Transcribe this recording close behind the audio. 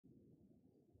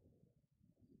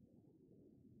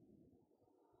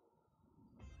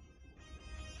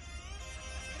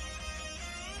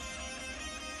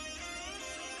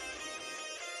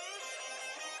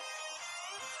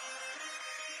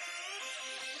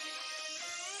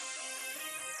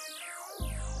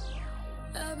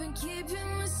I've been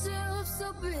keeping myself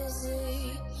so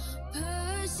busy,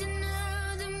 pushing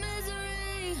out the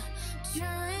misery,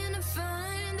 trying to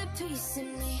find the peace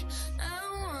in me. I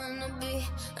wanna be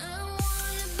I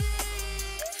wanna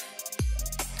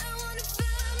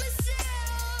find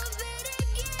myself, but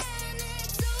again,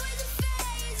 it's always a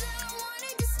phase. I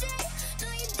wanted to stay, no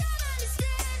you don't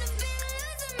understand. I've been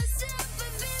losing myself,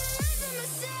 I've been losing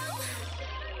myself.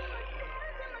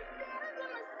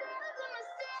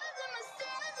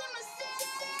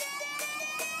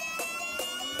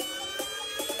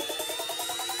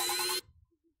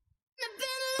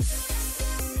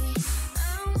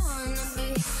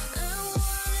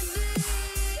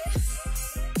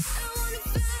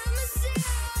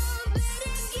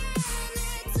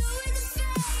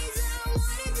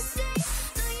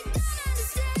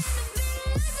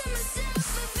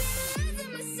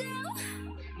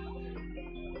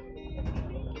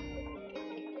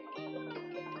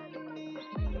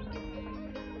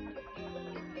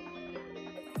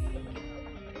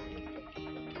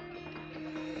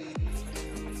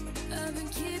 I've been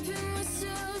keeping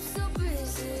myself so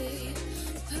busy,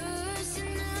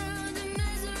 pushing out the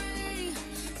misery,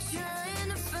 trying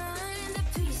to find the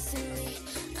peace in me.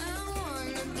 I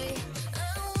wanna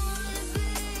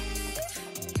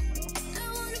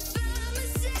find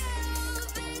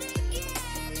myself, but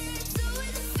again, it's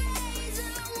always a phase. I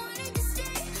wanted to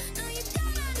stay, no you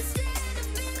don't understand.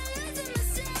 I've been losing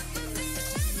myself, I've been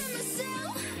losing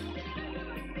myself.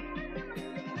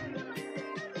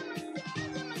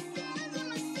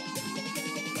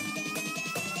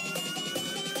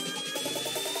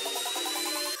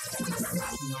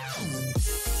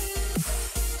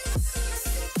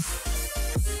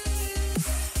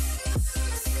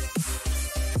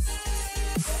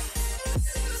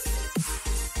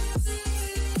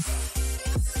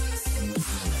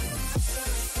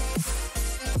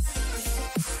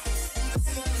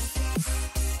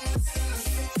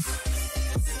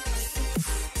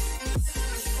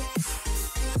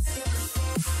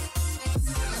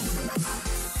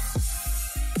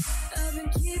 I've been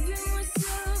keeping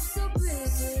myself so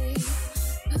busy,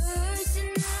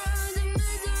 pushing out the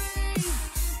misery,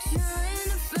 trying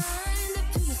to find the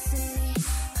peace in me.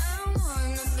 I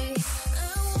wanna find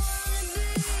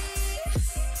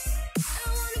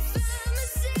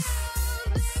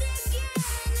myself, but again,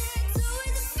 it's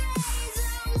always a phase. I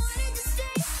wanted to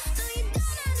stay, no you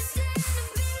don't understand.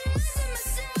 I've been losing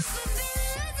myself, I've been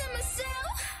losing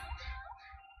myself.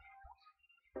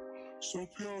 So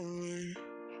purely,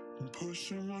 I'm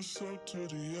pushing myself to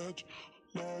the edge,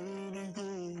 not wanna go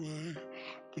away.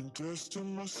 Been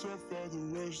testing myself by the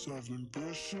worst. I've been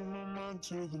pushing my mind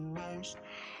to the most.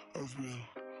 I've been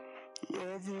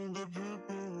loving the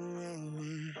people around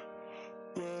me,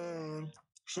 but I'm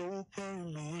so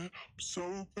paranoid,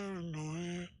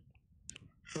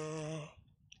 yeah.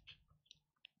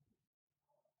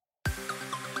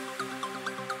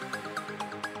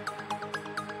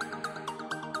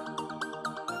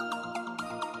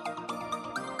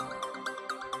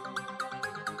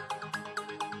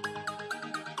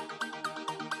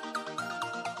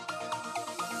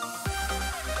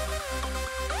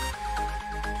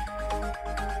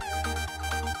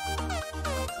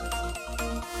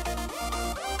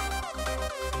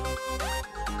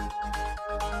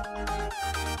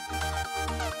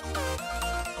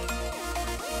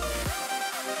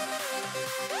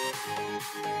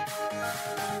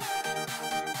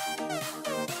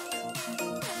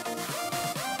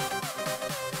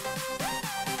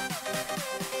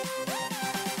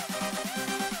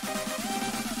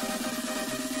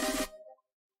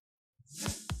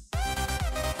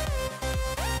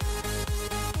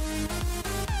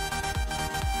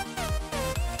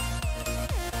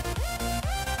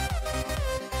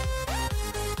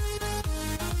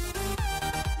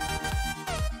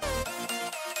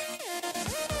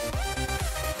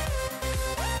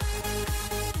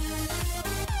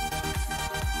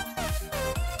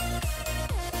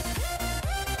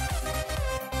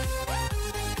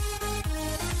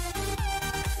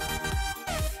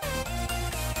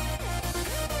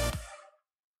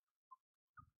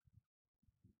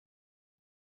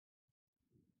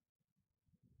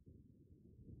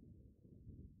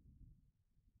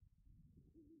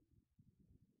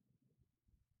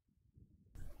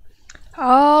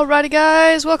 Alrighty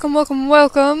guys,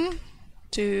 welcome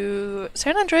to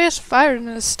San Andreas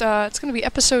Finest. It's gonna be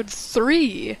episode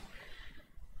 3.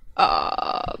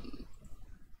 How's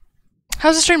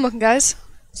the stream looking, guys?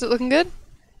 Is it looking good?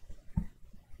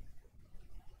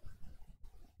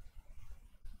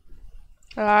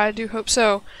 I do hope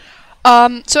so.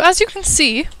 So as you can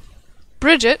see,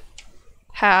 Bridgette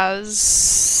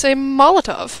has a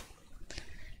Molotov.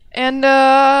 And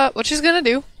what she's gonna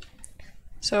do.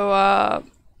 So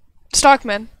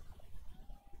Stockman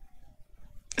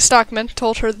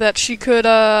told her that she could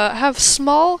have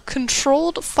small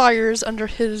controlled fires under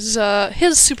his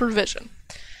supervision.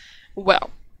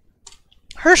 Well,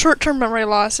 her short-term memory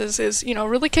loss is you know,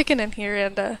 really kicking in here,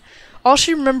 and all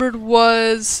she remembered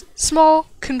was small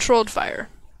controlled fire.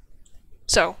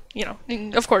 So, you know,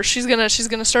 of course she's gonna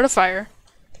start a fire.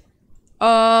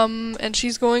 And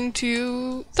she's going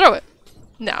to throw it.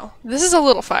 Now, this is a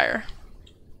little fire.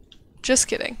 Just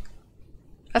kidding.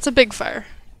 That's a big fire.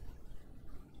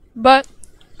 But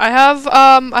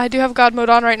I do have God mode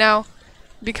on right now,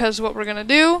 because what we're gonna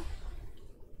do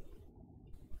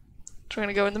is we're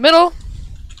gonna go in the middle.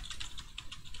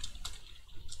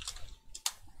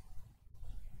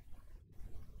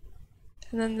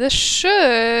 And then this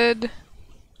should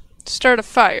start a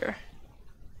fire.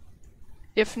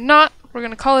 If not, we're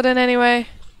gonna call it in anyway.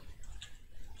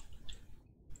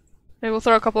 Maybe we'll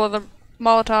throw a couple of the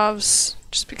Molotovs,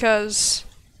 just because.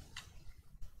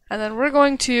 And then we're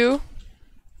going to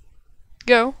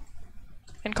go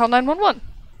and call 911.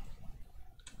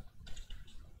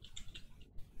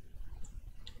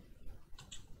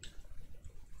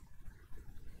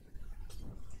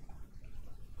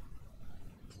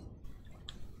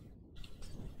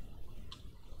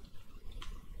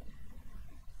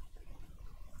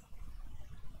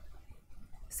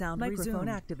 Sound microphone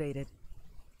activated.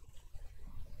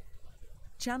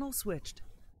 Channel switched.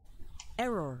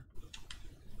 Error.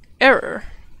 Error.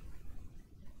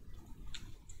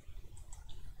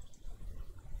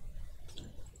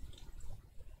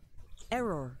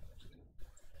 Error.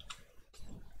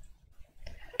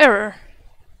 Error.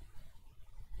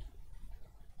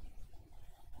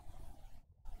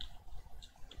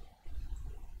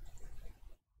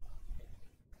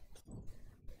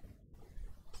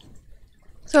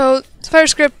 So, the fire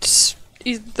script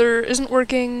either isn't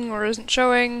working or isn't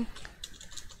showing.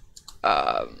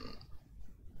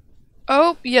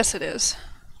 Oh, yes it is.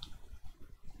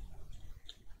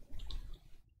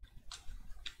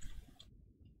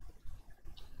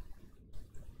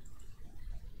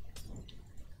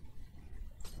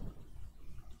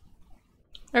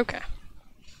 Okay.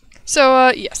 So,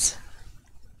 yes.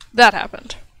 That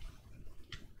happened.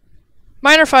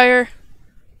 Minor fire.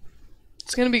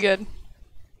 It's gonna be good.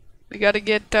 We gotta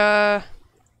get,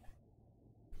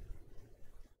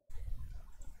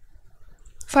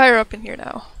 fire up in here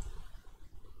now.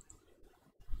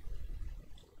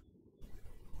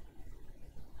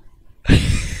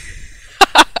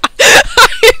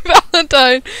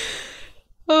 Valentine!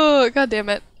 Oh, god damn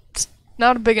it. It's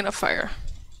not a big enough fire.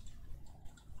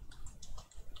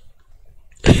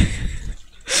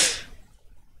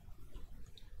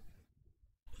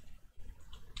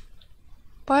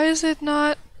 Why is it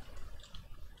not?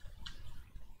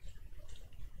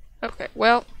 Okay,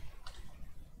 well.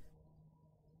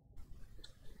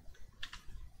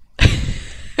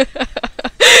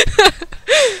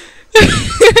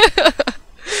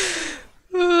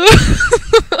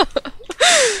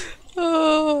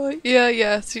 Oh,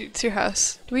 yeah, it's your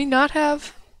house. Do we not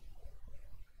have?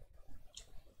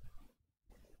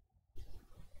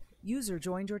 User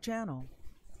joined your channel.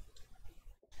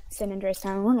 San Andreas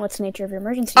 911, what's the nature of your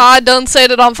emergency? I done set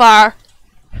it on fire.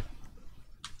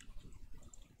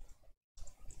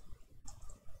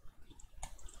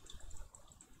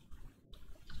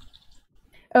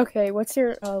 Okay, what's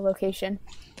your location?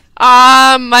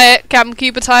 I'm at Captain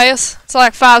Cupid's house. It's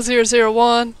like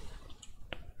 5001.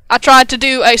 I tried to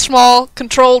do a small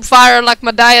controlled fire like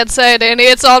my dad said, and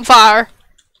it's on fire.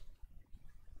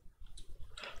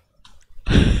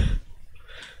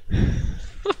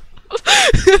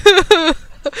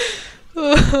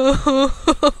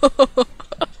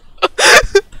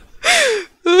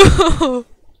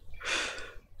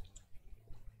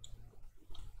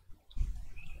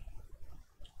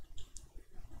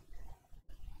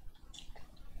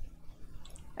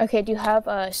 Okay, do you have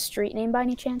a street name by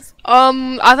any chance?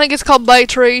 I think it's called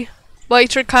Baytree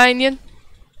Canyon.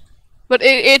 But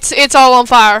it's all on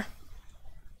fire.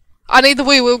 I need the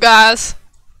wee-woo, guys.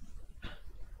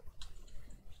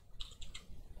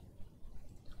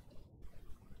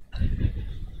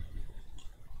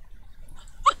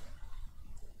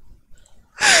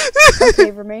 Okay,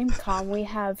 remain calm. We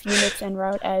have units en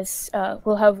route as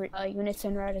we'll have units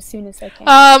en route as soon as I can.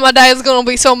 My dad's gonna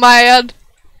be so mad.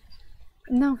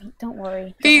 No, don't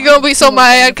worry. He's gonna be so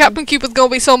mad. Captain Cupid's gonna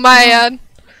be so mad.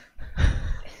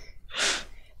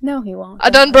 No, he won't. I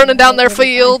done burning down their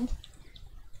field.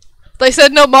 They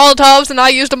said no Molotovs, and I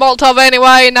used a Molotov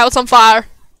anyway, and now it's on fire.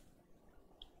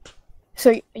 So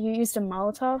you used a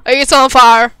Molotov? It's on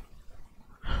fire.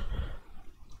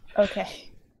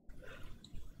 Okay.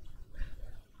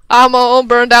 I'm gonna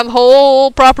burn down the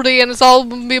whole property and it's all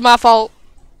gonna be my fault.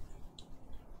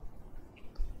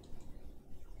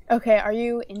 Okay, are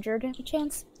you injured any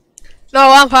chance? No,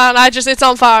 I'm fine. It's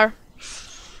on fire.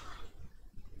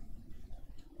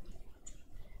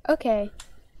 Okay.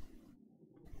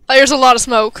 There's a lot of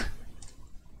smoke.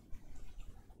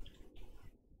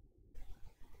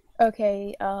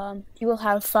 Okay, you will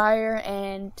have fire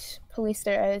and police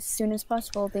there as soon as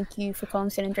possible. Thank you for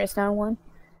calling San Andreas 911.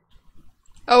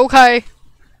 Okay.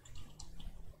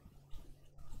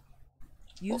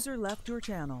 User left your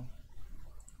channel.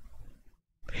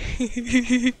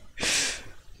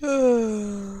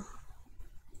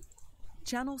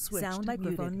 Channel switched. Sound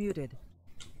microphone muted.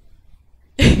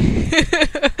 Yes,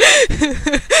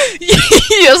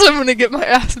 I'm gonna get my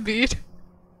ass beat.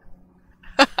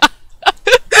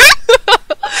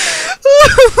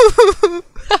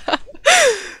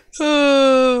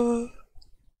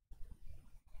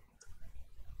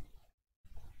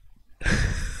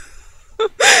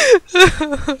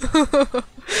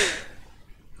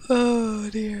 Oh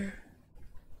dear.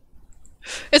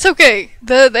 It's okay.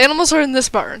 The animals are in this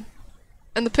barn.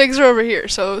 And the pigs are over here,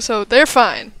 so they're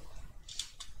fine.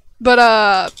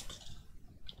 But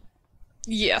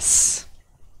yes.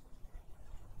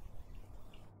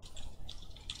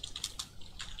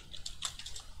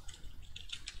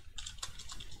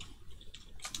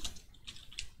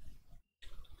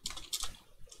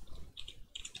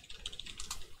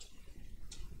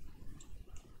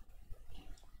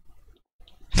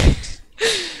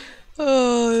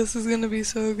 Oh, this is gonna be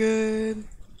so good.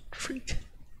 Freak.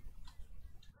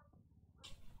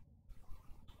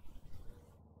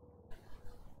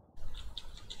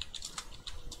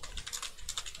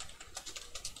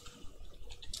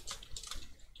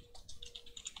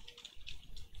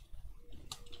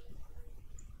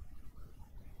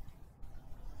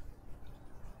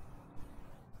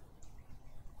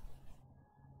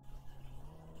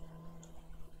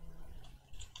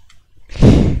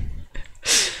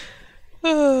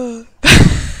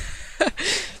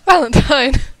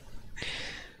 Valentine.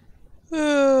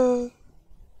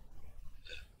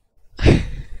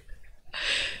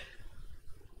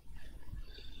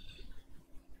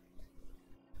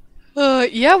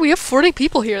 Yeah, we have 40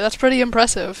 people here. That's pretty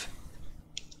impressive.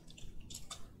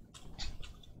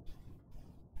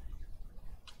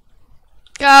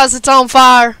 Guys, it's on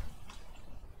fire.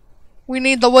 We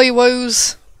need the wee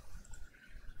woos.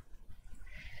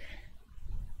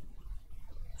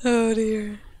 Oh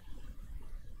dear.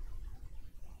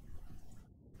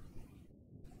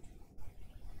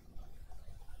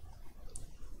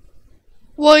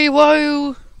 Wee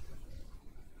woo.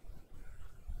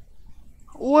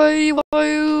 Wee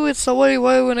woo. It's a wee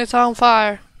woo and it's on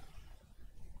fire.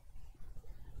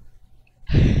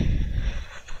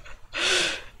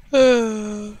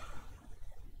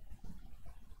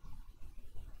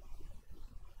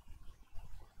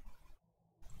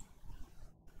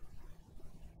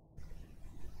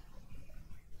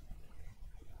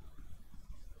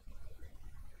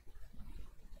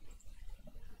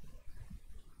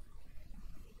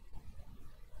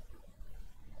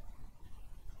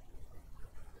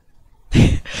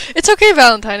 It's okay,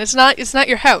 Valentine. It's not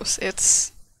your house.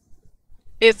 It's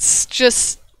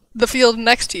just the field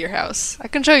next to your house. I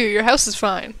can show you. Your house is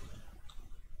fine.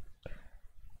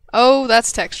 Oh,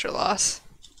 that's texture loss.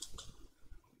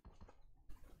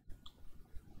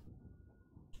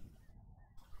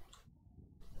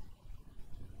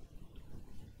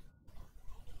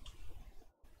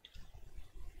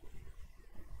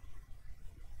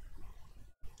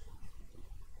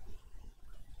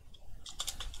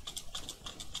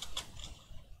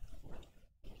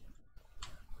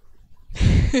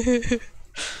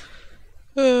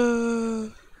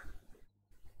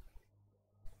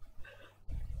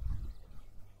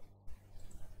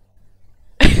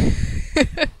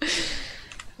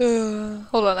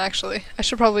 Hold on, actually. I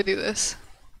should probably do this.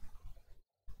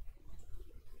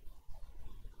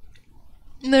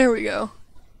 There we go.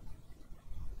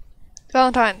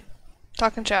 Valentine,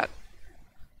 talk in chat.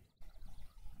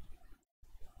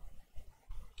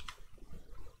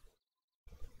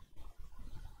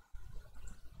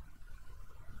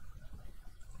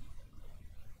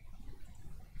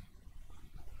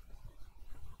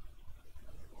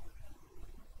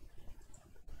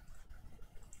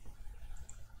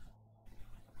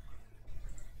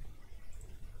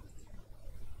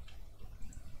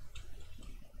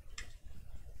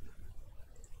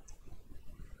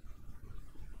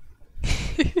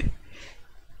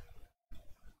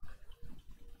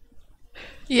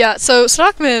 Yeah, so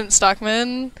Stockman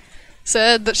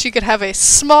said that she could have a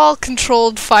small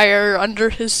controlled fire under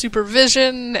his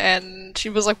supervision, and she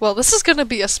was like, well, this is gonna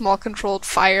be a small controlled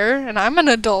fire, and I'm an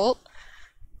adult.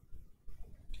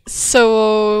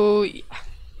 So,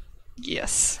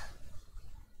 yes.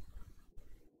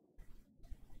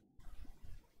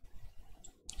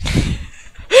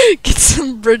 Get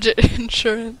some Bridgette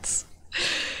insurance.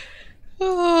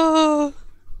 Oh.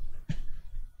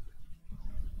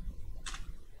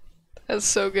 That's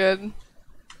so good.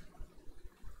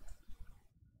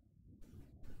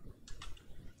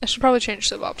 I should probably change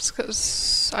civ ops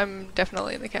because I'm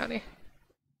definitely in the county.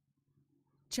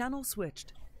 Channel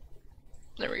switched.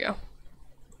 There we go.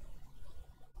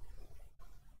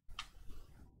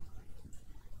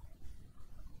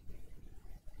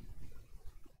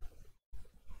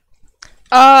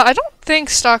 I don't think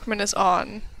Stockman is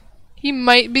on. He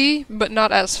might be, but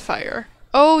not as fire.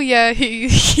 Oh yeah,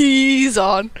 he's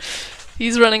on.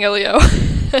 He's running LEO.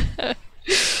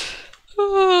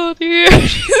 Oh dear,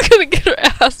 she's gonna get her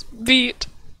ass beat.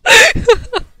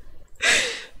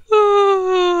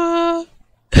 Oh.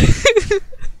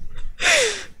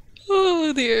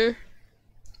 Oh dear.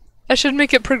 I should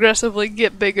make it progressively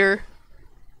get bigger.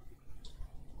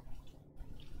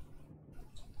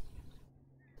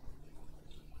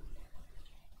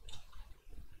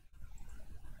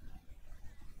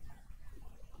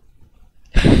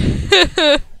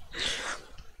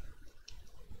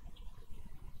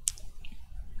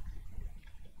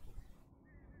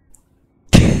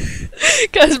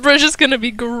 Guys, Bridge is gonna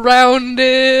be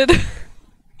grounded.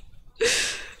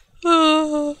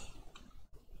 Oh.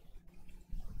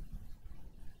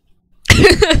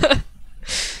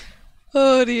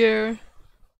 Oh dear.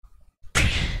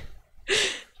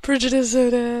 Bridget is so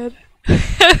dead.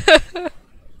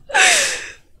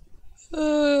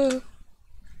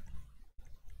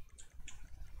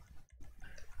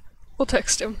 We'll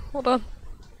text him. Hold on.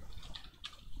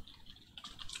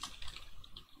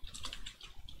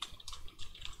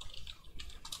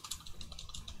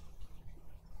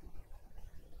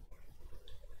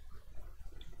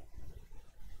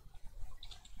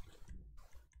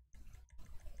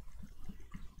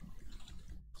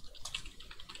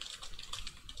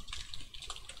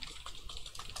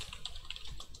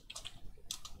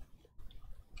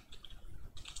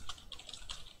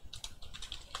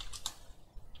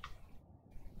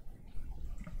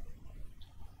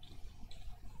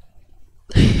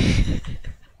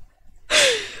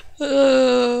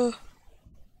 Uh.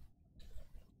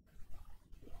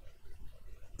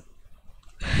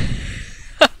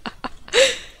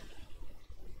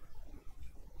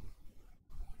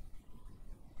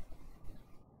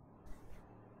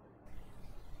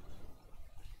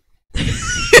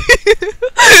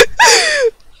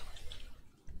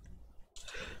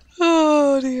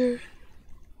 Oh dear.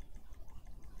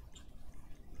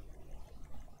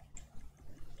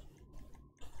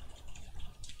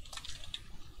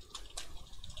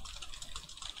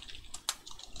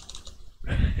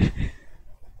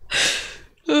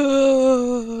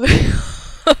 Oh.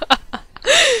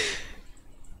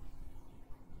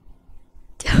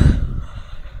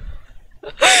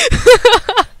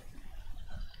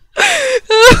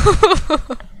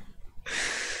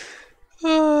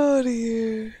 Oh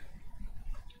dear.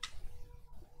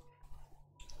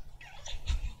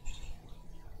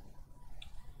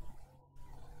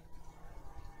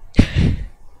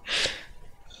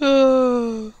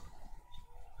 Oh.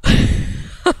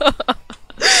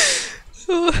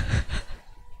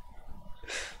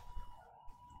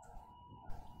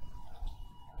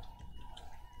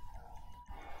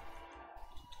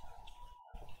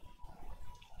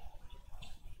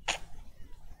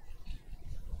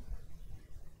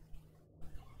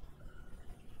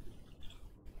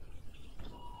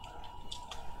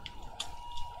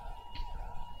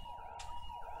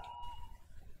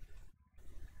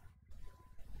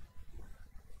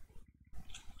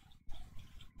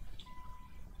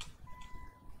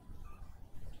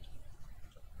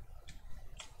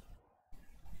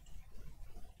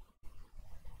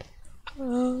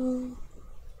 Oh.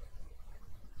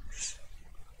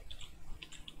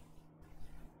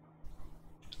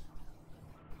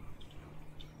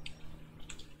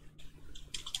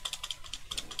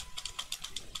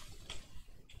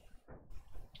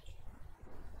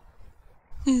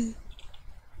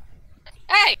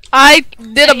 Hey! I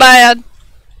did a bad.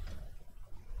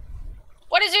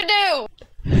 What did you do?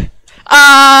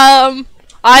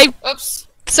 I Oops.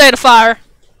 set a fire.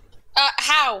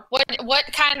 How? What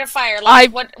kind of fire?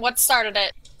 Like, what started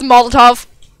it? Molotov.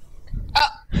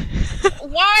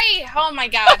 Why? Oh my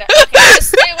god. Okay, just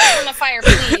stay away from the fire,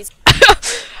 please.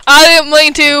 I didn't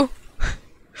mean to.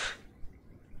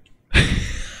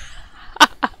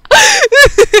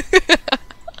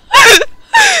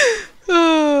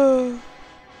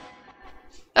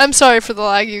 I'm sorry for the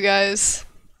lag, you guys.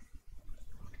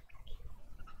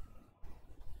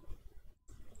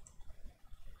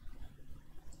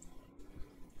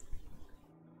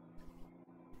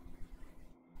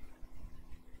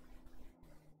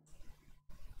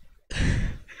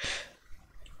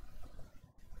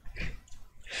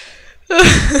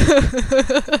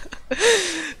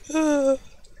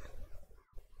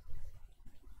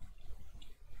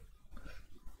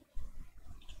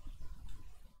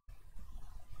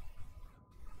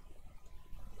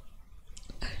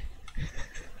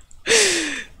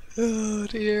 Oh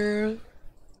dear.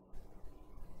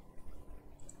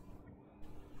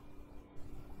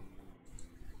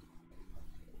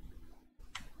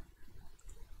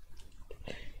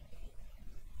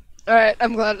 Alright,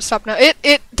 I'm glad it stopped now.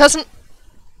 It doesn't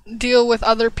deal with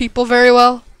other people very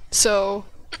well, so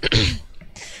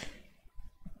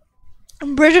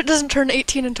Bridgette doesn't turn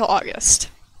 18 until August.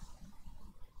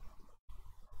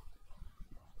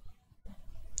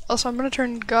 Also, I'm gonna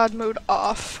turn God mode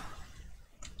off.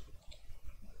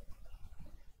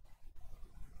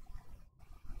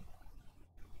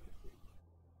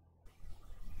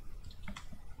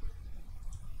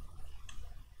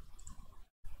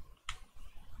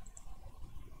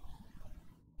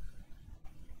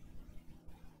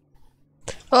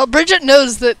 Well, Bridgette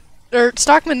knows that, or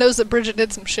Stockman knows that Bridgette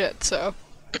did some shit, so.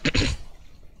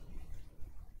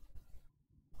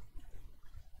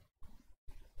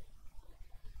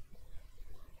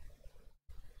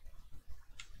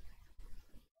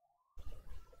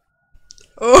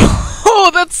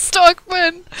 Oh, that's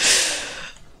Stockman!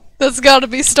 That's gotta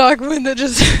be Stockman that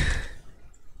just.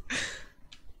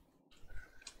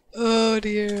 Oh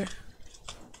dear.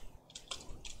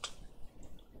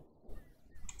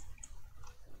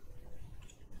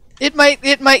 It might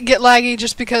get laggy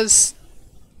just because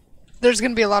there's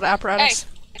gonna be a lot of apparatus.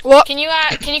 Hey, What? can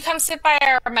you come sit by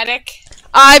our medic?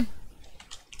 I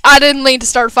didn't mean to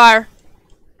start fire.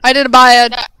 I did a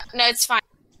bad. No, it's fine.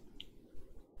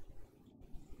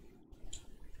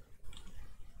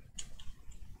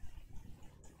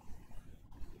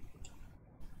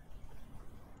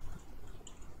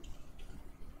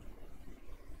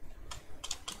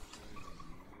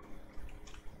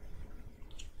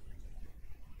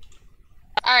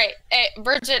 Alright, hey,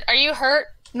 Bridgette, are you hurt?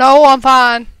 No, I'm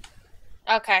fine.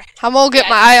 Okay. I'm gonna get Yeah,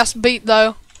 my ass beat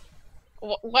though.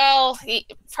 Well,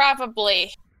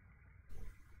 probably.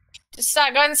 Just go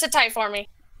ahead and sit tight for me.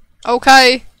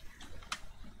 Okay.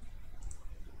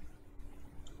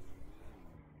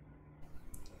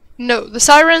 No, the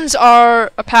sirens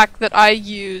are a pack that I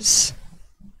use.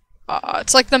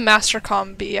 It's like the Master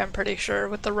Combi, I'm pretty sure,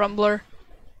 with the Rumbler.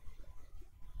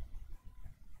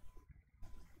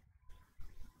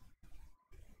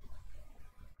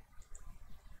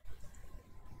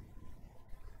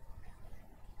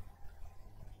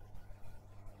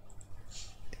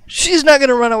 She's not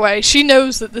gonna run away. She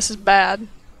knows that this is bad.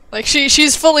 Like,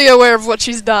 she's fully aware of what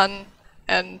she's done,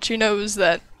 and she knows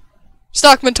that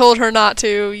Stockman told her not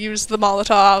to use the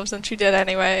Molotovs, and she did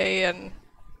anyway, and...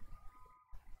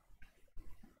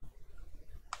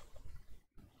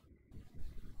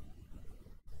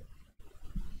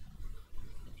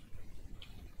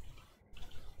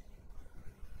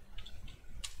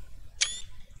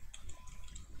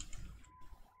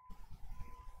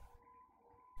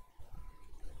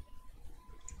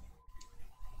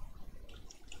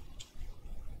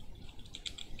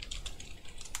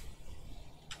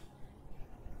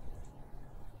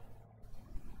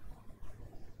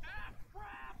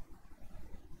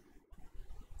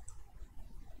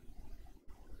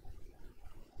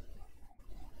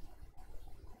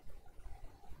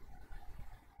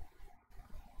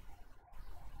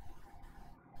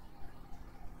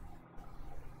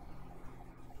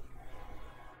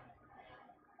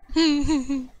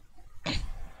 Damn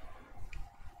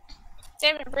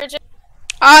it, Bridgette.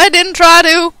 I didn't try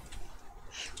to!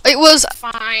 It was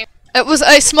Fine.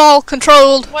 a small,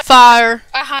 controlled fire.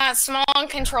 Small and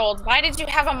controlled. Why did you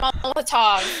have a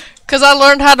Molotov? Because I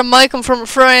learned how to make them from a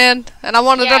friend, and I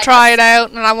wanted to try it out,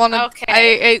 and I wanted...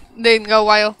 Okay. It didn't go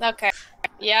well. Okay.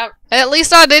 Yep. At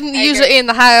least I didn't use it in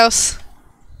the house.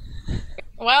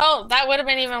 Well, that would have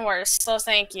been even worse, so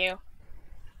thank you.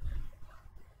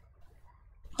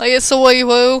 Like, it's a wee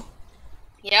woo.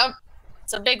 Yep.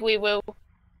 It's a big wee woo.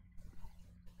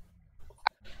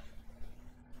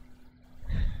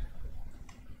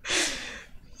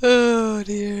 Oh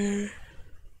dear.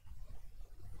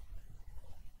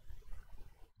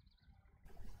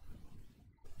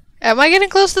 Am I getting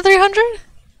close to 300?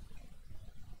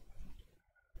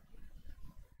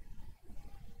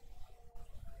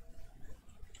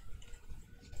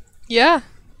 Yeah.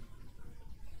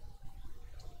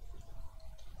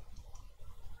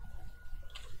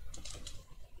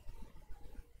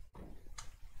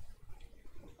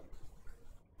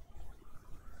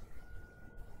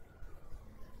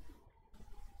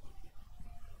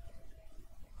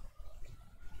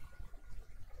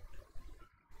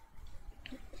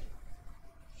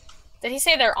 Did he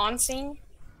say they're on scene?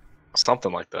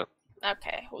 Something like that.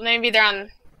 Okay, well maybe they're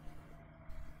on.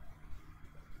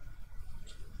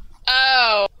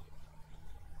 Oh.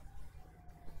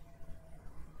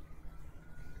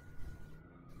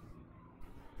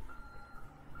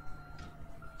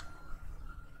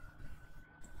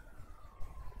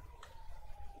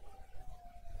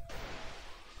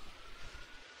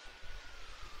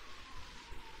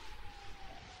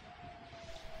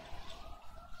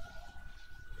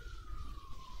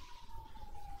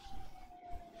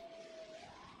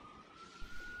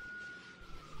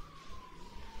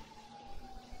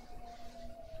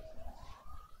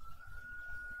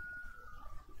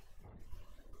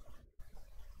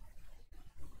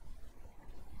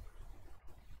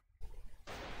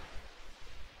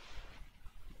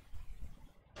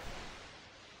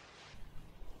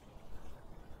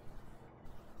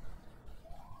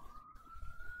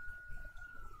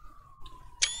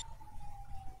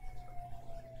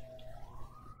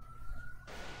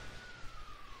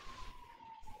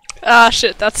 Ah,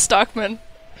 shit, that's Stockman.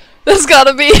 That's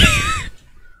gotta be.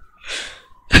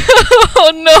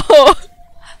 Oh no!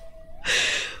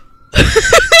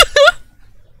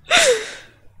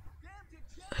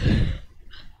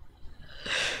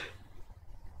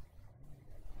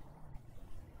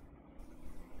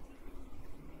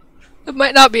 It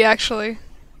might not be actually.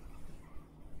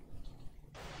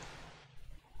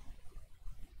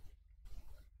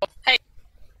 Hey.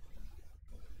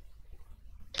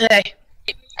 Hey.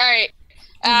 Alright.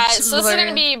 So this is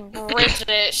gonna be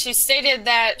Bridgette. She stated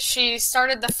that she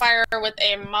started the fire with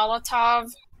a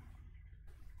Molotov.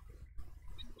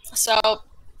 So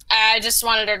I just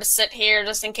wanted her to sit here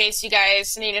just in case you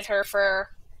guys needed her for,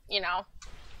 you know,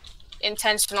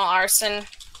 intentional arson.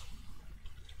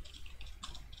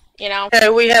 You know? Okay,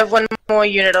 we have one more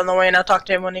unit on the way, and I'll talk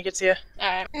to him when he gets here.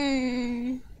 Alright.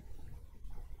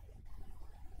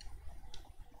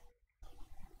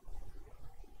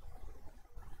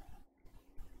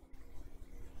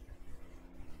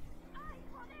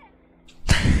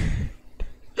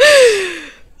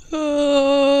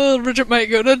 Oh, Bridgette might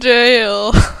go to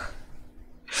jail.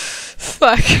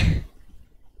 Fuck.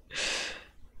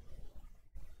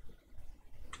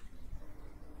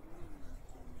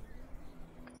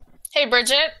 Hey,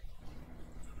 Bridgette.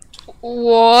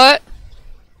 What?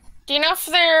 Do you know if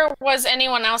there was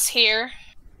anyone else here?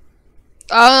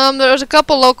 There's a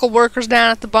couple local workers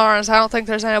down at the barns. I don't think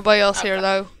there's anybody else here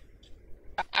though.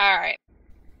 Alright.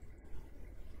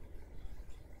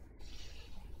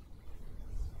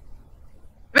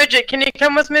 Bridgette, can you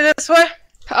come with me this way?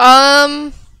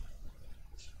 Am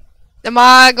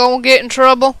I gonna get in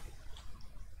trouble?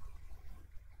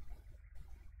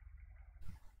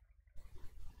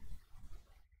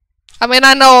 I mean,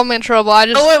 I know I'm in trouble. I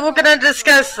just, Oh wait, we're gonna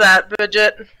discuss that,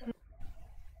 Bridgette.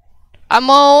 I'm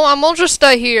gonna just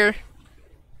stay here.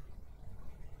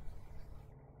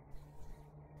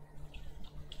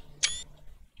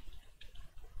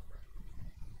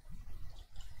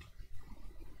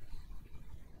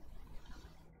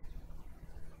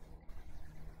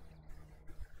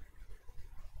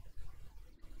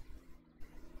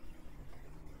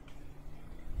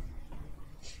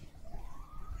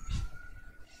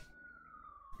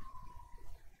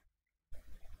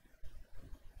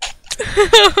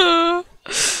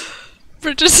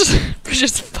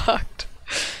 Bridgette's fucked.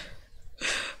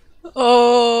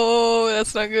 Oh,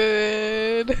 that's not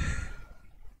good.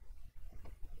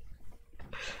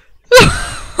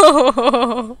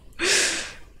 I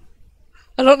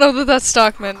don't know that that's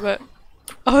Stockman, but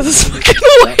oh, this fucking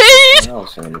Wade. No.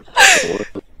 Sorry.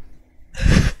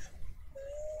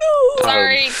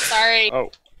 Oh.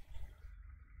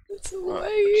 It's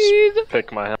Wade.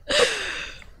 Pick my head up.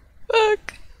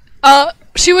 Fuck.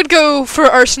 She would go for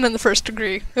arson in the first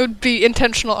degree. It would be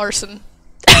intentional arson.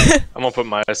 I'm gonna put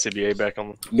my SCBA back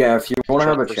on. Yeah, if you want to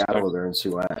have a chat with her and see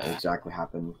what exactly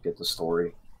happened, get the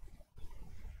story.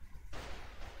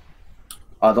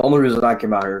 The only reason I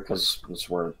came out here because it's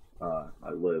where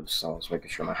I live, so I was making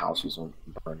sure my house wasn't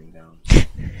burning down.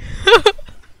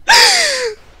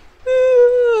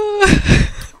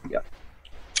 Yep.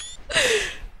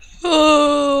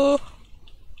 Oh.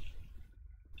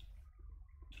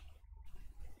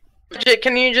 Bridget,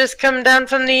 can you just come down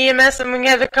from the EMS and we can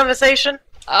have a conversation?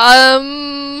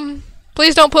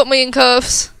 Please don't put me in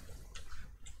cuffs.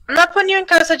 I'm not putting you in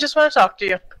cuffs, I just want to talk to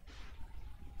you.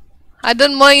 I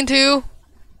didn't mean to.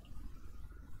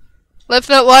 Lift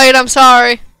that weight, I'm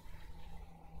sorry.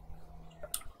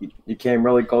 You came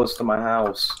really close to my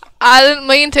house. I didn't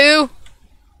mean to.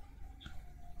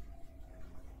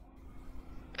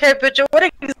 Okay, Bridget, what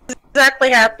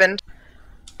exactly happened?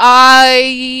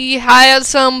 I had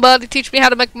somebody teach me how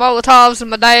to make Molotovs, and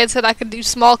my dad said I could do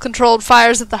small controlled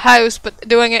fires at the house, but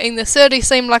doing it in the city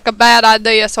seemed like a bad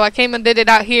idea, so I came and did it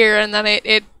out here, and then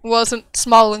it wasn't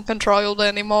small and controlled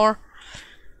anymore.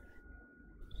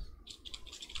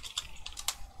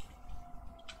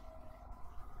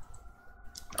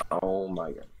 Oh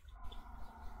my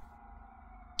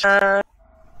god.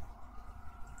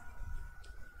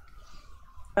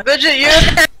 Bridget, you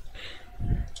okay?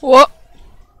 What?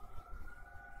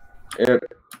 It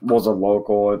was a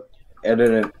local. It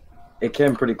didn't. It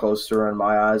came pretty close to her in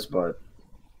my eyes, but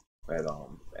it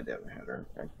didn't hit her.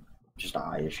 Just an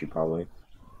eye issue, probably.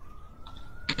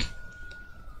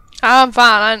 I'm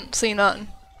fine. I didn't see nothing.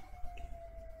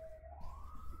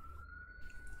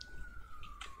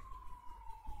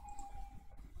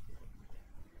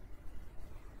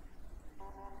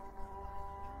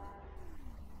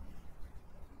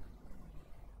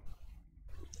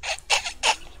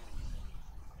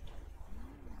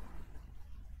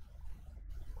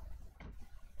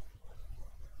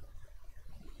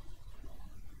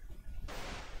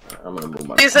 I'm gonna move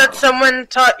my. You said someone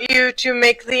taught you to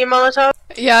make the Molotov?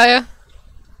 Yeah.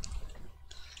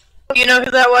 You know who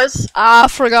that was? I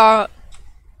forgot.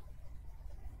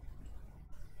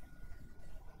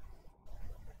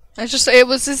 It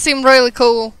seemed really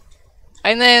cool.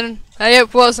 And then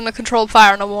it wasn't a controlled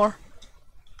fire no more.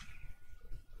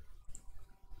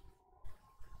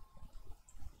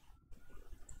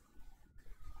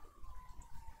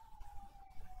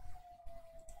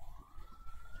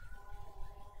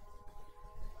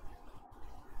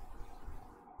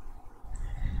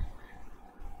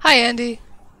 Hi, Andy.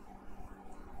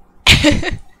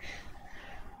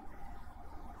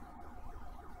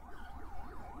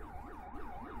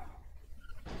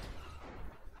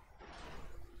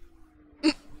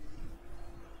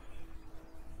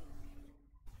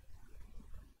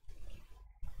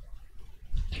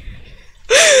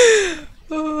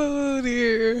 Oh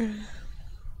dear.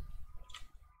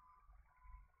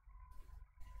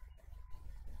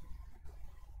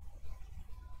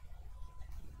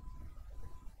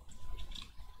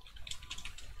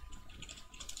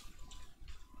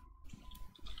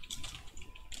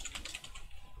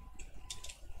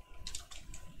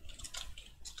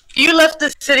 You left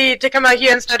the city to come out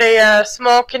here and start a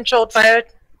small controlled fire.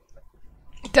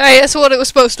 Hey, that's what it was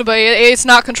supposed to be. It's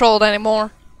not controlled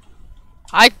anymore.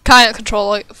 I can't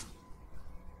control it.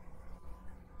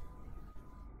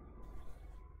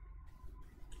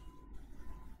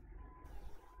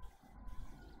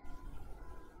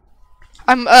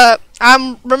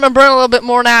 I'm remembering a little bit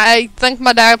more now. I think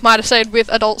my dad might have said with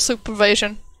adult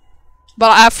supervision.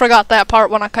 But I forgot that part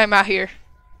when I came out here.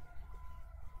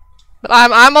 But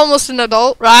I'm almost an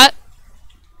adult, right?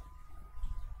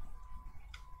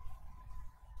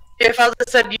 Your father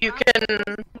said you can...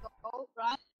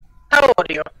 How old are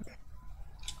you?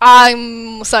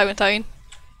 I'm 17.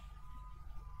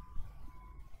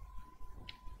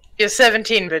 You're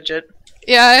 17, Bridget.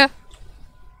 Yeah.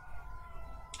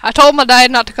 I told my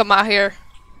dad not to come out here.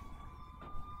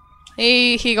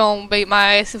 He gonna beat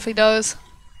my ass if he does.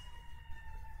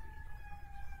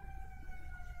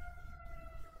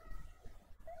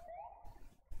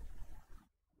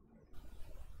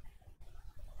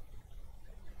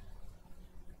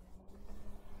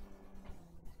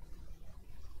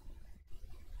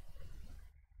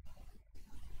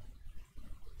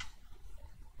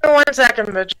 For 1 second,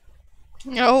 Bridget.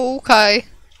 Okay.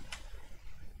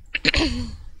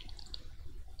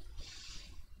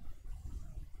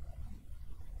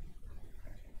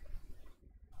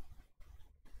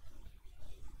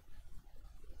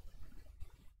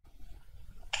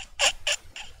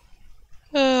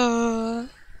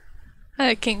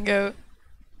 I can go.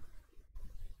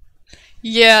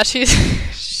 Yeah, she's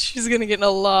she's gonna get in a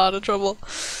lot of trouble.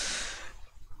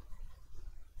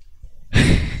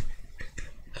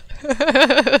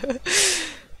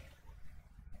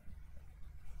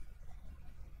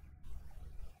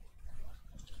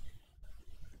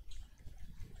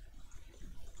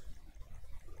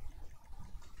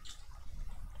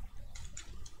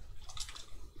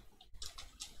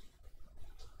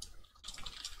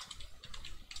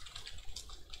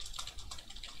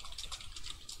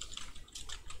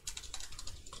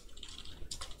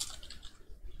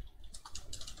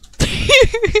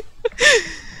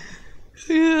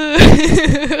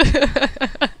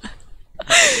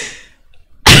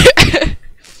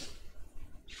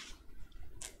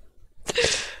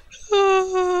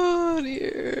 Oh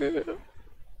dear.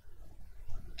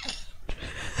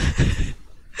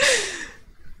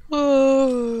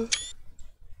 Oh.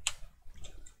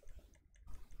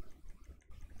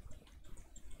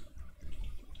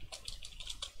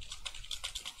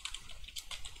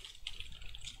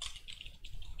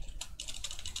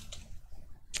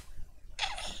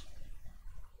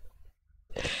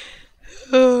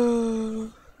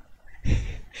 Oh.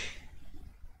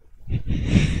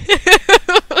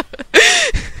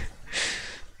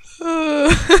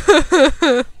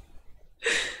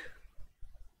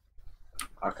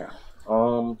 Okay.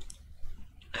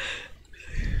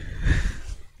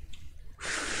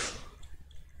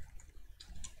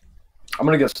 I'm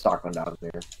gonna get Stockman down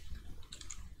here.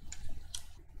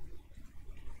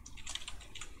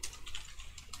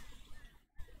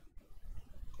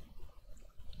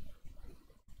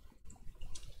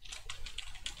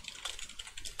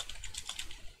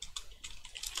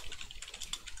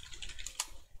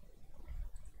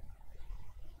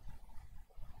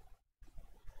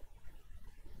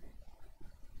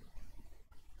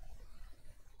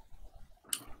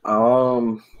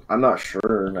 I'm not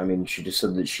sure. I mean, she just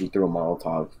said that she threw a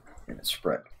Molotov and it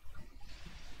spread.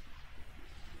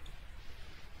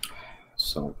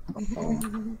 So,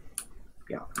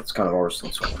 yeah, it's kind of our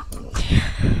sense.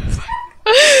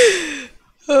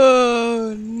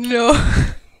 Oh no.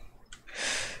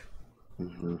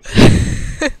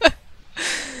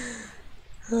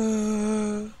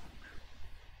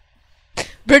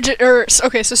 Bridgette,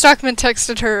 okay, so Stockman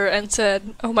texted her and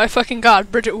said, "Oh my fucking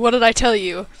god, Bridgette, what did I tell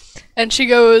you?" And she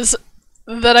goes,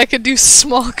 that I could do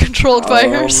small controlled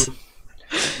fires.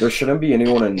 There shouldn't be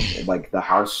anyone in, like, the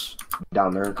house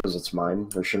down there, because it's mine.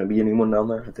 There shouldn't be anyone down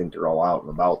there. I think they're all out and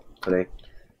about today.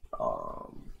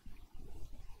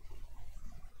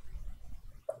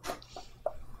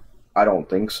 I don't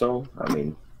think so. I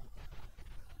mean,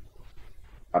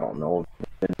 I don't know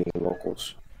any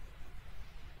locals.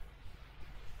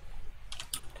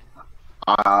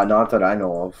 Not that I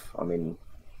know of. I mean,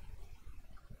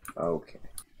 okay.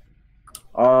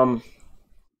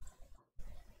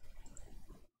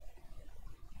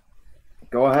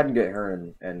 Go ahead and get her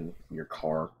in your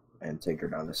car and take her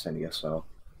down to San Diego.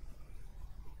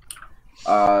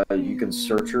 You can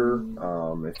search her,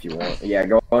 if you want. Yeah,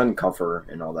 go ahead and cuff her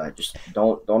and all that. Just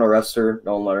don't arrest her.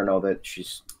 Don't let her know that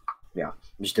she's, yeah,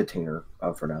 just detain her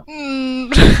for now.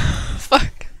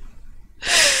 Fuck.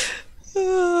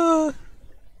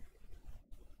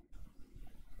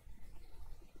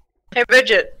 Hey,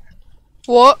 Bridgette.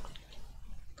 What?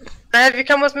 Can I have you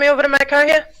come with me over to my car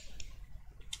here?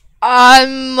 I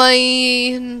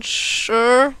mean,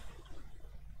 sure.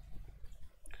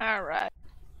 Alright.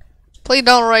 Please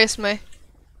don't erase me.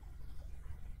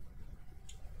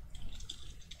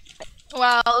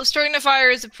 Well, starting a fire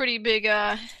is a pretty big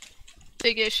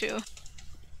issue.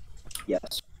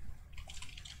 Yes.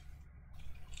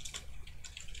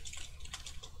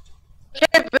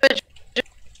 Okay, Bridgette,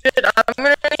 I'm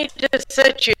gonna need to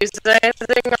search you. Is there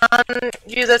anything on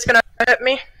you that's gonna hurt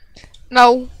me?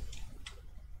 No.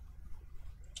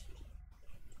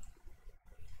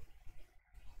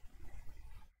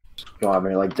 You don't have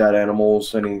any, like, dead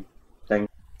animals, anything?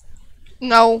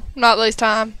 No, not this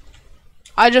time.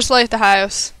 I just left the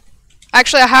house.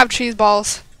 Actually, I have cheese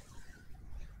balls.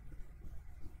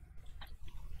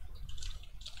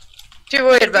 Too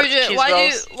worried about the Bridgette, cheese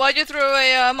balls. why'd you throw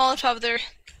a Molotov there?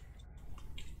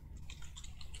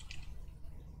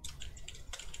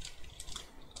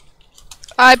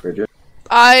 Bridgette?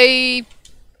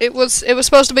 It was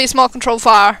supposed to be a small controlled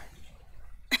fire.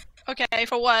 Okay,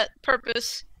 for what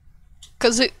purpose?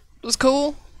 'Cause it was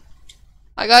cool.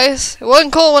 I guess. It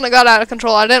wasn't cool when it got out of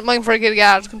control. I didn't mean for it to get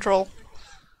out of control.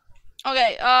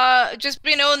 Okay, just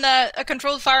be known that a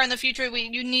controlled fire in the future,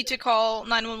 you need to call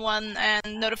 911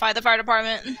 and notify the fire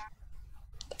department.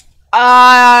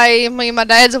 I mean, my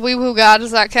dad's a wee-woo guy.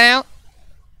 Does that count?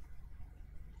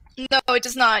 No, it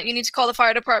does not. You need to call the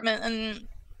fire department and,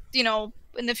 you know,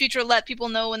 in the future let people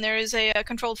know when there is a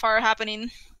controlled fire happening.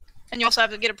 And you also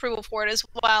have to get approval for it as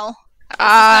well. It's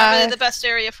not really the best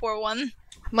area for one.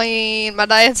 I mean, my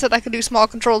dad said I could do small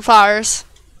controlled fires.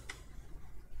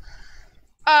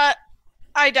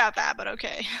 I doubt that, but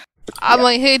okay. I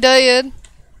mean, he did.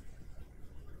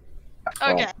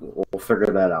 Okay. Well, we'll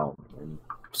figure that out and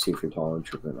see if you're telling the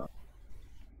truth or not.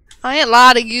 I ain't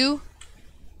lie to you.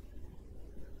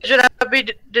 Should I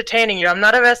be detaining you? I'm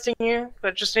not arresting you,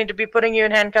 but just need to be putting you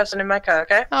in handcuffs and in my car,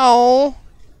 okay? Oh.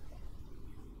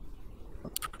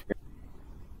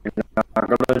 not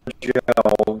going to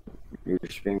jail. You're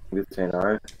just being detained,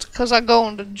 alright? It's because I go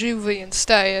into juvie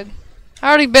instead. I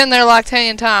already been there like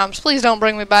 10 times. Please don't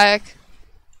bring me back.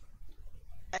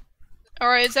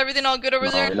 Alright, is everything all good over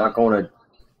No, there? you're not going to.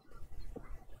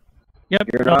 Yep,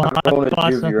 You're no not going to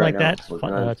hot juvie stuff right like now. that. We're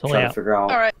Totally going to try to out. figure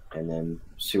out Alright. and then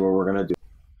see what we're going to do.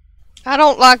 I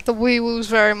don't like the wee-woos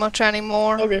very much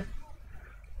anymore. Okay.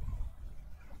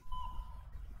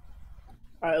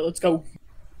 Alright, let's go.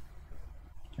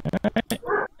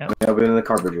 I'll be in the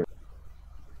carpet room.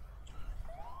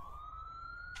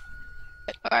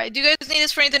 Alright, do you guys need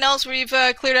us for anything else? We've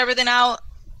cleared everything out.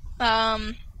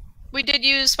 We did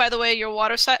use, by the way, your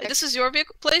water side. This is your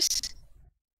vehicle place?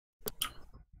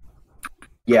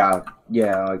 Yeah,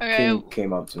 Okay. King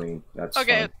came up to me. That's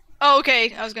Okay. fine. Oh,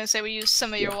 okay. I was gonna say we used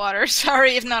some of your water.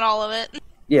 Sorry if not all of it.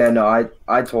 Yeah, no,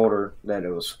 I told her that it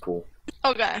was cool.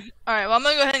 Okay. Alright, well I'm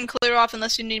gonna go ahead and clear off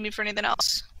unless you need me for anything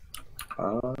else.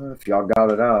 If y'all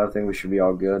got it out, I think we should be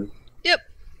all good. Yep.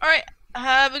 Alright.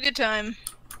 Have a good time.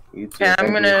 You too. Yeah, I'm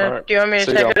thank you. gonna. Alright. Do you want me to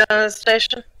See take y'all. her down to the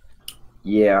station?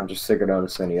 Yeah, I'm just sick of down to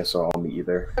Cinia, so I'll meet you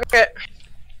there. Okay.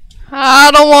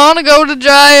 I don't want to go to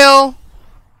jail.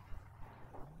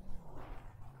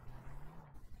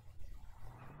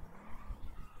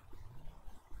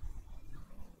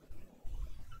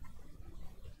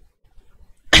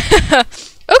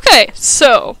 Okay,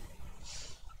 so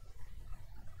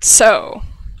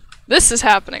this is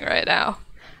happening right now.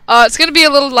 It's gonna be a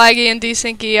little laggy and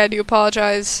desyncy. I do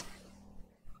apologize.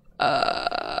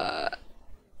 But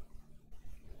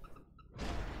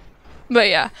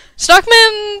yeah,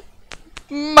 Stockman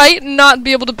might not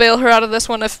be able to bail her out of this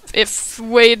one if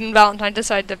Wade and Valentine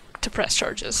decide to press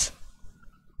charges.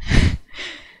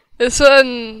 This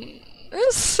one,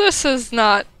 this is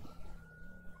not.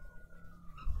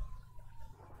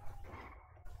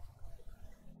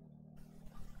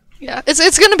 Yeah,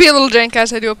 it's gonna be a little jank,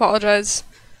 guys. I do apologize.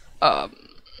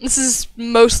 This is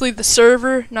mostly the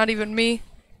server, not even me.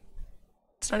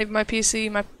 It's not even my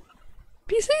PC. My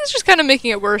PC is just kind of making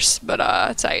it worse, but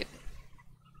it's alright.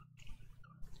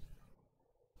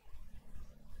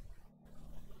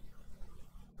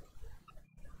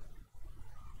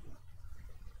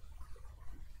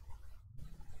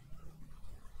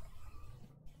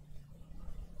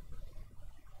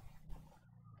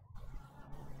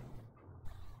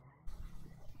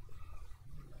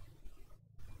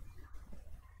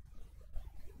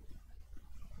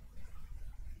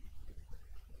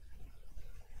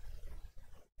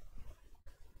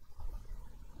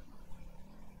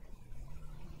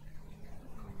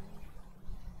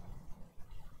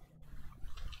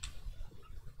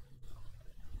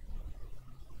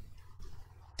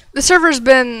 The server's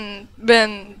been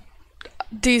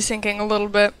desyncing a little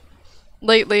bit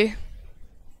lately.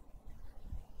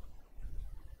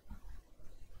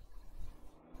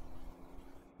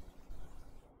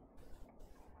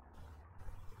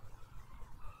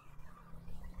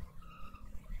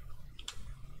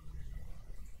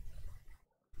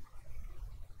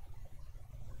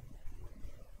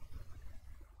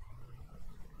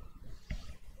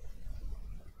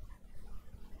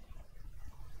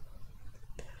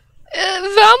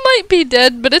 Val might be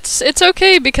dead, but it's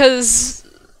okay because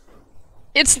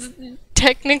it's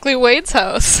technically Wade's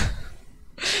house.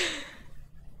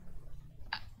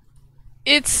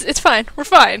 It's fine. We're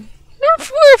fine.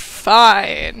 We're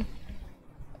fine.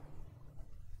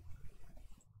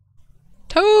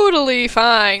 Totally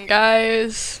fine,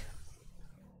 guys.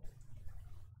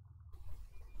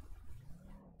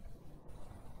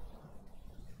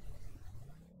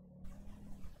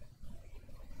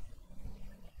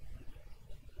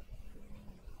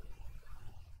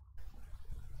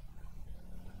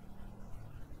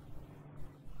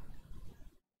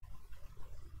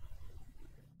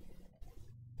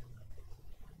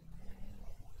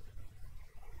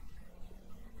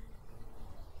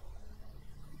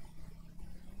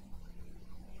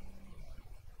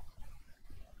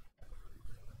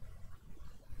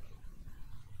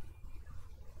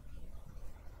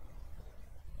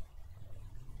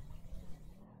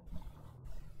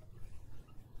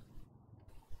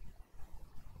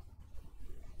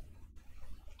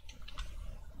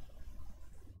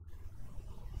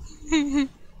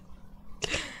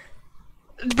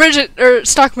 Bridgette, or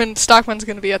Stockman's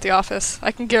gonna be at the office.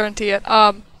 I can guarantee it.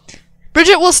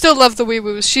 Bridgette will still love the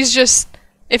wee-woos. She's just,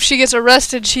 if she gets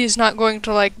arrested, she's not going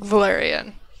to like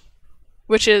Valerian,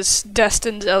 which is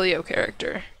Destin's Elio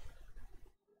character.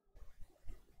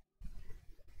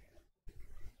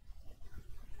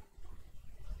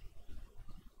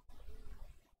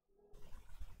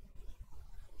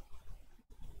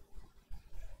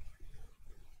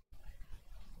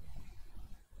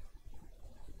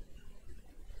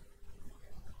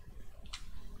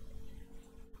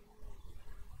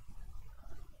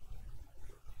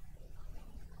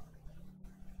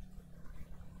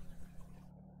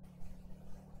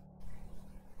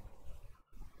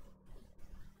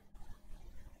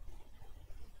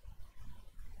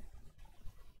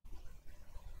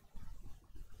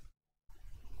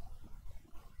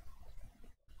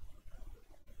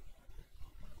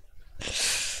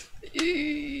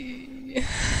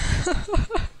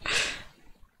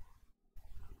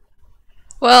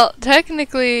 Well,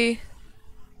 technically,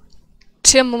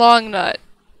 Tim Longnut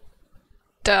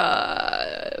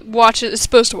is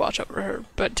supposed to watch over her,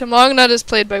 but Tim Longnut is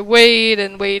played by Wade,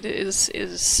 and Wade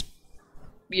is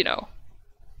you know,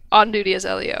 on duty as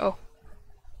Leo.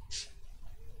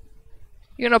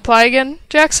 You gonna apply again,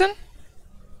 Jackson?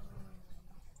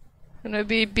 Gonna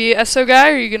be a SO guy,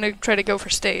 or are you gonna try to go for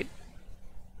state?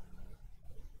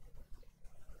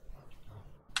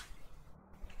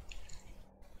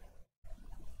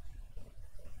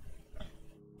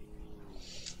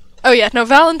 Oh yeah, no,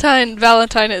 Valentine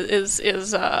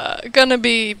is gonna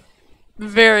be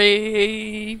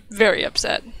very, very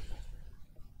upset.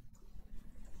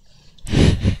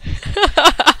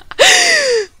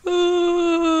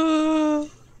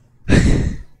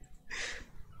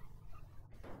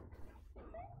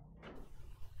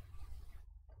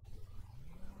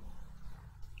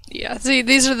 Yeah, see,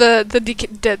 these are the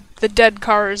dead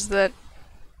cars that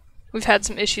we've had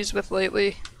some issues with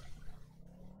lately.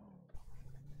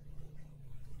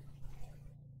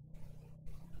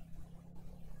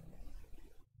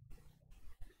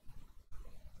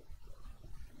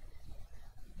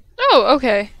 Oh,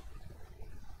 okay.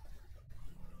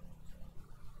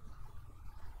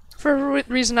 For a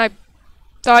reason I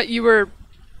thought you were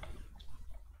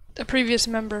a previous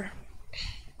member.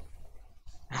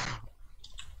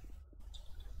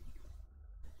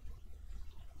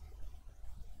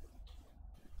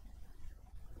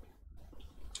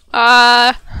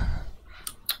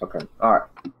 Okay. All right.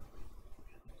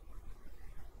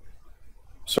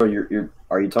 So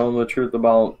are you telling the truth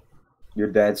about your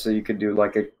dad said you could do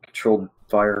like a controlled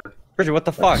fire? Bridget, what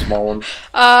the like fuck? A small one.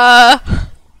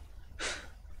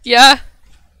 Yeah.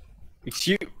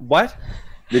 Excuse what?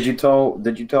 Did you tell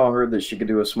her that she could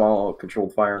do a small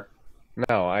controlled fire?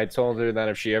 No, I told her that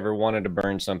if she ever wanted to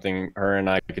burn something, her and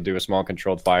I could do a small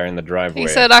controlled fire in the driveway. He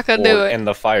said I could do it. In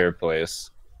the fireplace.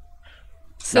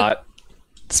 So not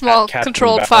small at Captain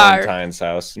controlled fire. Valentine's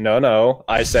house. No.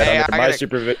 I said Hey, under my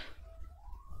supervision.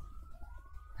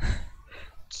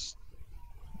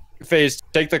 FaZe,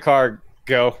 take the car.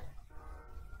 Go.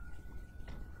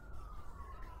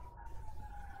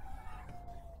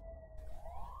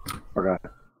 Okay.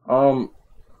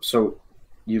 So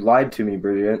you lied to me,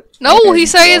 Bridget. No, he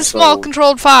said it's small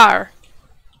controlled fire.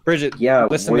 Bridget, yeah,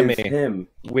 listen to me. Him.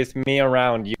 With me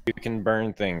around, you can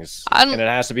burn things. I don't... And it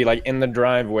has to be like in the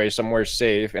driveway somewhere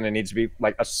safe, and it needs to be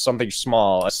like something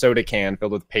small, a soda can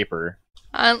filled with paper.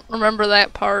 I don't remember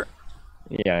that part.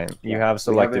 Yeah, you have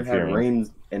selective hearing. We haven't had rain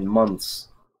in months,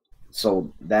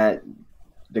 so that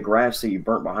the grass that you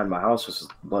burnt behind my house was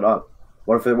lit up.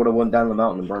 What if it would have went down the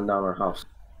mountain and burned down our house?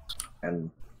 And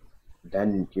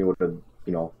then you would have,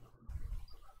 you know,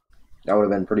 that would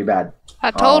have been pretty bad. I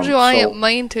told you I ain't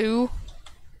mean to.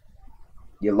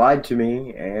 You lied to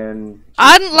me, and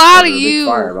I didn't lie to you.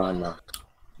 Fire behind me.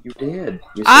 You did.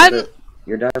 You said that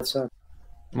your dad said.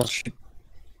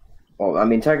 Well, I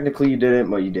mean, technically you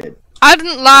didn't, but you did. I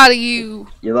didn't lie to you.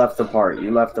 You left the part. You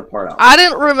left the part out. I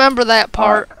didn't remember that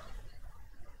part.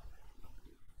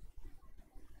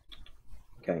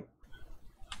 Okay.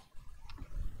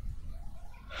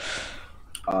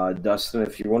 Dustin,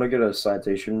 if you want to get a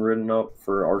citation written up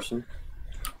for arson,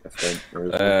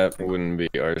 that wouldn't be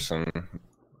arson.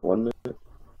 Wouldn't it?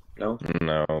 No.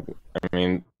 No. I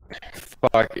mean,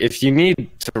 fuck. If you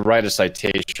need to write a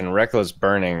citation, reckless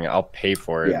burning, I'll pay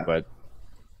for it. Yeah. But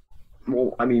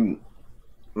well, I mean,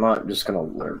 I'm not just gonna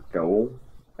let her go.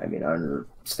 I mean, I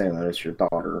understand that it's your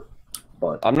daughter,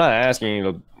 but I'm not asking you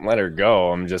to let her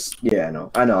go. I'm just I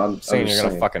know. I'm saying you're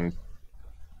gonna fucking.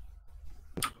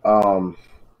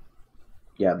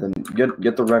 Yeah, then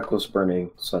get the reckless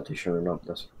burning citation written up.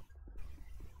 This.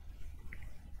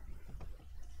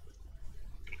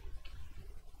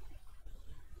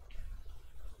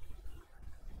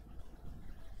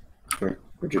 Here,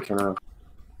 Bridget, turn around.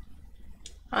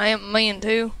 I ain't mean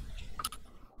to.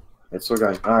 It's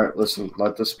okay. Alright, listen,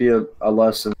 let this be a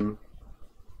lesson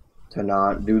to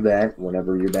not do that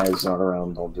whenever your dad's not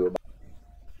around. Don't do it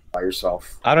by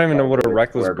yourself. I don't even know what a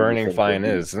reckless burning fine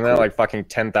is. Isn't that like fucking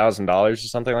 $10,000 or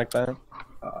something like that?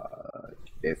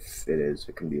 If it is,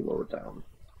 it can be lowered down.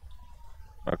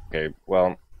 Okay,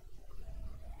 well.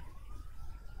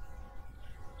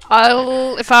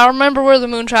 If I remember where the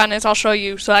moonshine is, I'll show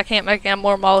you, so I can't make any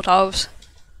more Molotovs.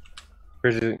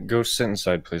 Bridget, go sit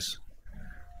inside, please.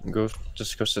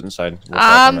 Just go sit inside.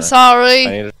 I'm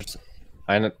sorry.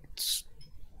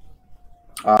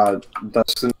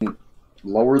 Dustin,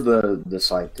 lower the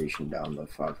citation down to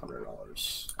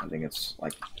 $500. I think it's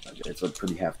a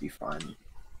pretty hefty fine.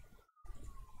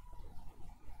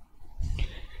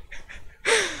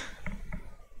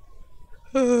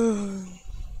 Alright.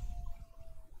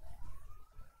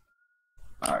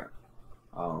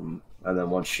 And then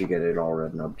once you get it all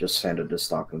written up, just send it to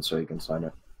Stockton so you can sign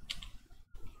it.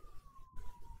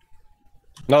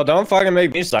 No, don't fucking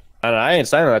make me sign it. I ain't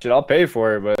signing that shit. I'll pay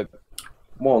for it, but...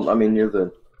 Well, I mean, you're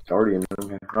the guardian.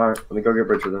 Okay. Alright, let me go get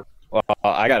Bridgette then. Well,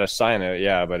 I gotta sign it,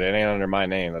 yeah, but it ain't under my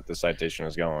name that the citation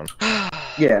is going.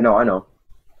 Yeah, no, I know.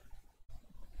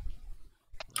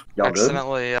 Y'all good?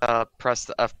 Accidentally pressed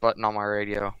the F button on my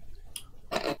radio.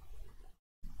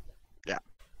 Yeah.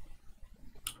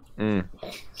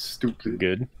 Stupid.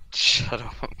 Good. Shut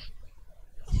up.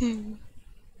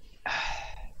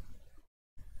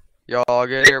 Y'all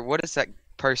good here? What is that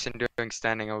person doing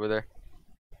standing over there?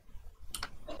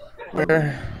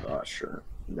 Where? Sure.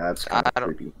 That's kind of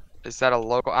creepy. Is that a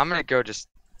local? I'm gonna go just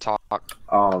talk.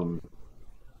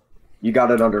 You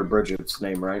got it under Bridgette's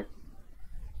name, right?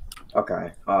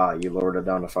 Okay. You lowered it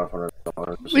down to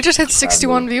 $500. We just hit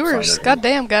 61 viewers. God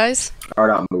damn, guys. Or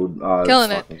not mood.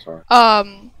 Killing it. Sorry.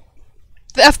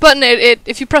 The F button,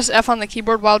 if you press F on the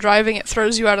keyboard while driving, it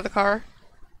throws you out of the car.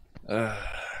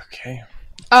 Okay.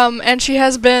 And she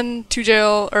has been to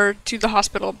jail, or to the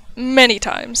hospital, many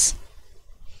times.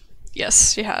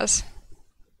 Yes, she has.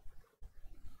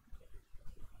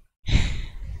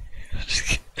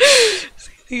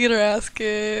 Get her ass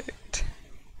kicked.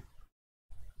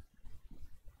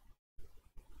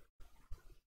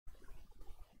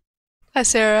 Hi,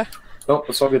 Sarah. Oh,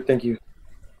 it's all good, thank you.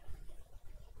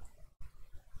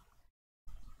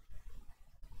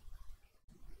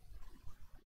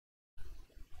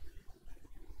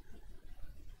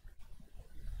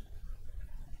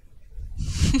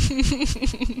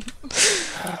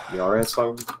 You alright,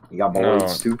 Simon? You got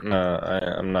ball-aids too? No,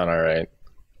 I'm not alright.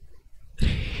 I'm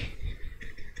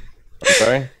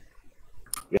sorry?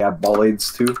 You have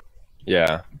ball-aids too?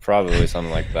 Yeah, probably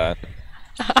something like that.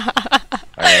 I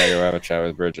gotta go have a chat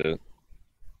with Bridgette.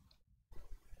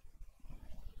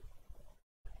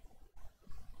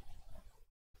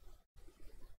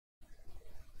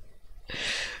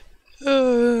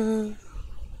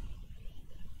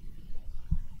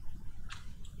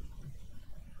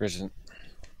 Bridgette.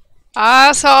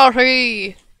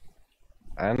 Sorry.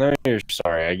 I know you're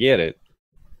sorry, I get it.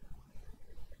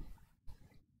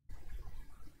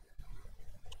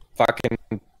 Fucking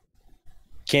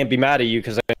can't be mad at you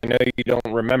because I know you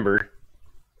don't remember.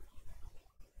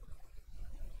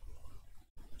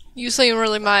 You seem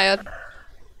really mad.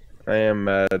 I am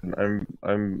mad.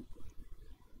 I'm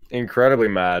incredibly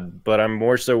mad, but I'm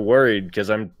more so worried because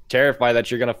I'm terrified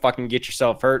that you're gonna fucking get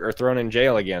yourself hurt or thrown in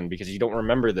jail again because you don't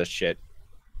remember this shit.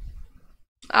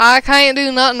 I can't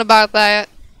do nothing about that.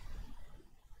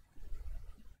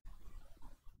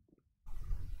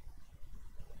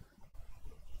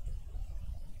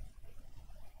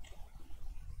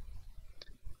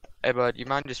 Hey, bud, you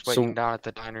mind just waiting down at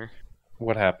the diner?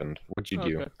 What happened? What'd you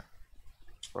do?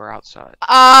 We're outside.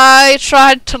 I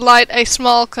tried to light a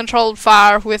small controlled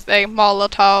fire with a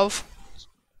Molotov.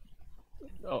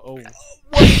 Uh-oh.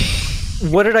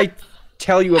 What did I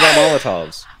tell you about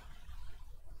Molotovs?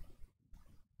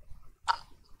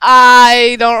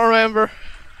 I don't remember.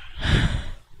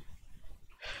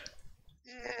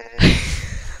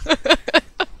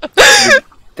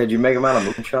 Did you make him out of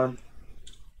moonshine?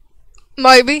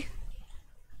 Maybe.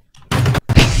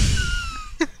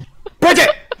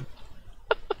 Bridgette!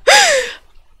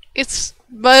 It's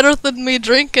better than me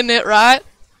drinking it, right?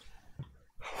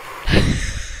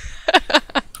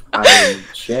 I mean,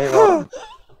 shame on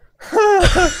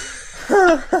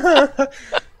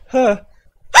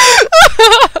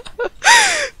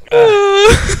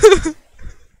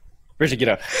Bridgette, get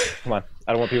up. Come on.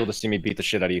 I don't want people to see me beat the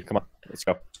shit out of you. Come on. Let's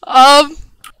go.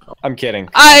 I'm kidding.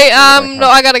 No,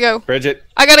 I gotta go. Bridgette.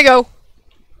 I gotta go.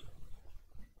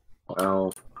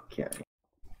 Okay.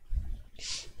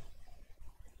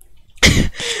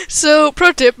 So,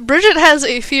 pro tip, Bridgette has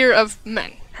a fear of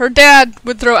men. Her dad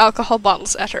would throw alcohol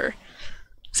bottles at her.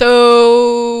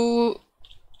 So,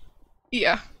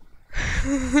 yeah.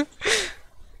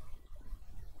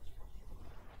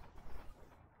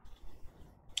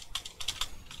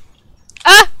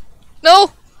 Ah!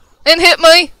 No! And hit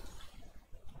me!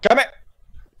 Come here!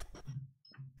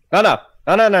 No,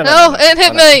 and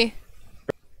hit me!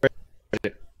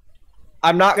 Bridgette.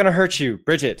 I'm not gonna hurt you,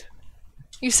 Bridgette.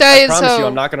 You say so. I promise you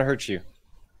I'm not gonna hurt you.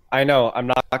 I know, I'm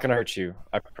not gonna hurt you.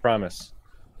 I promise.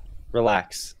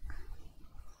 Relax.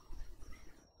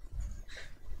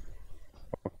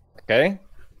 Okay?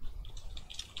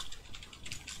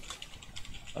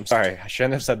 I'm sorry, I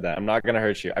shouldn't have said that. I'm not gonna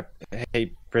hurt you.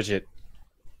 Hey, Bridgette.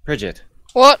 Bridgette.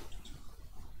 What?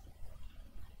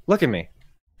 Look at me.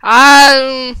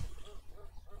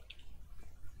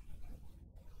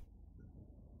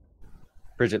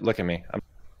 Bridget, look at me. I'm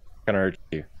gonna hurt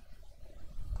you.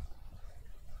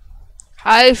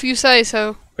 Hi, if you say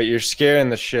so. But you're scaring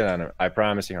the shit out of me. I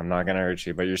promise you, I'm not gonna hurt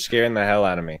you. But you're scaring the hell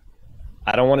out of me.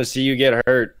 I don't want to see you get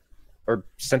hurt or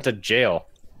sent to jail.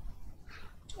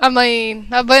 I mean,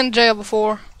 I've been in jail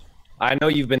before. I know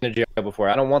you've been to jail before.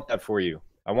 I don't want that for you.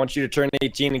 I want you to turn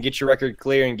 18 and get your record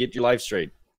clear and get your life straight.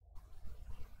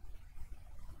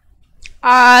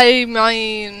 I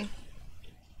mean,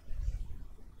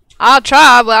 I'll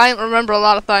try, but I don't remember a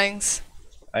lot of things.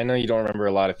 I know you don't remember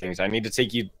a lot of things. I need to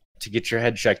take you to get your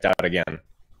head checked out again.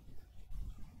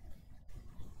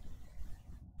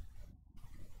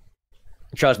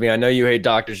 Trust me, I know you hate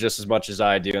doctors just as much as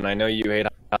I do, and I know you hate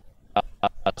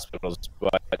hospitals,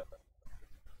 but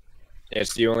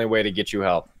it's the only way to get you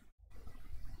help.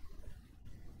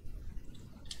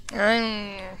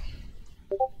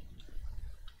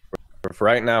 For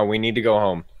right now, we need to go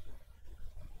home.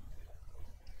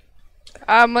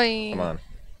 I mean... Come on.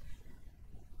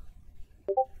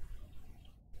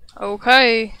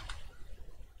 Okay.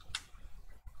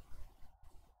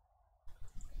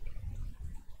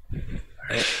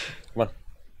 Alright, come on.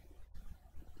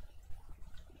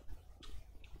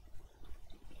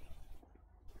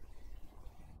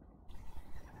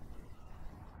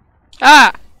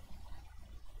 Ah!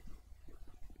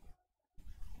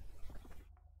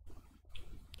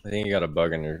 I think you got a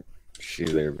bug in your shoe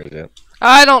there, Bridgette.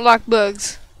 I don't like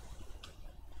bugs.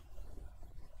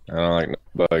 I don't like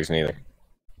no bugs neither.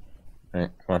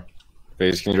 Alright, come on.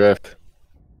 Phase, can you drive?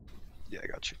 Yeah, I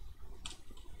got you.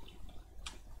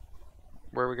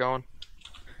 Where are we going?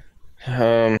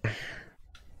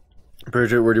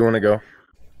 Bridgette, where do you want to go?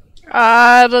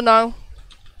 I don't know.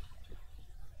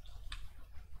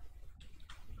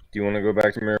 Do you want to go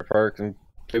back to Mirror Park and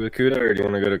play with Kuda, or do you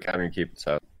want to go to Captain Keep's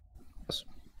house?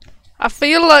 I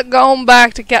feel like going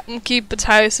back to Captain Keep's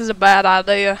house is a bad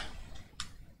idea.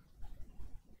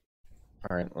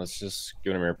 Alright, let's just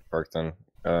go to Mirror Park then.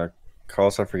 Call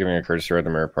us up for giving a courtesy ride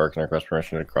to Mirror Park and request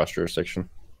permission to cross jurisdiction.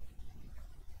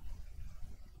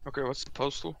 Okay, what's the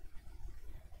postal?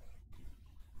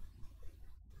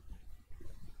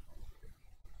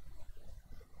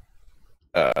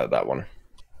 That one.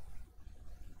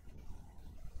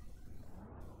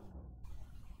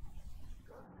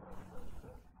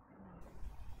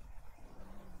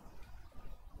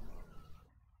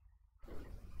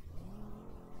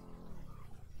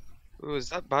 Ooh, is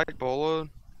that bike bolo?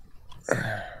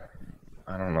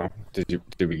 I don't know. Did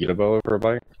we get a bolo for a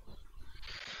bike?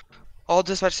 All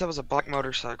dispatch said was a black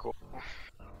motorcycle.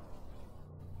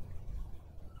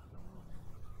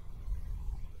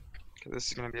 Okay, this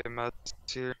is gonna be a mess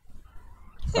here.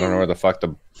 I don't know where the fuck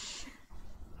the...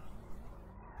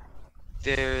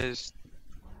 There's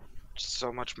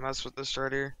so much mess with this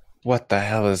right here. What the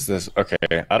hell is this? Okay,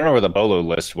 I don't know where the bolo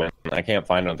list went. I can't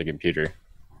find it on the computer.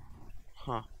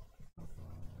 Huh.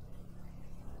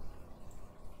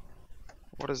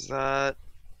 What is that?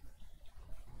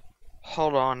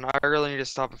 Hold on, I really need to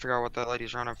stop and figure out what that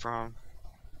lady's running from.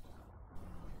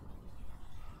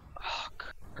 Oh,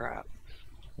 crap.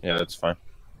 Yeah, that's fine.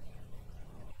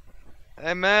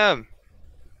 Hey, ma'am.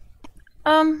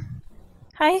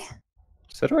 Hi?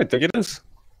 Is that who I think it is?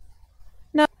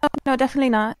 No, no,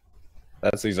 definitely not.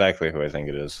 That's exactly who I think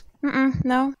it is.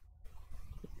 No.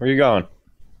 Where you going?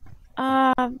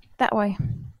 That way.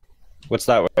 What's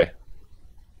that way?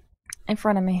 In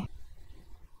front of me.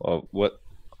 Well,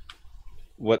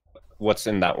 what's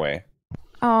in that way?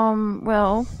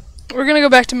 Well... We're gonna go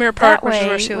back to Mirror Park, that which is way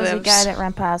where she was lives. a guy that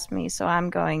ran past me, so I'm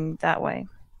going that way.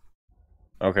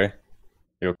 Okay.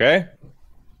 You okay?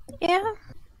 Yeah?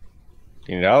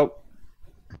 You need help?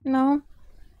 No?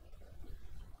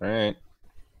 Alright.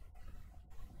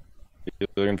 You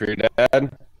looking for your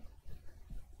dad?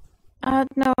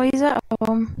 No, he's at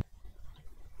home.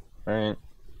 Alright.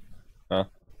 Huh?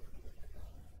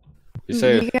 You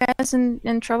safe? You guys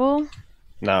in trouble?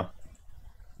 No.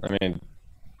 I mean,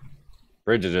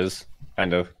 Bridget is,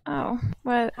 kind of. Oh,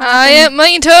 what? I ain't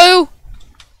mean to!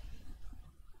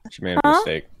 She made a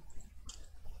mistake.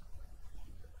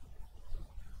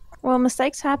 Well,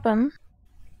 mistakes happen.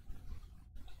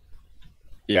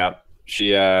 Yeah,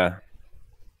 she, I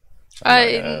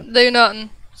didn't do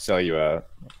nothing. sell you out.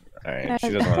 Alright, she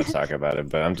doesn't want to talk about it,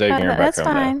 but I'm taking her back That's home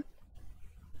fine.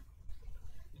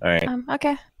 now. Alright.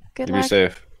 Okay. Good You luck. be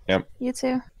safe. Yep. You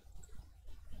too.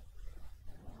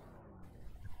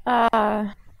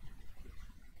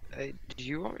 Hey, do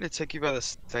you want me to take you by the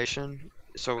station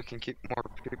so we can keep more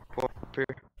people up here?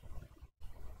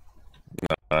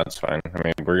 No, that's fine. I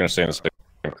mean, we're gonna stay in the same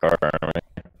car, aren't we?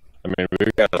 I mean,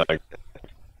 we've got like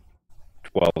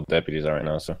 12 deputies out right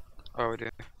now, so. Oh, we do.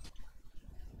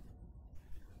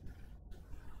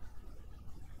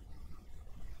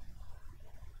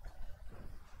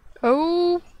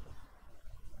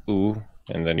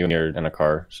 then you are in a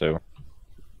car, so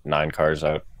 9 cars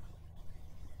out.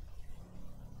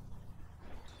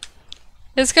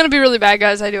 It's gonna be really bad,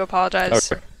 guys. I do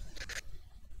apologize. Okay.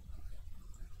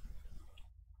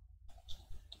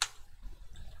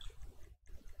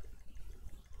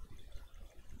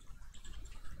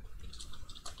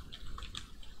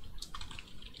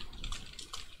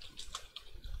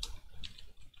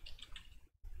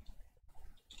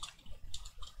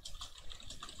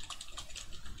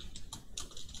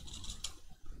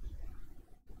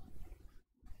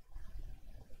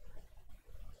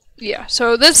 Yeah,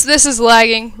 so this is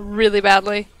lagging really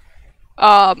badly.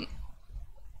 I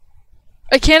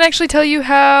can't actually tell you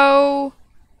how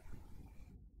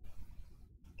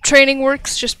training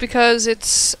works just because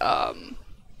it's kind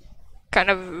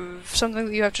of something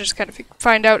that you have to just kind of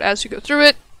find out as you go through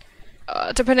it.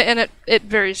 Depending, and it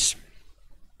varies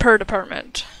per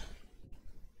department.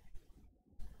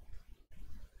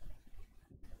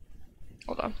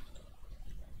 Hold on.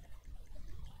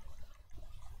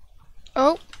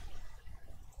 Oh.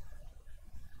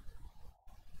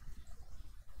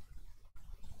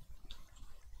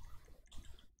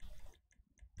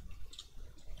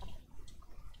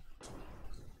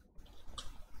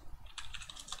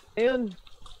 Man.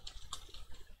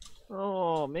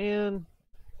 Oh, man.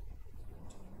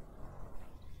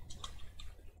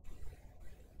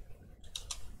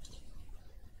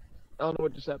 I don't know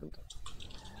what just happened.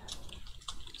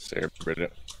 Sarah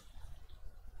Bridgette.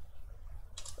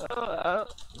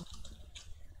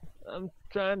 I'm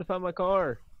trying to find my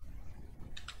car.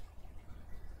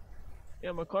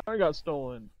 Yeah, my car got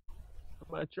stolen.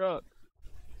 My truck.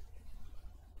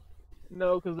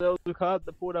 No, because there was a cop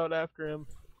that pulled out after him.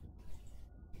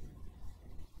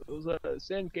 It was a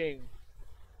Sand King.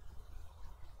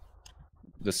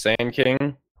 The Sand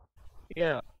King?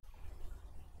 Yeah.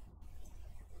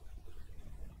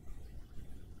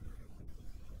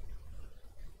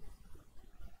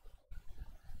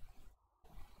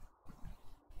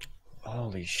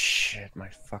 Holy shit, my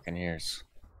fucking ears.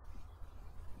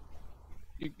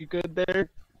 You good there?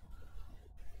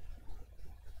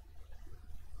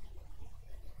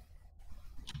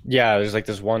 Yeah, there's like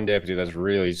this one deputy that's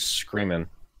really screaming.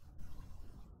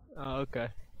 Oh, okay.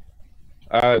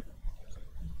 Yeah,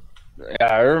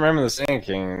 I remember the Sand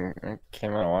King. It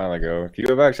came out a while ago. If you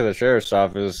go back to the sheriff's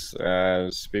office,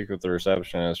 speak with the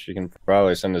receptionist, she can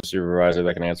probably send a supervisor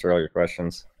that can answer all your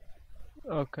questions.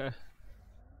 Okay.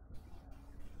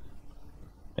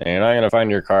 And you're not gonna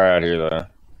find your car out here, though.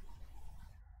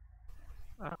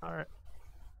 Alright.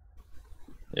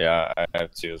 Yeah, I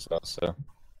have two as well, so.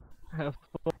 Have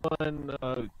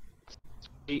fun,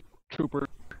 state trooper.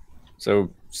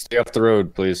 So, stay off the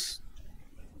road, please.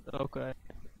 Okay.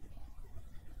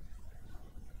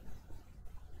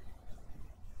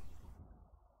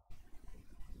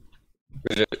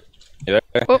 Bridgette, you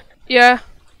there? Oh, yeah.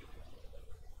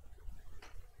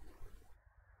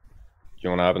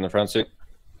 You wanna hop in the front seat?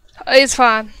 It's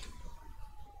fine.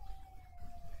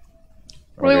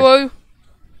 Okay. Woo woo.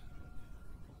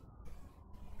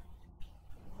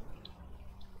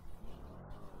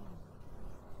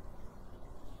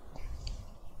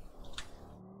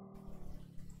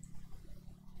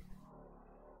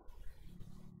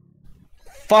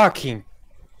 Fucking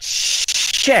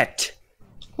shit!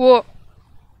 What?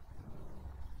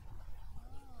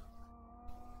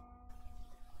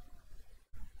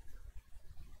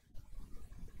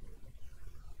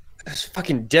 This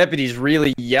fucking deputy's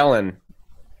really yelling,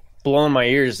 blowing my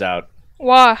ears out.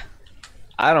 Why?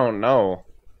 I don't know.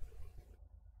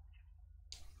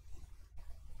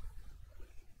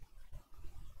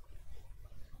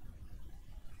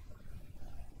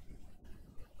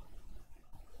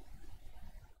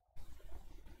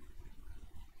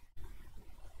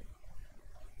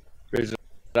 Bridgette,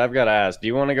 I've got to ask, do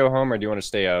you want to go home or do you want to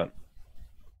stay out?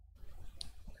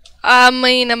 I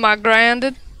mean, am I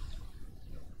grounded?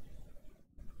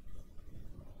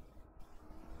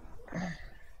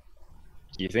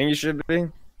 Do you think you should be?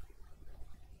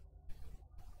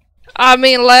 I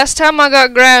mean, last time I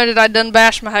got grounded, I done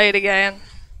bashed my head again.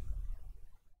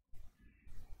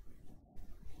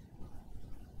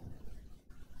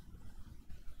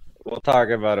 We'll talk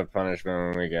about a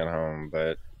punishment when we get home,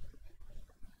 but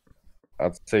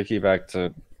I'll take you back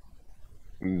to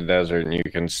the desert and you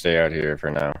can stay out here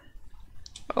for now.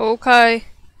 Okay.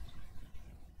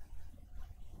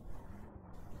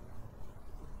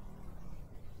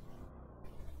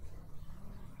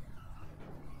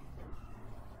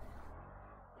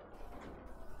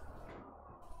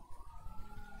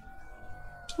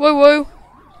 Woo woo.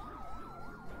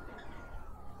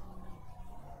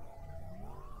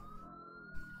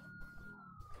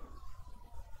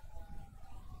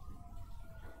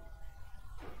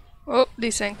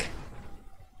 Desync.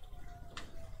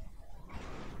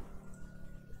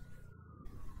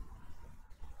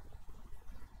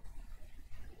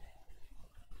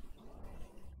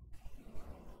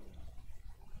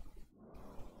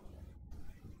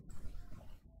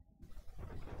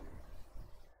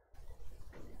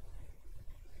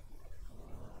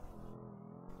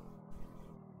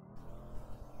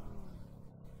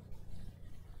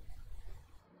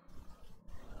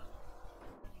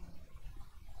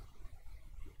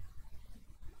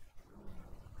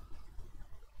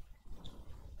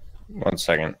 One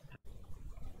second.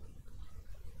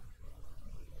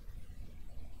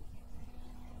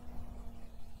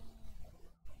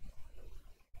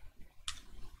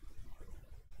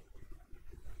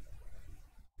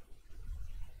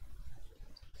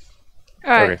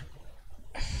 Alright.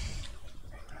 Okay.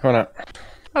 Hold on.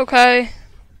 Okay.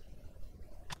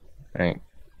 Right.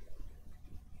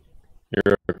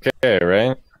 You're okay,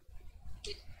 right?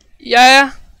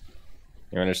 Yeah.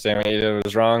 You understand what you did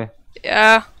was wrong?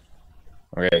 Yeah.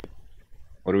 Okay.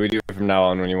 What do we do from now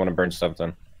on when you want to burn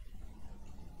something?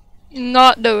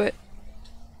 Not do it.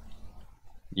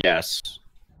 Yes.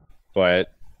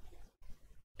 But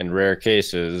in rare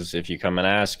cases, if you come and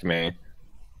ask me,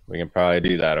 we can probably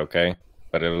do that, okay?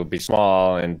 But it'll be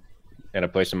small and in a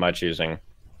place of my choosing.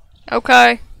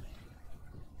 Okay.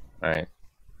 Alright.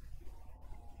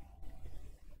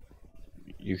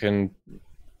 You can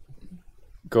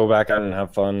go back out and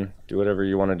have fun. Do whatever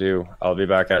you want to do. I'll be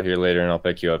back out here later and I'll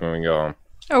pick you up and we can go home.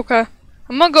 Okay.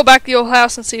 I'm gonna go back to the old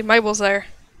house and see if Mabel's there.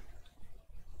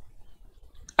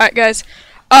 Alright, guys.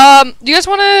 Do you guys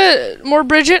want more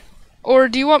Bridgette? Or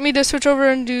do you want me to switch over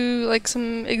and do, like,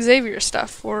 some Xavier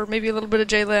stuff? Or maybe a little bit of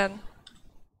Jalen?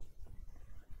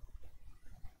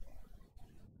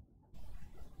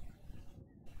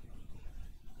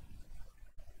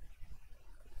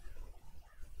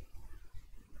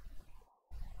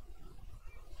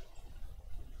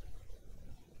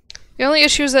 The only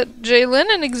issue is that Jalen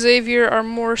and Xavier are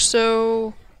more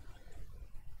so...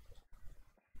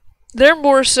 They're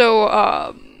more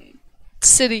so,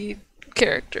 city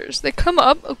characters. They come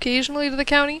up occasionally to the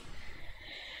county.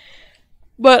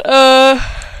 But,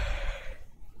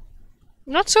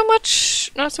 not so much,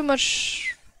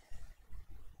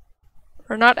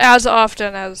 or not as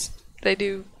often as they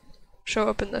do show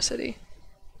up in the city.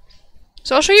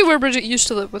 So I'll show you where Bridgette used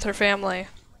to live with her family.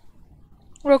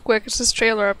 Real quick, it's this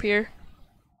trailer up here.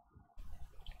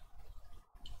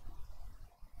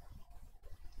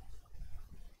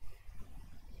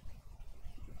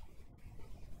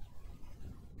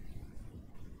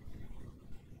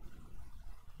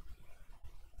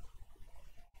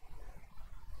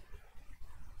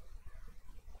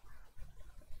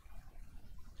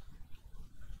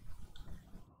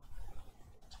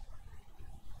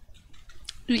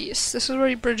 Yes, this is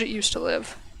where Bridgette used to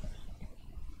live.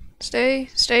 Stay,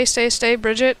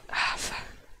 Bridgette. Ah, fuck.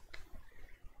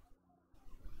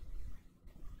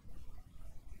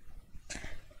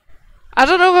 I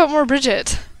don't know about more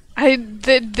Bridgette.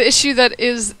 The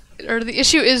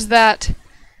issue is that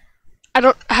I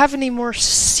don't have any more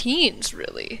scenes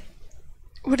really.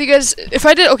 What do you guys? If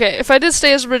I did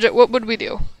stay as Bridgette, what would we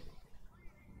do?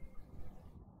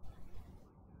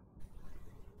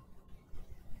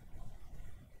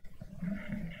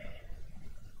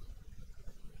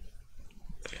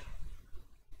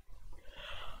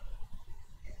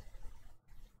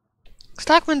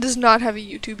 Stockman does not have a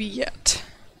YouTube yet.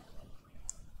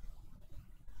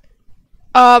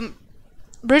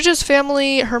 Bridgette's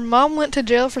family, her mom went to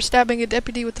jail for stabbing a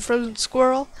deputy with a frozen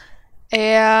squirrel,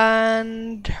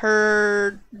 and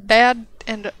her dad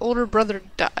and older brother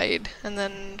died, and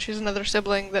then she's another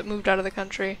sibling that moved out of the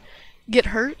country. Get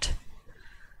hurt?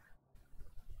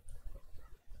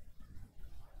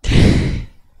 I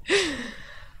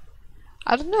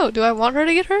don't know, do I want her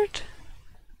to get hurt?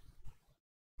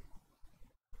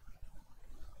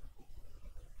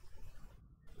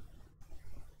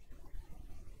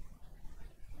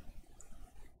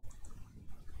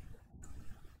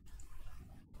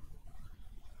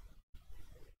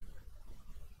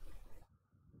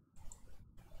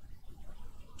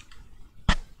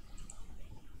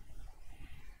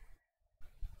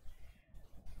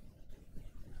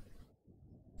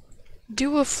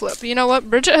 Do a flip. You know what?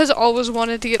 Bridgette has always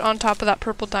wanted to get on top of that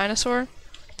purple dinosaur.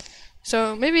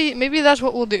 So maybe that's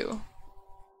what we'll do.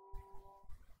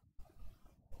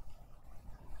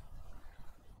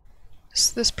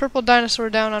 This purple dinosaur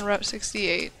down on Route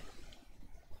 68.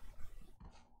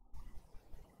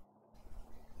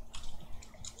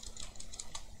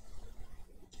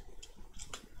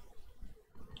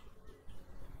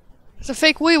 It's a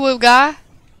fake wee-woo guy.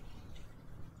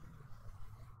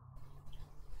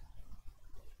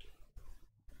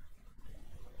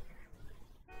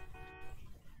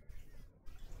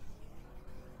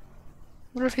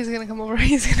 Wonder if he's gonna come over.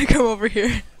 He's gonna come over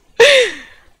here.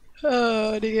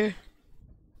 Oh dear.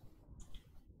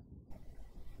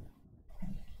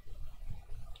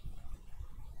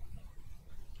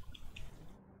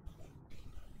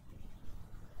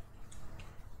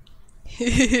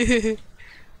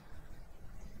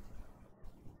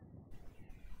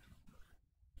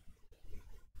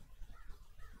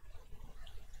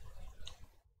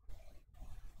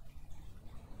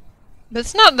 But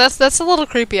it's not, that's a little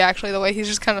creepy actually, the way he's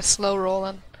just kind of slow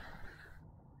rolling.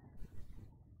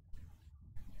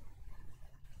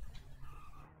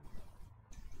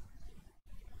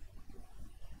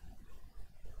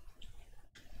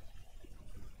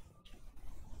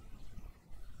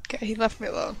 Okay, he left me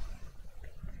alone.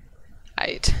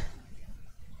 Aight.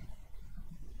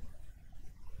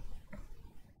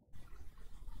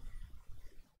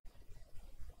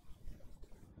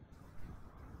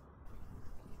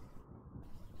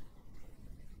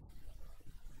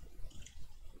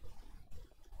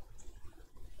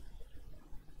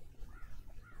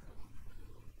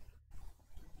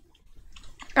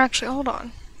 Actually, hold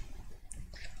on.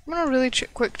 I'm gonna really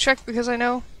quick check because I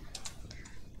know.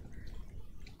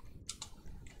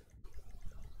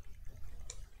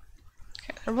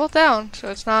 Okay, they're both down, so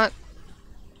it's not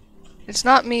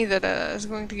me that is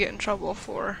going to get in trouble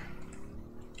for.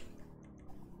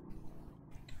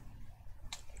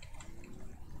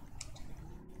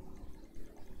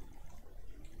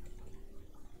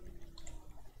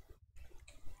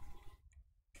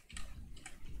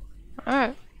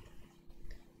 Alright.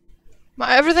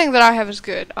 Everything that I have is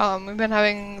good. We've been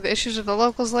having the issues with the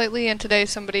locals lately, and today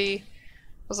somebody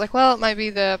was like, well, it might be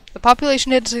the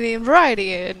population density and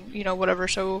variety, and, you know, whatever,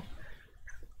 so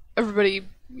everybody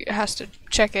has to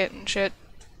check it and shit.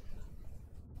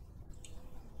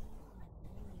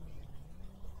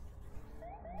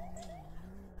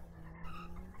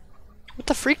 What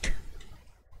the freak?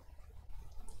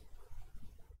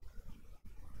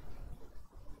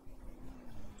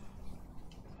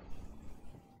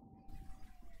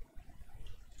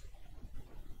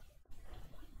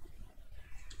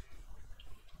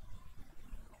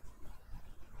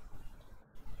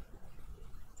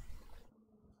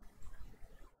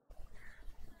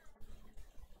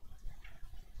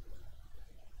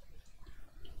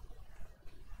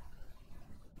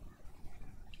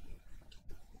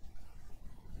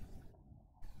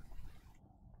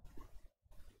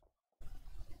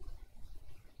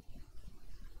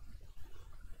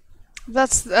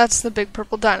 That's the big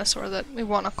purple dinosaur that we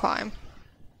want to climb.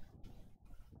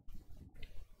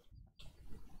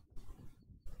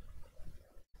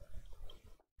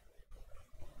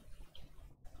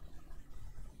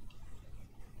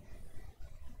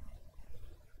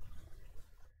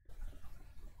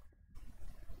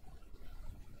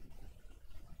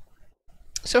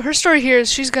 So her story here is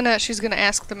she's gonna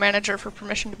ask the manager for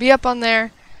permission to be up on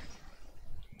there.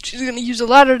 She's gonna use a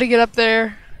ladder to get up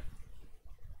there.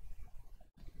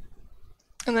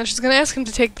 And then she's gonna ask him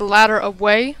to take the ladder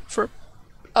away for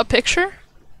a picture.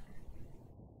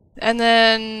 And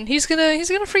then he's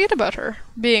gonna forget about her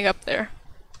being up there.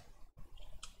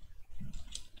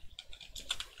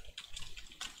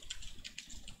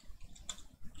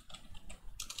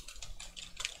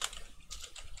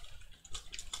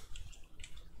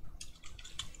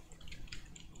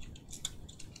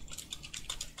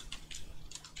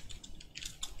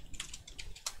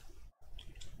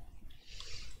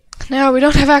 Now, we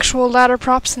don't have actual ladder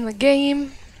props in the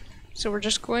game, so we're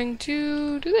just going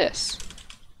to do this.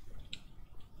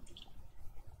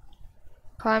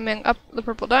 Climbing up the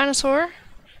purple dinosaur,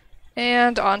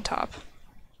 and on top.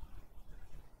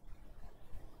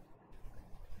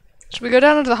 Should we go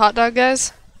down into the hot dog,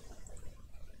 guys?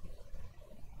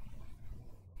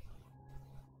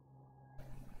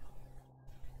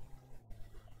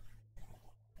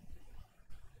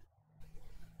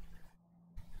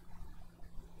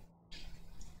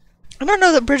 I don't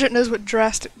know that Bridgette knows what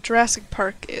Jurassic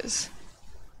Park is.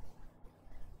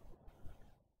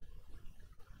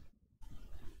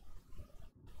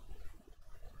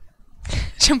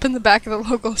 Jump in the back of the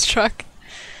locals truck.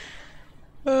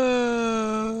 Okay,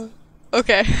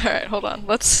 alright, hold on.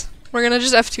 We're gonna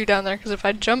just F2 down there, because if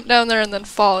I jump down there and then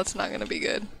fall, it's not gonna be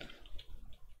good.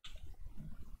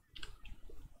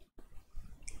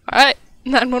 Alright,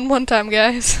 911 time,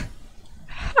 guys.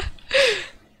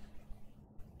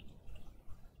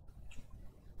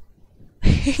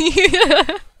 We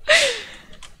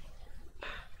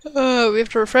have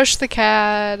to refresh the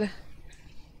CAD.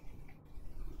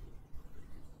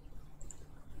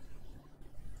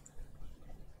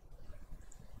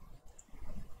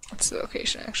 What's the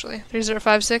location actually?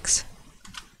 3056?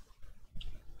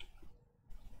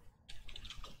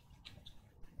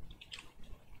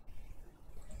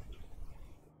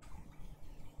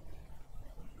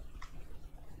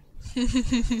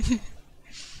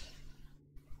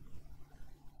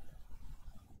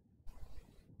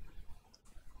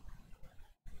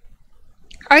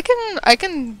 I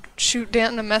can shoot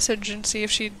Danton a message and see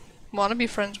if she'd want to be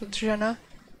friends with Jenna.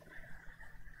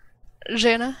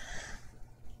 Jenna.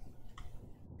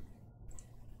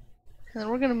 And then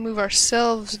we're gonna move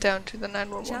ourselves down to the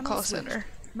 911 Channel call switched. center.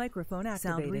 Microphone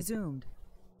activated. Sound resumed.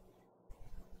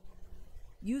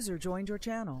 User joined your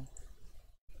channel.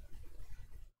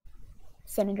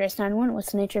 San Andreas 911,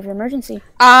 what's the nature of your emergency?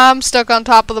 I'm stuck on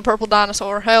top of the purple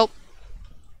dinosaur. Help.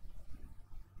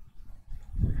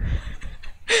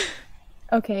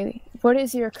 Okay, what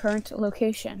is your current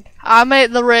location? I'm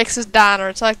at the Rex's Diner.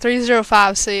 It's like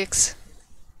 3056.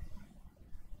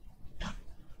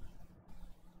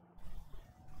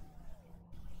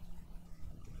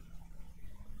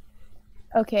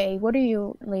 Okay, what are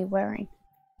you wearing?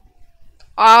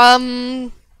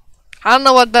 I don't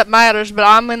know what that matters, but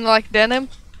I'm in like denim,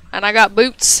 and I got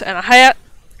boots and a hat.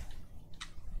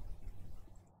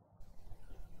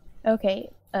 Okay,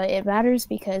 it matters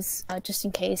because just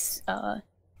in case, in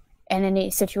any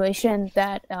situation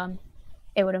that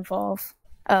it would involve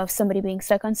somebody being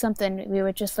stuck on something, we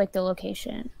would just like the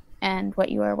location and what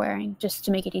you are wearing, just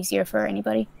to make it easier for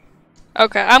anybody.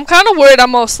 Okay, I'm kind of worried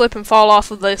I'm gonna slip and fall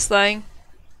off of this thing.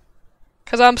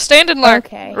 Cause I'm standing like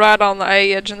right on the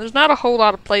edge, and there's not a whole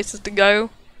lot of places to go.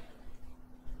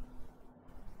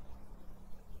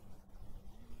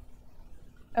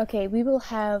 Okay, we will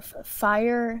have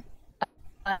fire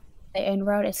en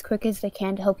route as quick as they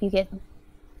can to help you get them.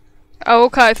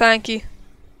 Okay, thank you.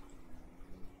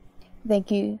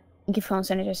 Thank you. Thank you for calling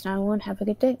Senator 911. Have a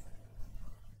good day.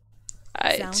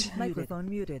 Sound microphone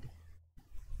muted.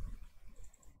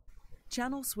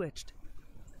 Channel switched.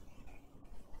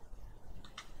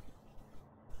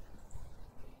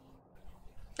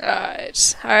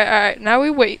 Alright, now we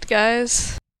wait,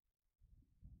 guys.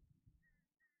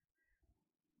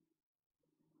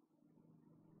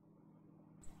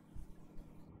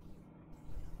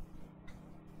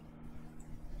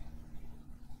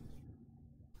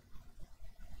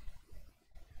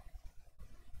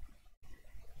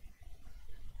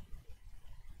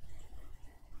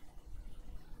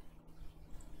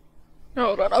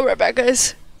 Hold on, I'll be right back,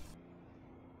 guys.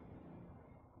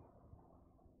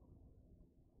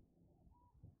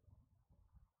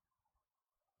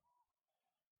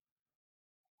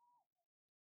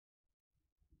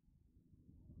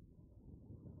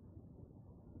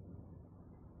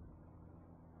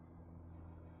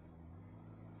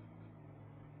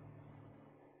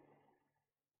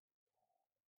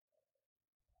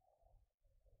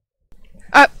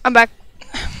 I'm back.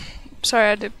 Sorry, I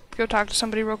had to go talk to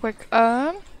somebody real quick.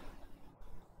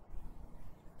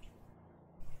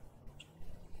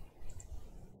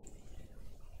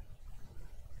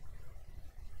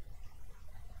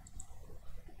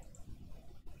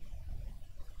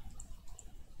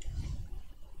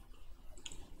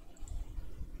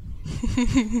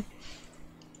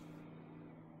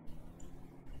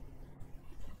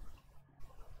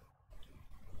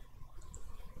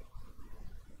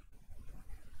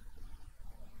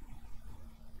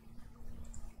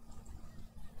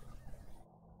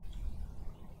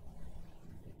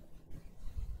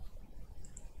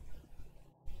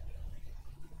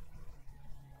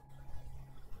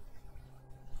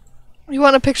 You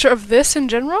want a picture of this in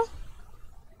general?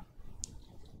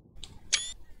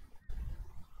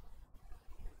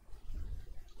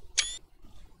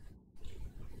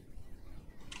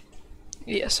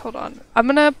 Yes, hold on. I'm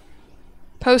gonna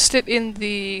post it in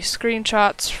the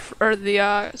screenshots, or the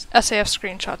SAF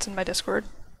screenshots in my Discord.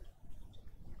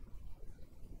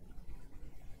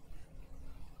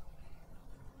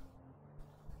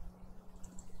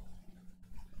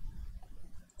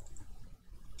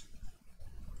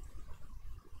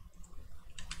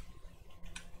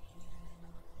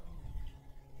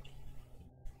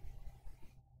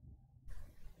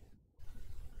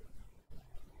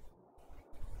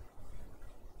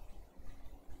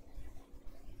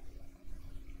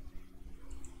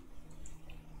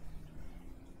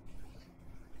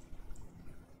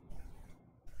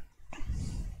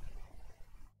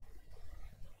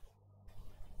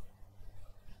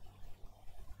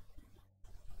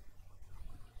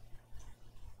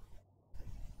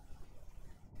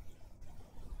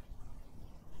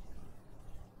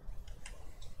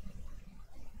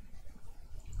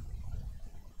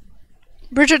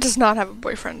 Bridgette does not have a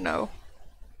boyfriend, no.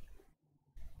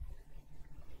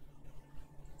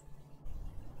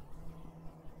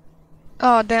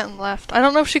 Oh, Danton left. I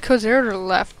don't know if she co-zeroed or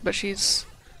left, but she's...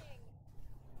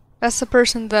 That's the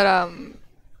person that,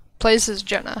 plays as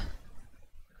Jenna.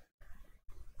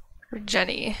 Or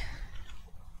Jenny.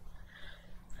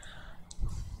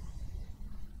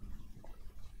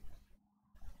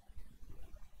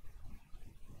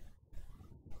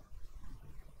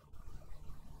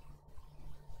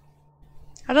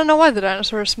 I don't know why the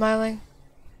dinosaur is smiling.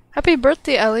 Happy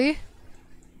birthday, Ellie.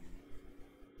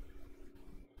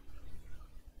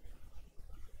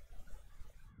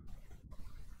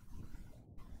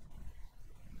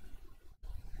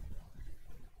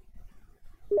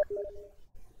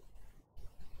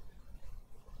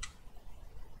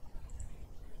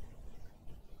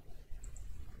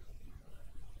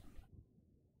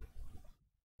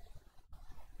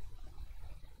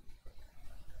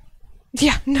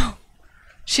 Yeah, no.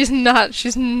 She's not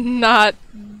Liam's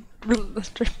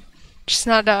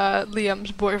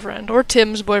boyfriend or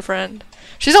Tim's boyfriend.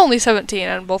 She's only 17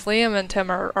 and both Liam and Tim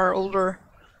are older.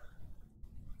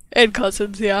 And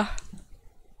cousins, yeah.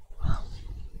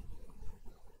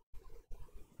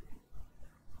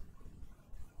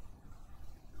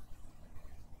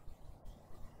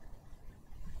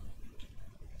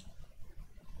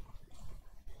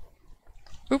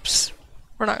 Oops.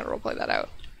 We're not gonna roleplay that out.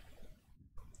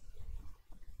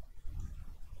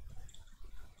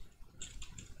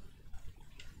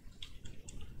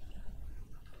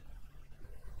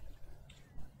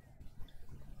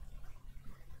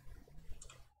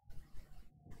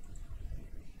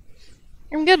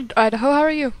 I'm good, Idaho. How are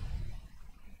you?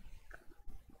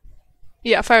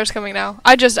 Yeah, fire's coming now.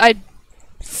 I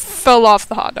fell off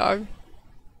the hot dog.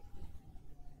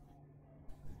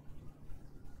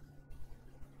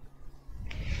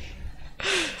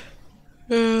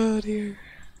 Oh dear.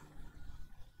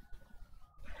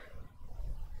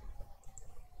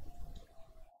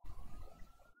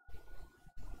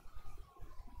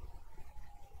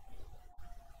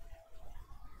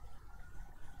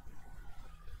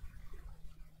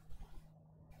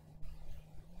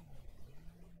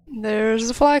 There's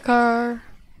the fly car.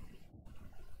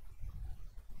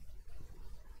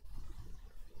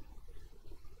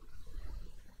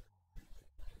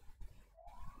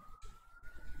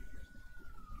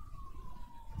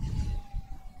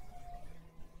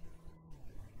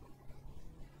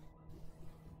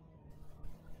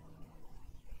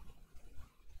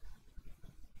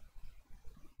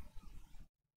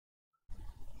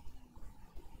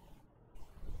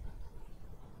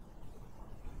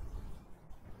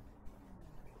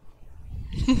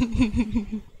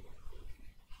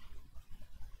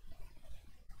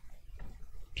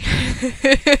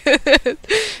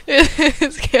 It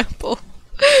is Campbell.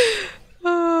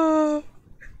 Oh.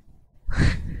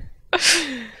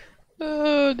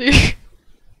 Oh dear.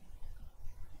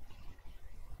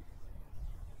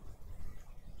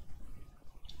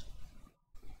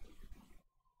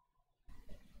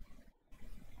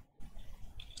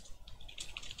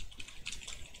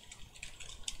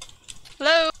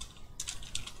 Hello?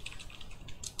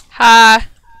 Hi.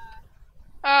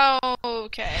 Oh,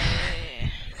 okay.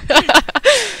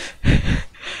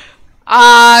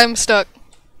 I'm stuck.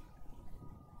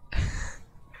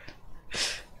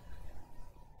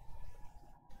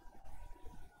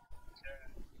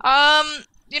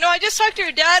 I just talked to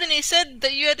your dad and he said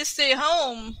that you had to stay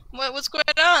home. What's going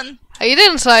on? He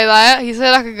didn't say that. He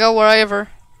said I could go wherever.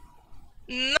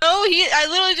 No, I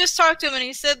literally just talked to him and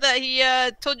he said that he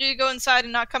told you to go inside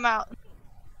and not come out.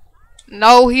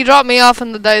 No, he dropped me off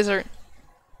in the desert.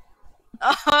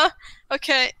 Uh-huh.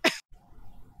 Okay.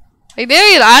 He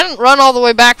did. I didn't run all the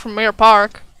way back from Mirror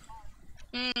Park.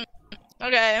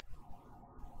 Okay.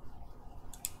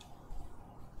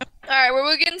 Alright,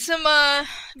 we're getting some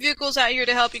vehicles out here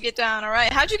to help you get down,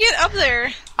 alright? How'd you get up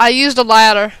there? I used a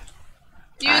ladder.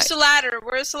 You used a ladder.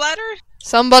 Where's the ladder?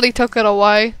 Somebody took it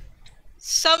away.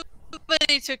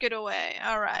 Somebody took it away.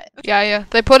 Alright. Yeah.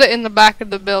 They put it in the back of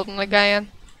the building again.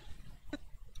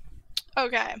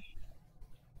 Okay.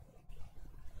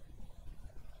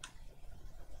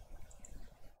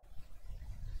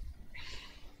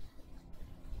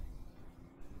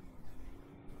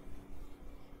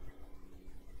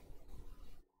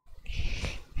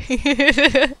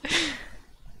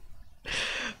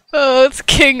 Oh, it's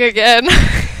King again.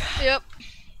 Yep.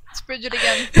 It's Bridgette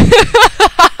again.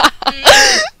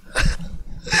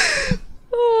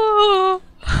 Oh.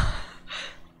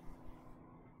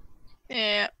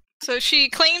 Yeah. So she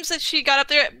claims that she got up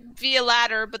there via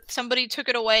ladder, but somebody took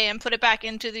it away and put it back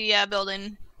into the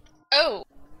building. Oh.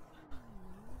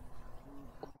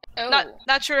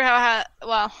 Not sure how.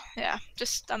 Well, yeah.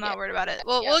 Just I'm not worried about it.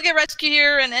 Well, we'll get rescue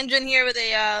here and engine here with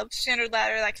a standard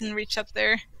ladder that can reach up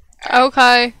there.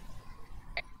 Okay.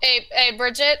 Hey,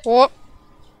 Bridgette. What?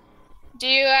 Do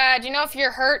you know if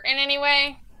you're hurt in any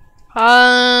way?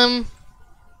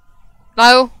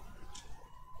 No.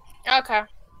 Okay.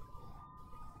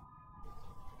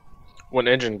 When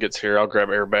Engine gets here, I'll grab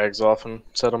airbags off and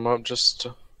set them up just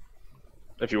to,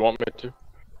 if you want me to.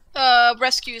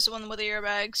 Rescue is the one with the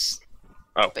airbags.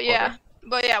 Oh, But yeah. okay.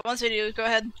 But yeah, once they do, go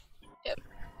ahead. Yep.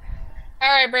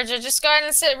 Alright, Bridget, just go ahead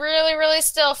and sit really, really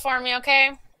still for me,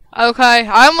 okay? Okay,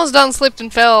 I almost done slipped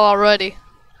and fell already.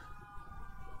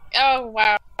 Oh,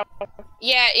 wow.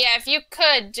 Yeah, if you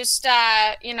could, just,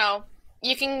 you know,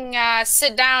 you can,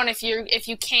 sit down if you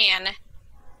can.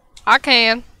 I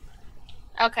can.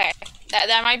 Okay.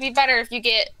 That might be better if you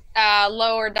get,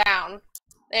 lower down.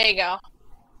 There you go.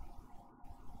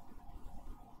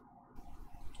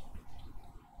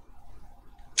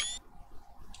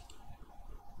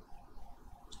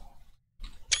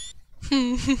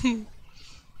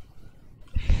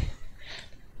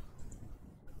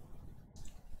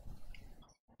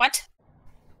 What?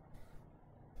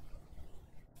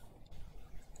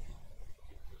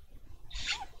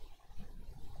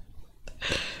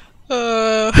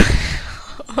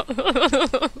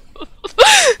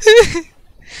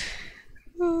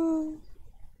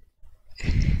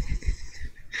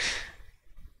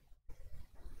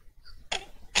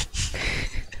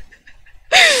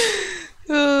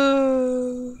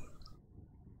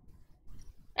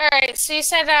 Alright, so you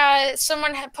said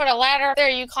someone had put a ladder up there,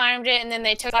 you climbed it, and then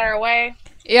they took the ladder away?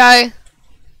 Yeah.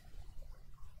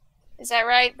 Is that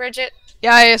right, Bridget?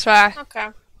 Yeah, it's right. Okay.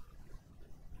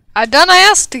 I done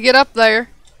asked to get up there.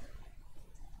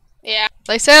 Yeah.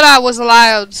 They said I was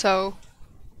allowed, so.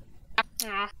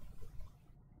 Aw.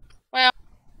 Well,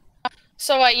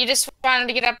 so what, you just wanted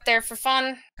to get up there for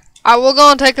fun? I will go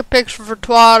and take a picture for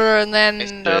Twitter and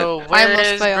then So I where almost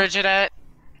is fail. Bridget at?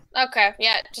 Okay,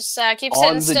 yeah, just keep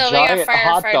On sitting the still, we got giant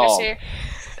hot firefighters dog. here.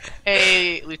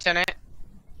 Hey, Lieutenant.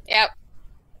 Yep.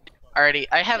 Alrighty,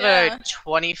 I have Yeah. a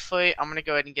 20-foot. I'm gonna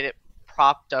go ahead and get it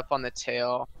propped up on the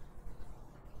tail.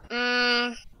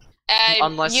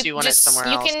 Unless you want it somewhere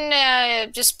you else. You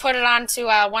can just put it onto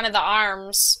one of the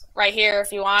arms right here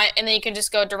if you want, and then you can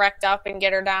just go direct up and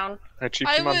get her down. Hey, Chief,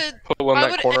 I you mind would, pulling I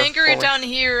that would corner anchor for it me? down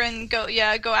here and go,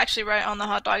 go actually right on the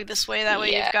hot dog this way. That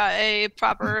way Yeah. you've got a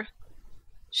proper.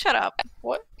 Shut up.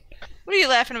 What? What are you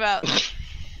laughing about? I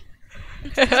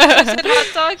said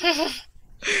hot dog?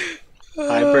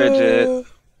 Hi, Bridget.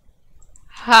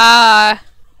 Hi.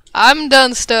 I'm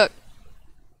done stuck.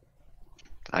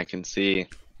 I can see.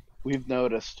 We've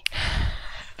noticed.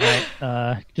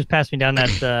 Alright, just pass me down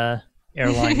that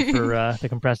airline for the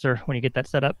compressor when you get that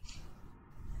set up.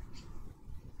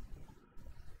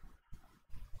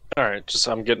 Alright, just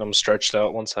I'm getting them stretched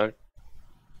out. One sec.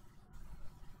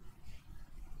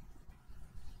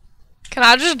 Can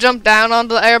I just jump down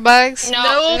onto the airbags?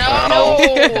 No.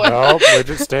 No,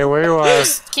 Bridget, stay where you are.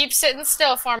 Just keep sitting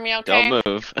still for me, okay? Don't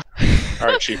move.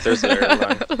 Alright, Chief, there's the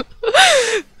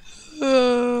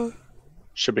airline.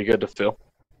 Should be good to fill.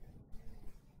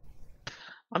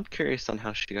 I'm curious on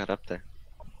how she got up there.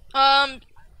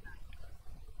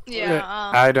 Yeah.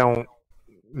 I don't.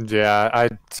 Yeah,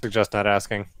 I'd suggest not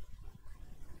asking.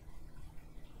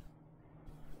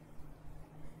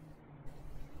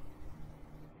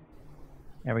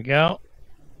 There we go.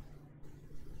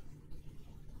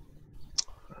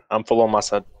 I'm full on my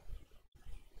side.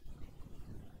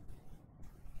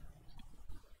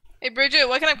 Hey Bridget,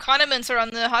 what kind of condiments are on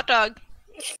the hot dog?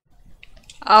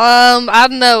 I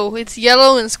don't know. It's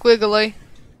yellow and squiggly.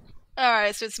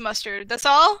 Alright, so it's mustard. That's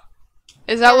all?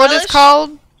 Is that No what relish? it's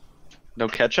called? No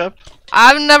ketchup?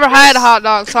 I've never had a hot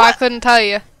dog, so I couldn't tell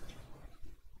you.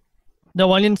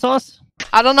 No onion sauce?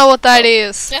 I don't know what that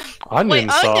is. Onion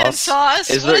sauce. Onion sauce?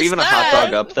 Is What there even a hot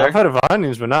dog up there? I've heard of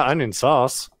onions, but not onion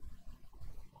sauce.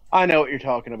 I know what you're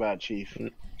talking about, Chief.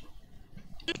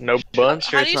 No bun?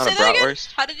 Sure How it's do you not say a that again?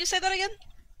 bratwurst? How did you say that again?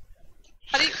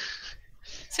 How do you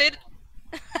say it?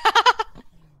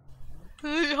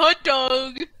 Hot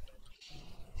dog.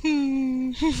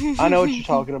 I know what you're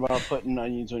talking about, putting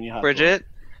onions on your hot dog. Bridget,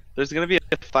 there's gonna be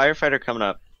a firefighter coming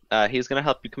up. He's gonna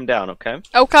help you come down, okay?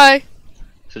 Okay.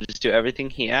 So just do everything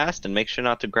he asked and make sure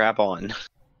not to grab on.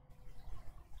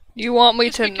 You want me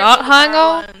to not hang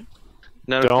on?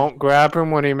 No, Don't grab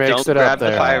him when he makes don't it grab up the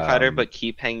there. firefighter, but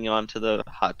keep hanging on to the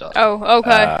hot dog. Oh,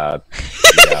 okay.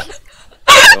 Yeah.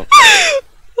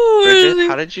 Bridget,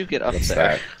 how did you get up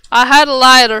there? I had a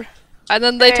lighter, and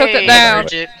then they took it Hey, down.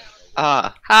 Bridget.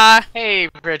 Ah. Hi. Hey,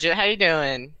 Bridget, how you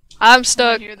doing? I'm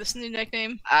stuck. Hear this new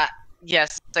nickname.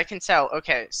 Yes, I can tell.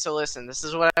 Okay, so listen, this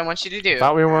is what I want you to do.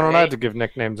 Thought we weren't alright? allowed to give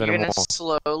nicknames You're anymore. gonna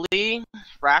slowly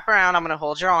wrap around. I'm gonna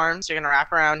hold your arms. You're gonna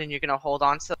wrap around, and you're gonna hold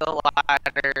on to the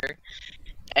ladder.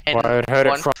 Well, I heard it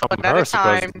one from foot her, at a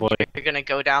time, supposedly. you're gonna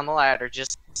go down the ladder,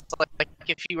 just like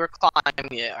if you were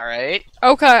climbing it. All right?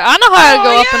 Okay, I know how to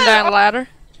go up and down the ladder.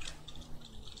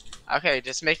 Okay,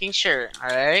 just making sure. All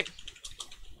right.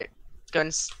 Go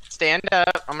and stand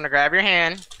up. I'm gonna grab your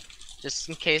hand, just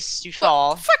in case you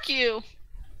fall. Fuck you.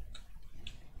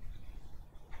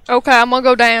 Okay, I'm gonna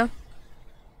go down.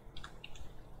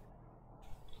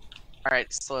 All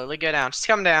right, slowly go down. Just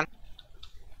come down.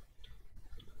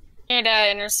 Need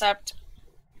to intercept.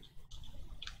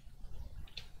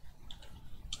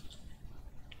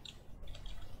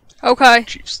 Okay.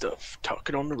 Chief stuff.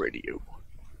 Talking on the radio.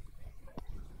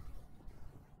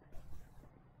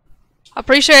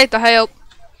 Appreciate the help.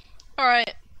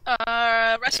 Alright.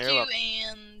 Rescue You're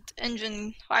and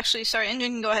engine. Well, actually, sorry,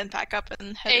 engine can go ahead and pack up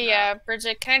and head. Hey,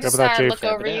 Bridget, can I Go just for that, Chief. look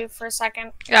over you for a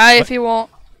second? Yeah, if you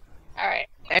want. Alright.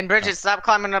 And Bridget, stop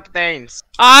climbing up things.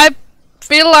 I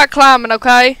feel like climbing,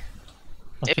 okay?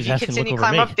 If you continue to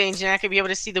climb up things, you're not gonna be able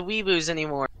to see the weeboos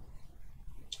anymore.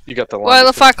 You got the line. Well,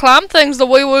 if I climb things, the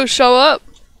wee woos show up.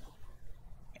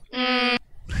 There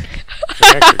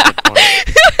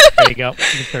you go. You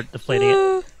can start deflating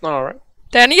it. Alright.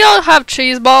 Danny, y'all have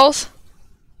cheese balls?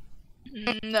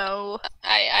 No.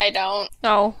 I don't.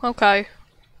 No, okay.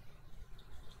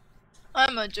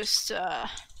 I'ma just,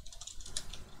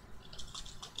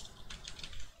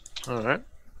 Alright.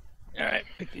 Alright,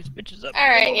 pick these bitches up.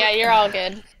 Alright, yeah, you're all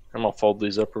good. I'm gonna fold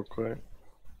these up real quick.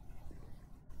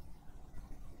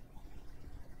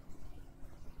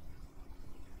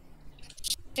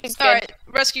 She's good. Alright,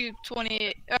 rescue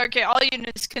 28. Okay, all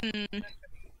units can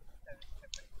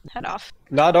head off.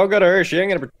 Nah, don't go to her. She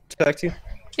ain't gonna protect you.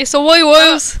 It's a wee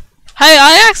woos. Hey,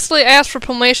 I actually asked for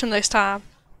permission this time.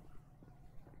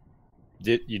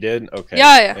 You did? Okay.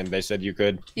 Yeah. And they said you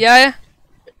could? Yeah,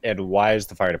 And why is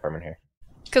the fire department here?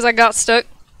 because I got stuck.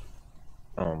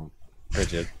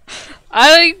 Bridget.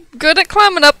 I ain't good at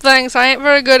climbing up things. I ain't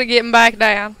very good at getting back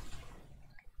down.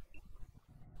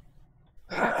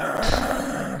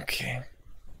 Okay.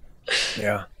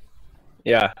 Yeah.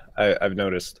 Yeah, I've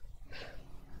noticed.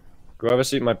 Go have a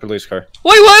seat in my police car.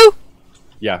 Wee woo!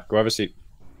 Yeah, go have a seat.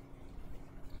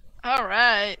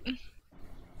 Alright.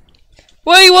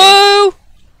 Wee woo!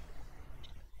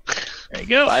 There you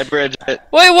go. Bye, Bridget.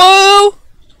 Wee woo!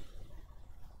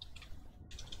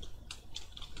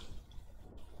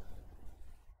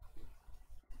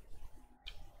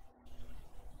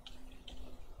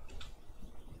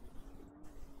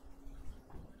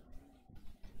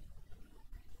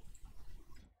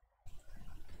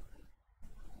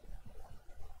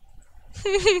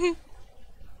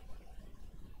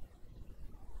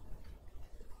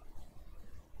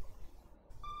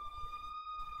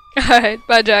 Alright,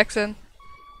 bye Jackson.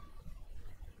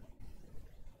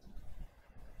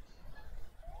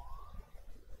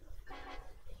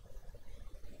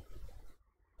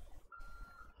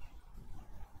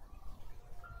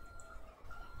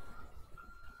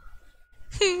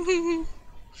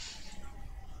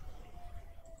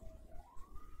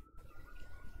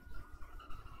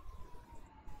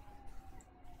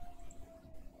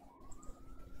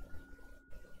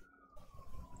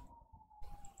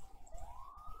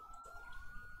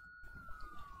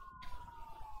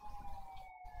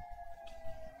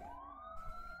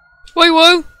 Wee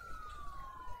woo!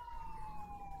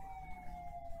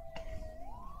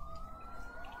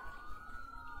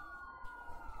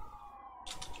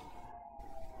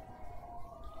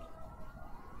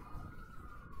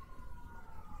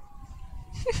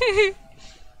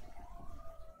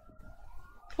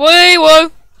 Wee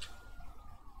woo!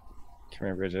 Come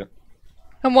here, Bridget.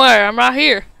 I'm where? I'm right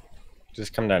here.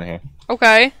 Just come down here.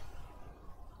 Okay.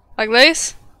 Like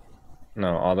this?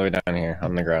 No, all the way down here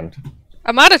on the ground.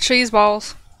 I'm out of cheese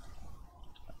balls.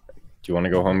 Do you want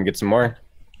to go home and get some more?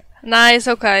 Nice,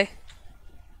 okay.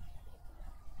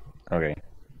 Okay.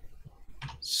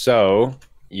 So,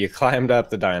 you climbed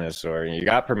up the dinosaur, you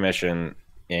got permission,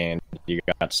 and you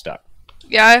got stuck.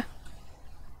 Yeah.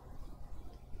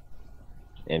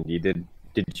 And you did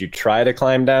you try to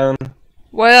climb down?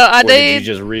 Well, I Or did. you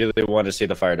just really want to see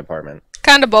the fire department?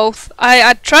 Kind of both.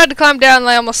 I tried to climb down and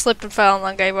I almost slipped and fell and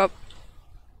I gave up.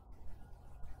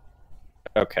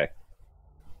 Okay.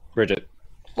 Bridget.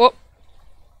 What?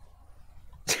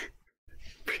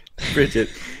 Bridget,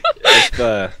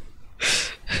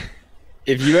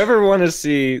 if you ever want to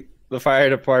see the fire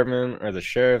department or the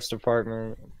sheriff's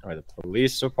department or the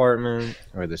police department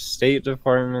or the state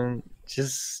department,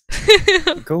 just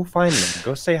go find them.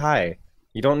 Go say hi.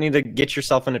 You don't need to get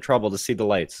yourself into trouble to see the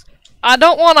lights. I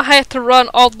don't want to have to run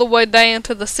all the way down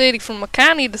to the city from the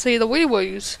county to see the wee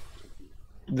woos.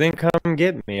 Then come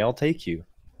get me. I'll take you.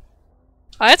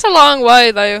 That's a long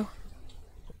way, though.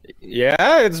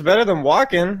 Yeah, it's better than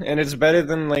walking, and it's better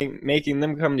than like making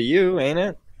them come to you, ain't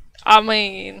it? I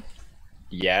mean,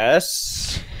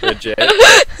 Yes,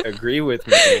 Bridgette, agree with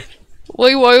me.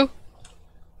 wee woo.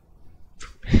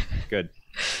 Good.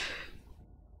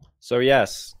 So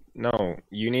yes, no,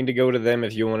 you need to go to them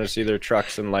if you want to see their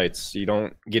trucks and lights. You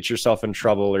don't get yourself in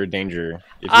trouble or danger.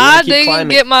 If you I wanna keep didn't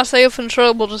climbing, get myself in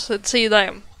trouble just to see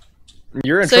them.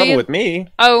 you're in See? trouble with me.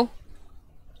 Oh.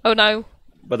 Oh no.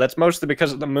 But that's mostly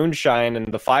because of the moonshine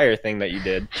and the fire thing that you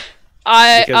did.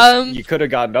 I You could have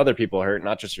gotten other people hurt,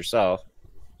 not just yourself.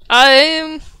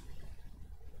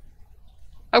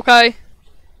 Okay.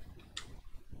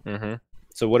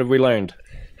 So what have we learned?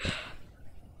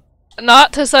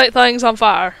 Not to set things on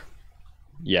fire.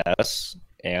 Yes,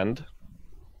 and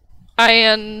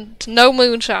no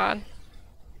moonshine.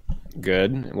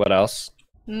 good. What else?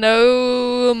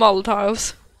 No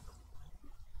Molotovs.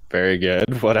 Very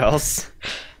good. What else?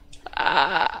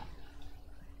 I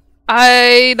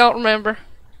don't remember.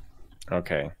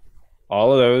 Okay.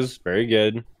 All of those, very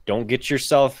good. Don't get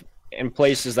yourself in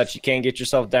places that you can't get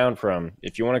yourself down from.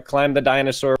 If you want to climb the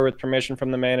dinosaur with permission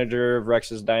from the manager of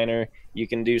Rex's Diner, you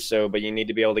can do so, but you need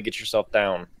to be able to get yourself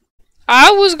down.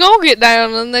 I was gonna get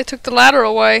down and they took the ladder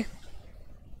away.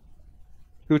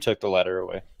 Who took the ladder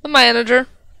away? The manager.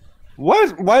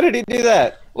 What? Why did he do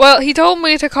that? Well, he told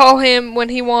me to call him when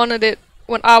he wanted it,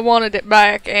 when I wanted it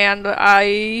back, and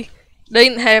I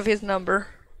didn't have his number.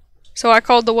 So I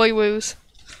called the wee woos.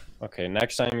 Okay,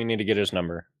 next time you need to get his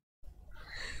number.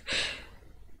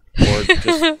 Or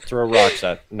just throw rocks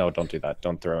at... No, don't do that.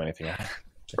 Don't throw anything at...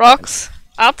 Rocks?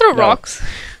 I'll throw No. rocks.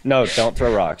 No, don't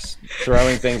throw rocks.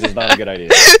 Throwing things is not a good idea.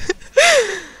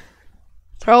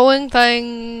 Throwing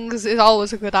things is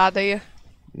always a good idea.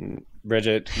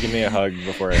 Bridgette, give me a hug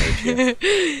before I hurt you.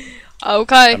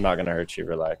 Okay. I'm not gonna hurt you,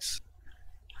 relax.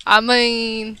 I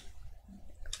mean,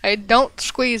 hey, don't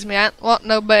squeeze me. I don't want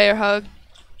no bear hug.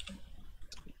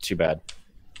 Too bad.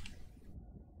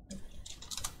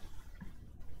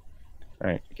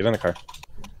 Alright, get in the car.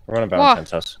 We're going to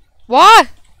Valentine's house. Why?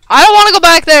 I don't want to go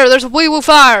back there. There's a wee woo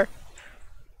fire.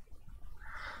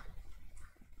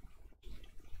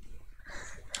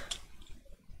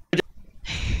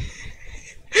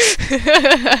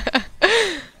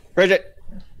 Bridgette!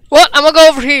 What? I'm gonna go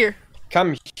over here.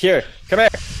 Come here. Come here.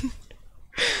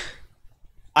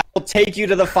 I will take you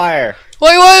to the fire.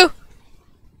 Wee woo!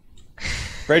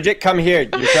 Bridgette, come here.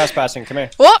 You're trespassing. Come here.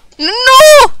 What?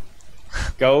 No!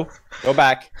 Go. Go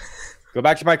back. Go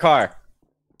back to my car.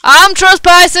 I'm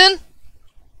trespassing.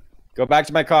 Go back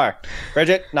to my car.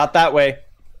 Bridgette, not that way.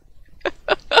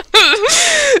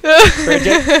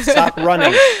 Bridgette, stop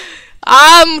running.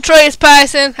 I'm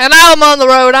trespassing, and now I'm on the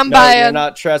road. I'm No, bad. you're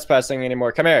not trespassing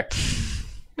anymore. Come here.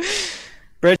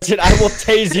 Bridgette, I will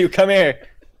tase you. Come here.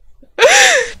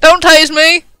 Don't tase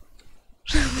me.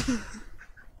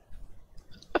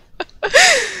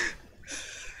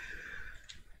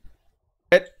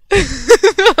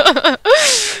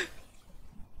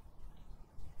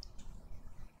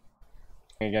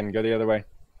 Again, go the other way.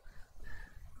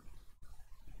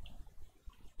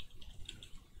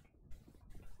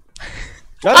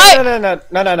 No, no, no, no,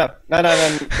 no, no, no, no, no, no,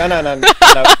 no, no, no, no,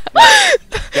 no.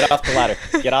 Get off the ladder.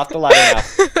 Get off the ladder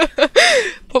now.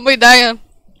 Put me down.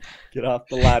 Get off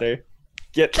the ladder.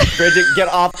 Bridgette, get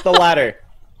off the ladder.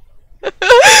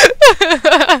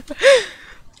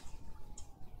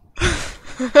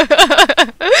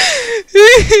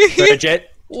 Bridgette.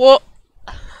 What?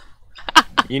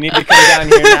 You need to come down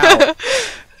here now.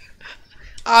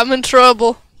 I'm in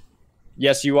trouble.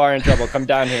 Yes, you are in trouble. Come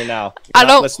down here now. You're I not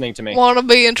don't listening to me. want to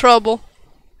be in trouble.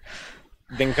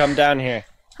 Then come down here.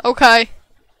 Okay.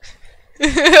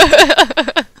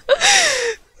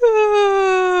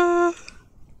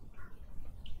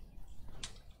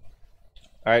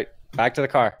 Alright, back to the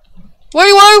car.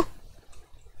 Wee woo!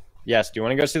 Yes, do you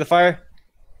want to go see the fire?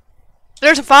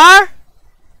 There's a fire?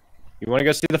 You want to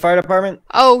go see the fire department?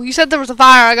 Oh, you said there was a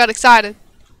fire. I got excited.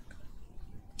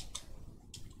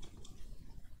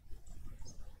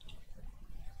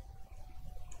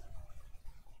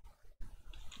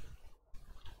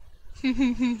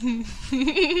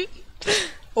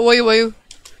 Wee woo.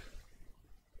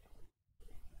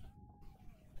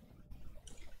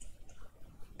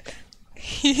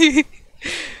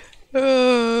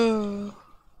 Oh.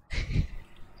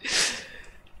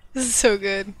 This is so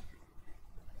good.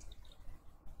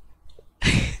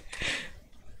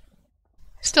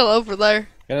 Still over there.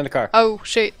 Get in the car. Oh,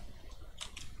 shit.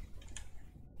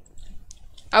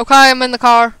 Okay, I'm in the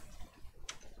car.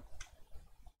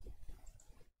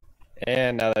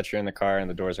 And now that you're in the car and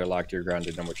the doors are locked, you're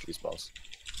grounded. No more cheese balls.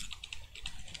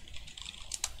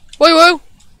 Wait, whoa.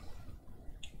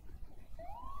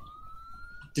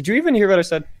 Did you even hear what I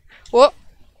said? What?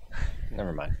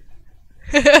 Never mind.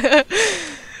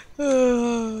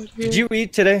 Oh, Did you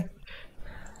eat today?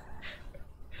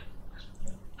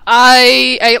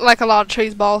 I ate like a lot of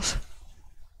cheese balls.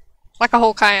 Like a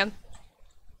whole can.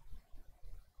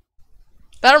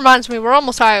 That reminds me, we're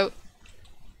almost out.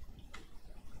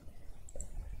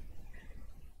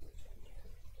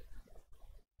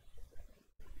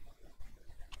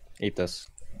 Eat this.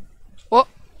 What?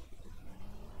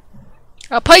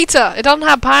 A pizza! It doesn't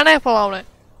have pineapple on it.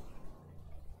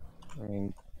 I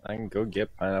mean, I can go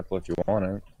get pineapple if you want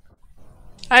it.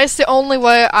 That's the only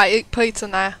way I eat pizza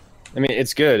now. I mean,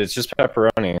 it's good. It's just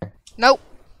pepperoni. Nope.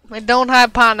 It don't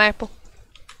have pineapple.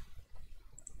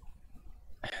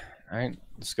 Alright,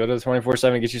 let's go to the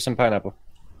 24/7 and get you some pineapple.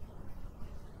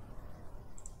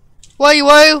 Wee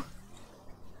woo!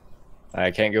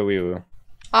 I can't go wee woo.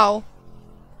 Oh.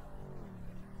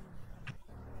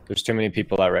 There's too many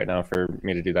people out right now for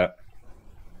me to do that.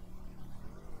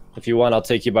 If you want, I'll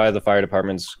take you by the fire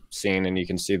department's scene and you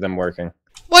can see them working.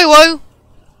 Wee woo!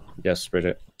 Yes,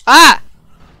 Bridgette. Ah!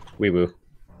 Wee woo.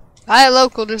 That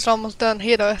local just almost done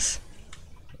hit us.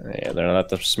 Yeah, they're not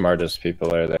the smartest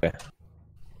people, are they?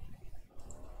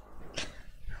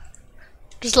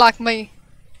 Just like me.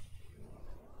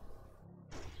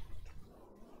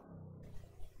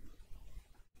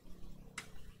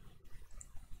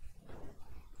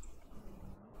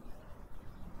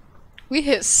 We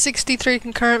hit 63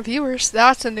 concurrent viewers.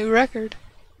 That's a new record.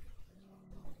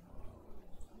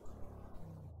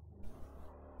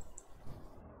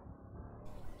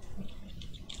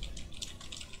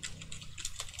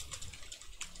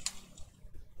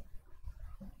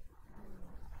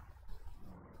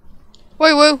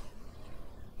 Wait, woo.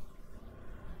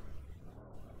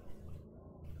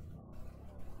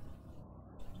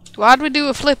 Why'd we do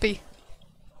a flippy?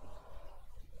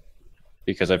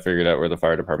 Because I figured out where the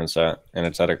fire department's at, and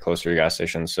it's at a closer gas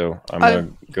station, so I'm Oh.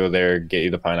 gonna go there, get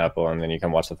you the pineapple, and then you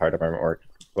can watch the fire department work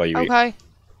while you eat. Okay.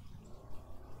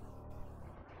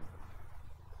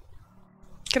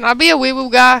 Can I be a wee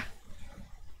woo guy?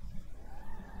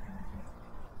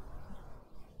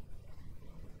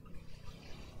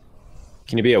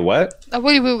 Can you be a what? A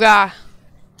wee woo guy.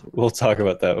 We'll talk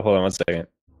about that. Hold on one second.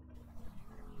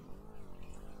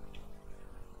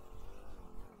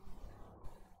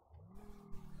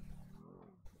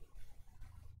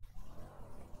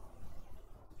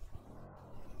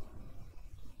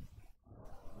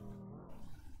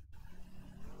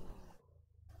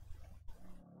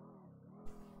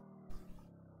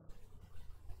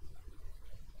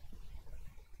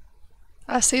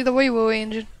 I see the wee woo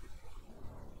engine.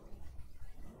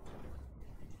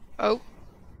 Oh.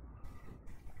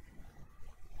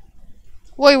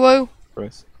 Wee woo.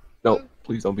 Press. No,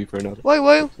 please don't be for another. Wee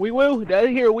woo. Wee woo,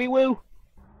 daddy here, wee woo.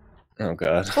 Oh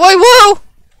god. Wee woo!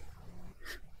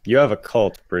 You have a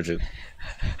cult, Bridgette.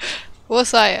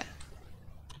 What's that?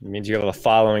 It means you have a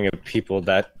following of people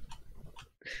that...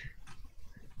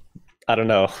 I don't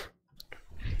know.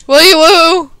 Wee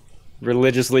woo!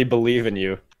 Religiously believe in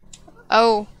you.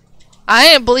 Oh. I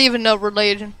ain't believe in no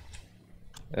religion.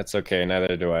 That's okay,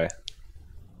 neither do I.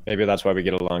 Maybe that's why we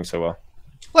get along so well.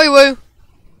 Wee woo.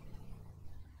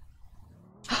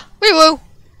 Wee woo.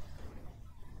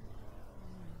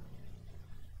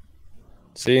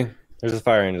 See? There's the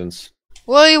fire engines.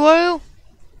 Wee woo.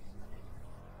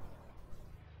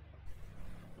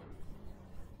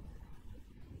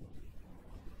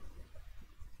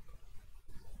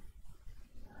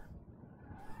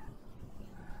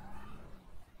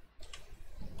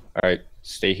 Alright,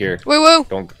 stay here. Wee woo.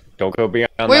 Don't go beyond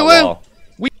Wee that woo. wall.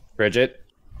 Bridgette?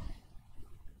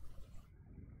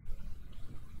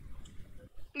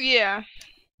 Yeah.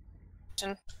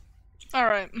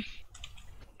 Alright.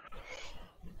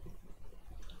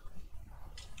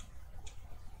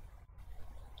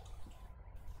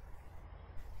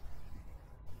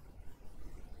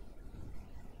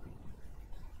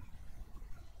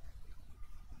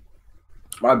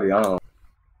 Might be, I don't know.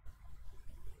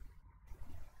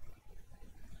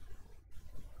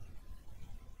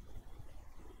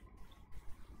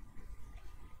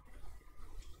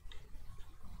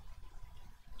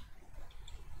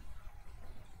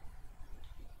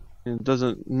 It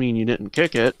doesn't mean you didn't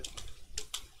kick it.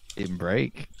 Didn't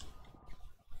break.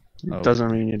 It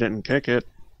doesn't mean you didn't kick it.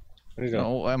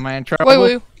 No, am I in trouble? Wee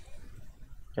woo.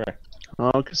 Alright.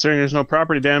 Well, considering there's no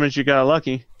property damage, you got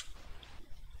lucky.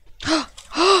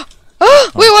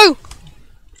 Wee woo.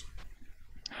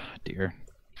 Dear.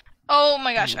 Oh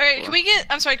my gosh. Alright, can we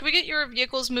get your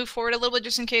vehicles moved forward a little bit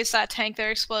just in case that tank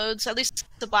there explodes? At least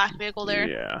the black vehicle there.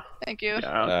 Yeah. Thank you.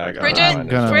 Bridgette,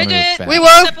 Bridgette, we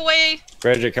step away.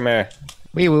 Bridgette, come here.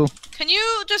 Wee woo. Can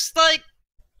you just like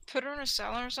put her in a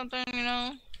cell or something, you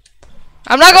know?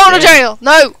 I'm not going to jail.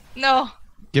 No. No.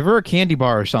 Give her a candy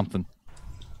bar or something.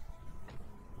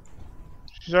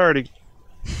 She's already.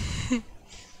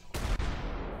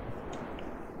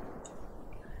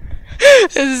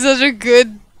 This is such a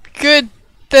good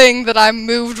thing that I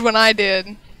moved when I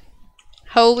did.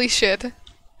 Holy shit.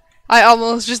 I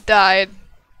almost just died.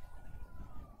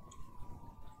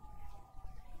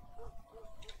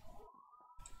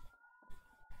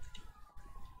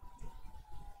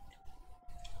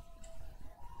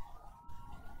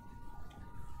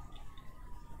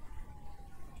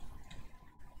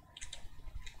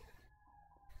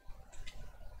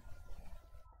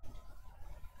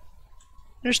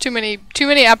 There's too many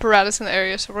apparatus in the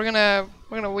area, so we're gonna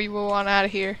wee-woo on out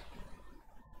of here.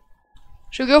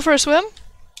 Should we go for a swim?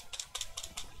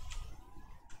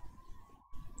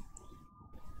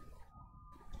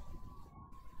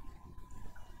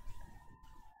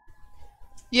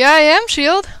 Yeah, I am,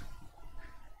 Shield.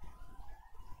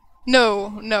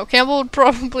 No, Campbell would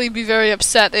probably be very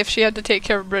upset if she had to take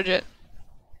care of Bridgette.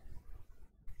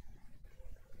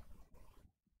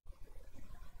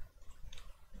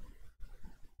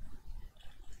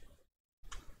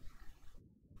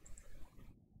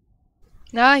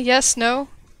 Nah, yes, no.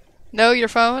 No, your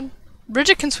phone.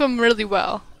 Bridgette can swim really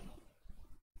well.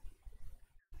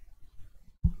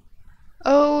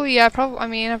 Oh, yeah, I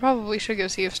probably should go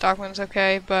see if Stockman's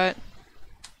okay, but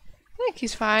I think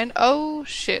he's fine. Oh,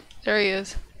 shit. There he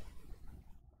is.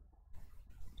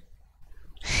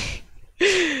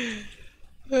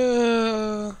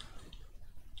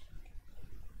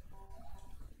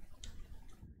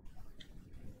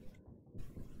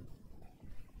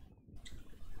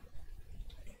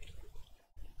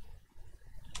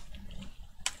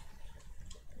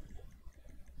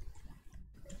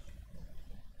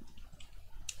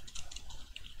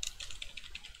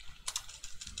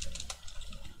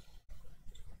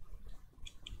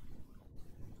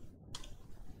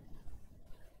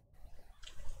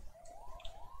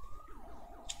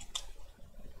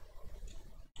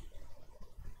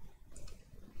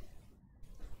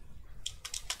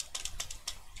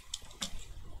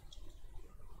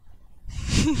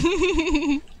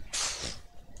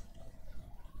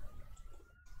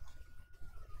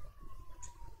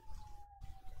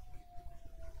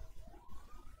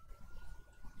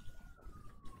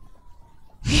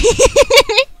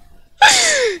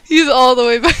 He's all the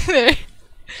way back there.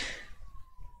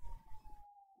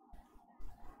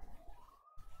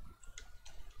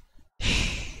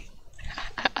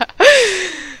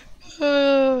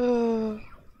 Oh.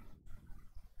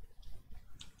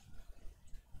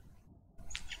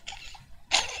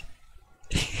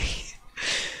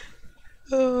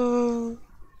 Oh.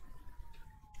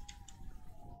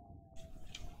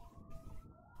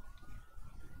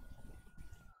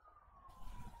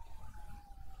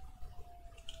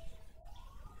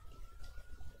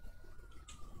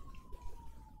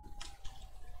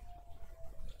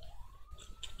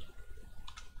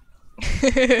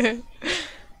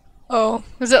 Oh,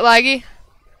 is it laggy?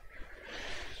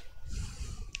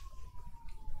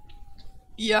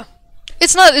 Yeah.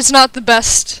 It's not the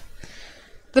best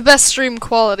stream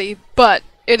quality, but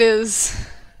it is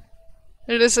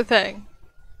a thing.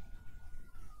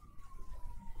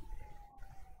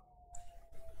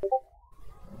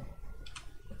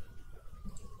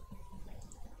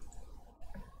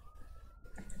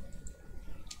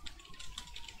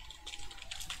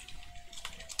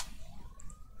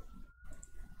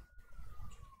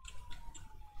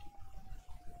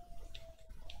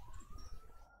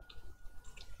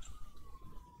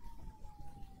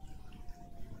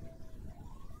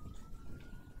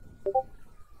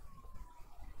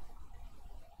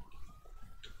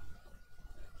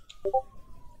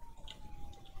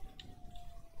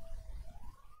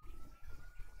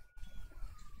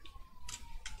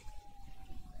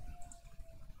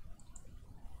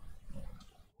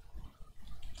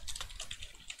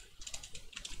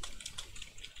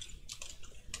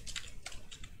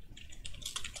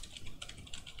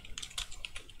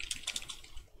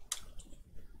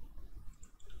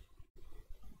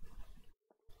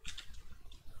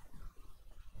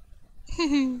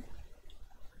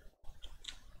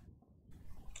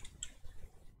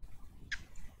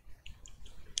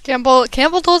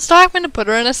 Campbell told Stockman to put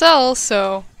her in a cell,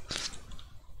 so.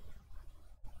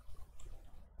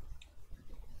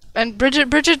 And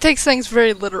Bridgette takes things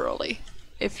very literally.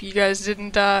 If you guys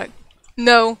didn't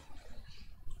know.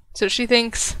 So she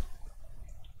thinks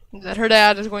that her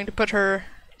dad is going to put her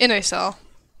in a cell.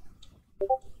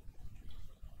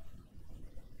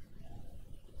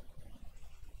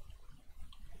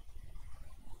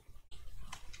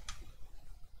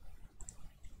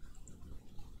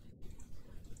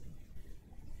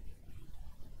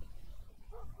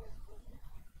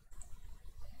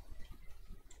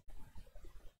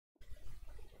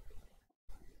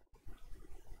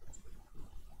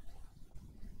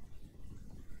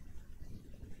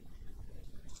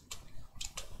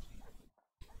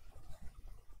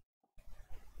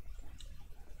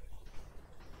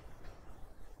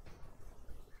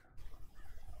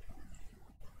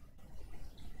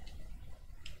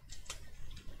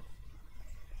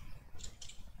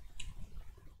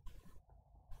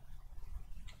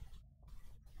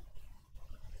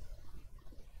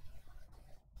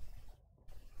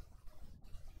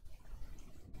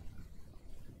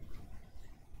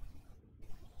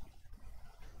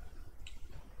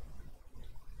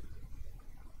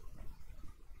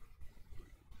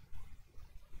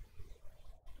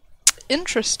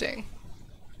 Interesting.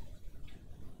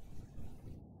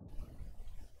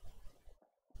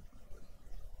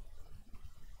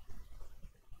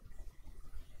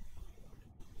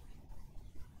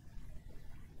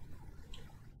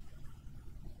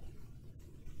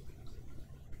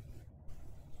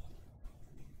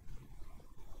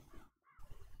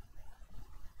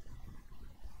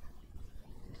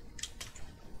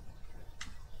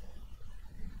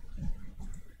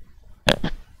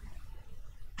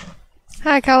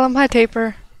 Hi, Callum. Hi,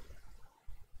 Taper.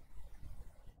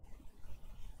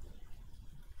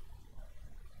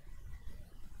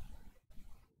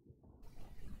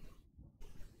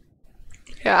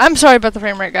 Yeah, I'm sorry about the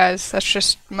frame rate, guys. That's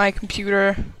just my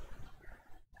computer.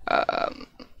 I'll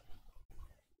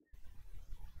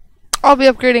be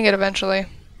upgrading it eventually.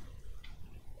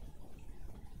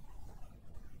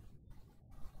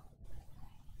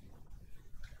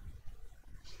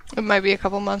 It might be a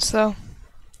couple months, though.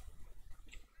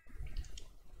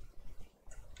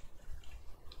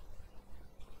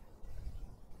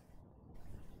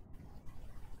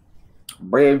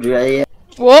 Bridgette.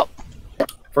 Whoop.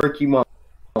 Frick you, mom.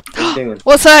 What you doing?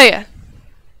 What's that?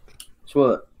 What's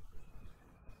what?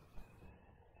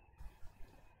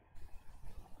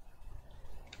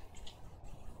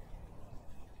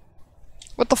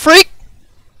 What the freak?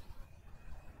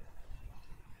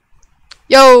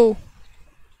 Yo.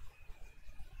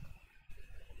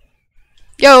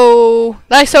 Yo.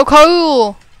 That's so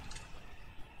cool.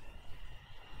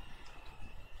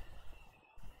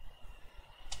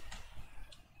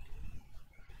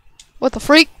 What the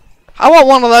freak? I want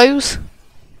one of those.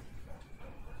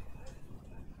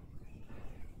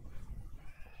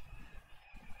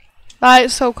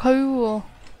 That's so cool.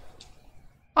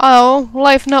 Oh,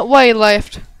 life not way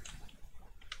left.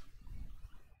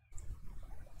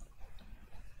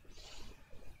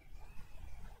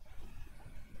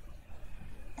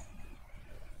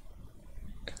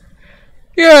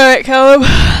 You're alright, Caleb.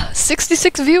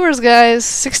 66 viewers, guys.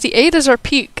 68 is our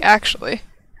peak, actually.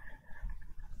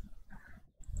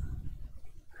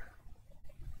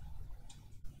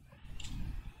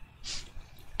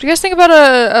 What do you guys think about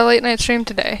a late night stream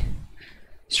today?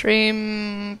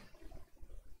 Stream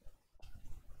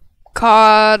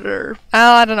COD or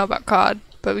I don't know about COD,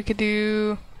 but we could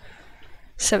do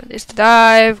 7 Days to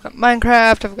Die. I've got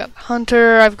Minecraft. I've got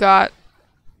Hunter. I've got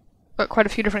quite a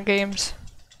few different games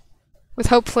with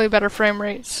hopefully better frame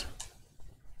rates.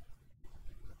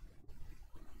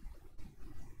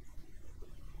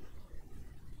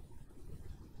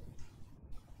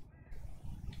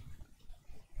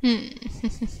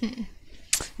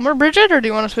 More Bridgette, or do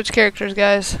you want to switch characters,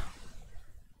 guys?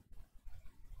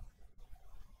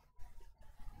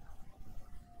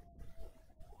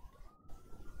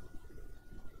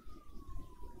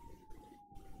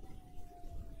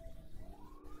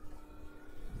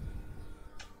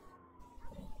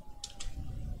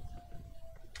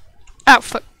 Ow,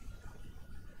 fuck.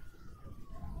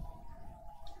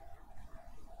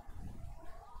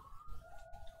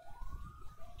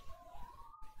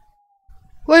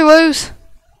 Wait, woos.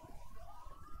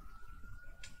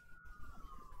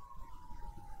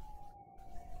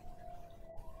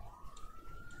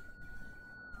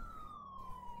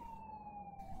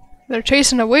 They're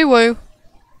chasing a wee woo.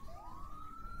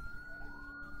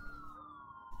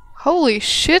 Holy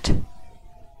shit.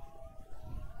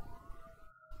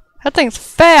 That thing's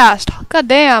fast. God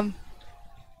damn.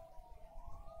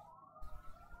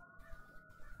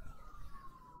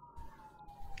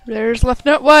 There's Left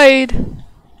Nut Wade.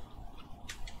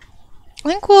 I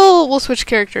think we'll switch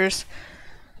characters.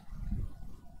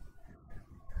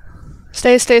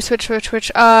 Stay,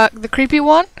 switch. The creepy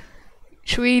one?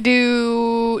 Should we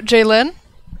do Jaylin?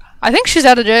 I think she's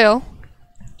out of jail.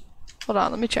 Hold on,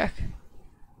 let me check.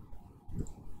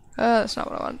 That's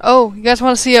not what I want. Oh, you guys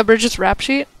want to see Bridgette's rap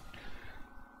sheet?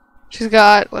 She's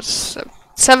got,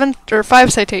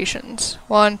 5 citations.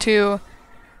 1, 2,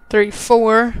 3,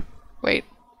 4. Wait.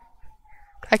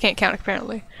 I can't count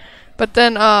apparently. But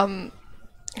then,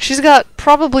 she's got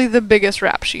probably the biggest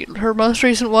rap sheet. Her most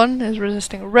recent one is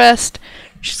resisting arrest.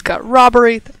 She's got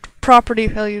robbery, theft of property,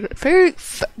 failure to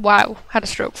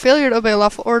obey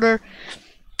lawful order.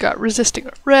 Got resisting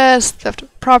arrest, theft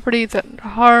of property, threat to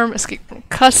harm, escape from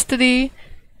custody.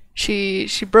 She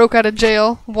broke out of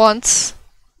jail once.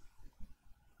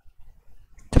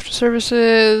 Theft of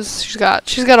services. She's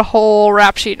got a whole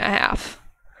rap sheet and a half.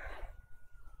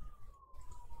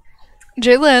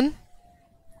 Jaylin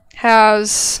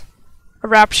has a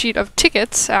rap sheet of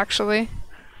tickets, actually.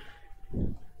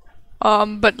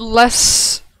 But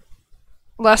less,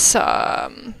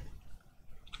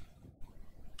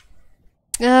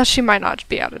 yeah, she might not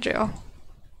be out of jail.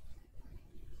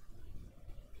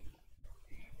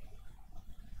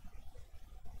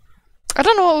 I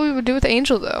don't know what we would do with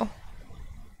Angel, though.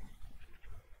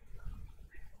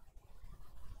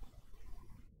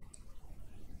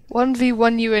 One v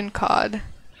one you in COD.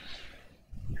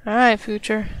 Alright,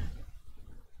 future.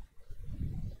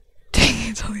 Dang,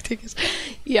 it's only tickets.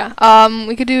 Yeah,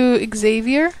 we could do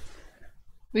Xavier.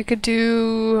 We could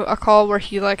do a call where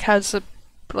he, has a,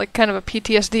 kind of a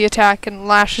PTSD attack and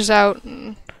lashes out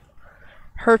and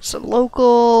hurts a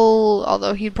local,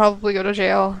 although he'd probably go to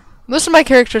jail. Most of my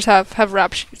characters have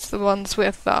rap sheets, the ones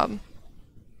with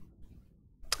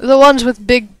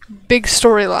big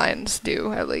storylines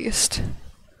do, at least.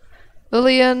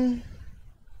 Lillian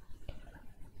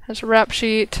has a rap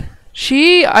sheet.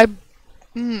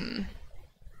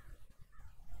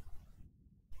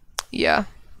 Yeah.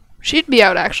 She'd be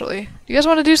out, actually. Do you guys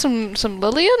want to do some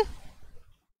Lillian?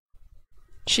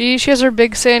 She has her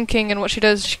big Sand King, and what she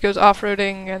does, she goes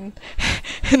off-roading, and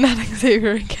not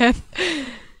Xavier again.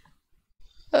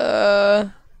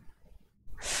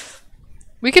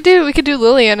 We could do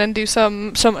Lillian and do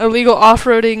some illegal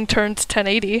off-roading turns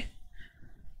 1080.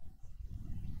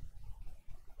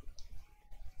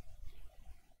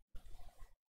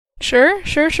 Sure.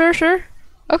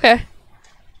 Okay.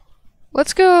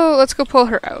 Let's go pull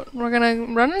her out. We're gonna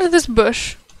run into this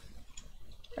bush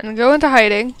and go into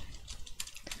hiding.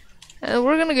 And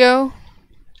we're gonna go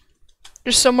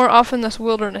just somewhere off in this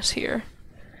wilderness here.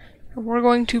 And we're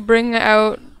going to bring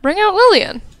out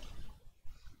Lillian.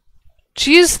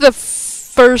 She's the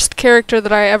first character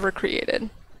that I ever created.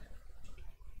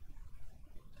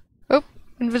 Oh,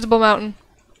 invisible mountain.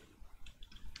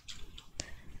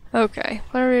 Okay,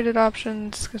 player-rated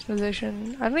options,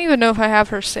 customization. I don't even know if I have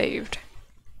her saved.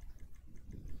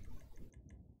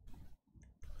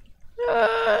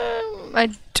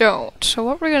 I don't. So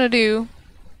what we're gonna do,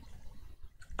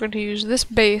 I'm going to use this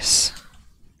base,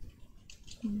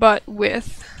 but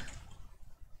with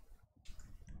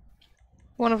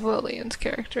one of Lillian's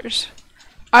characters.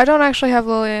 I don't actually have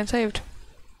Lillian saved.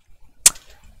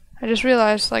 I just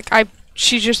realized,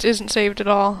 she just isn't saved at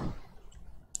all.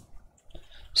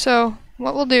 So,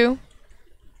 what we'll do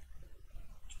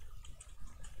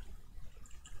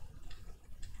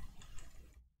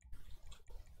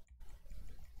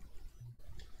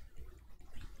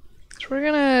is we're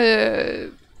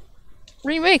gonna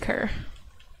remake her.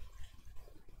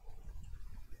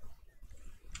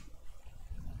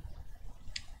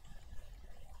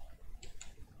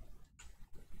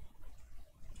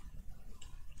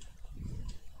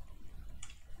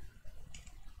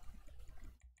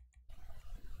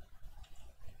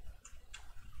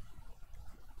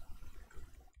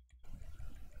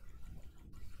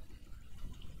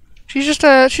 She's just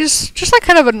like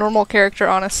kind of a normal character,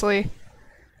 honestly.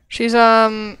 She's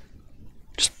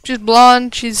she's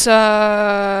blonde, she's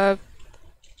yeah.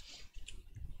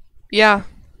 I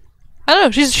don't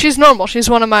know, she's normal. She's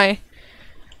one of my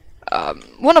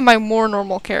more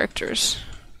normal characters.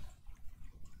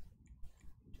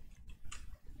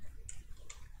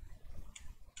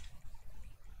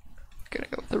 Gonna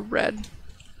go with the red.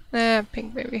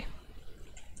 Pink maybe.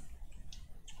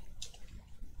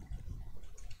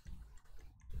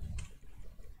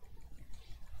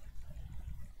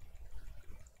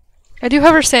 I do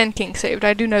have her Sand King saved,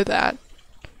 I do know that.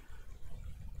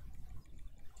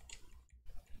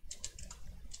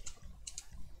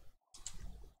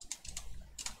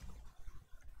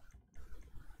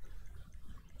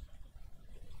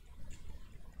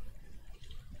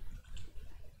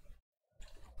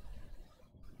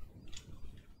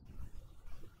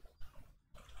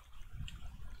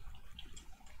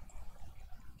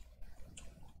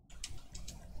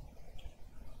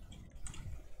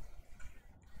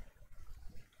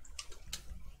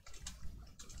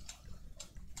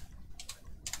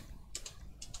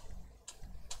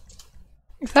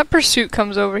 If that pursuit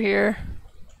comes over here,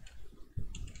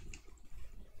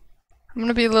 I'm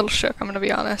gonna be a little shook, I'm gonna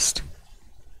be honest.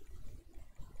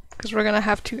 Because we're gonna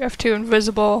have to F2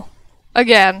 invisible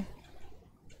again.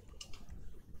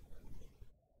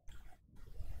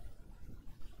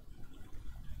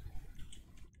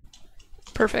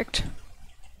 Perfect.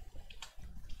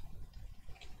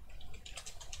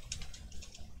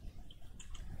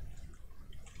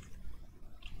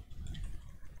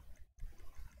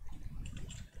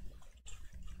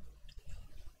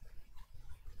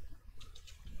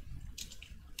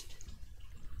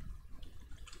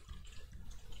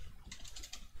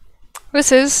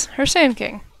 This is her Sand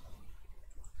King.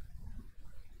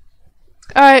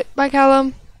 Alright, bye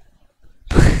Callum.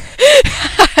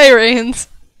 Hi Rains.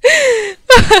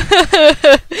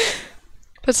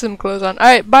 Put some clothes on.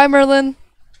 Alright, bye Merlin.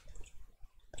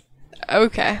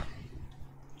 Okay.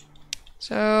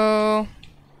 So...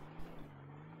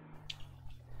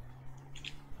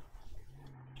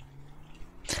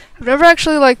 I've never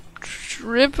actually, like,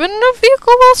 driven a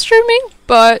vehicle while streaming,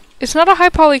 but it's not a high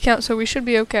poly count, so we should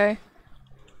be okay.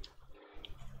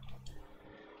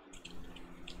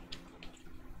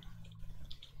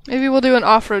 Maybe we'll do an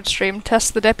off-road stream,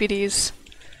 test the deputies.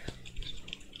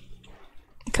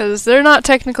 Because they're not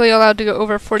technically allowed to go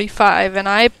over 45, and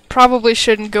I probably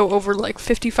shouldn't go over like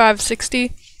 55,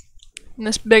 60 in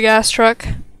this big-ass truck.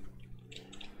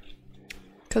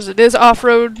 Because it is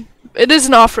off-road. It is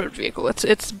an off-road vehicle.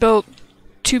 It's built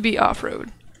to be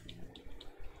off-road.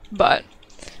 But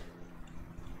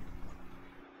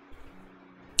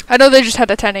I know they just had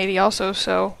a 1080 also,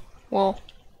 so we'll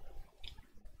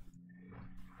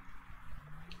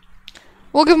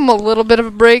give them a little bit of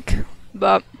a break,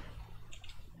 but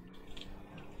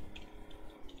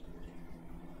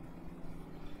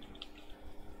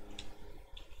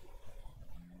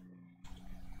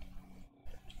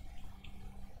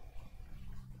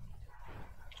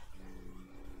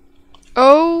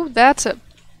oh, that's it.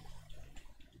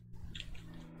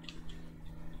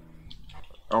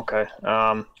 Okay.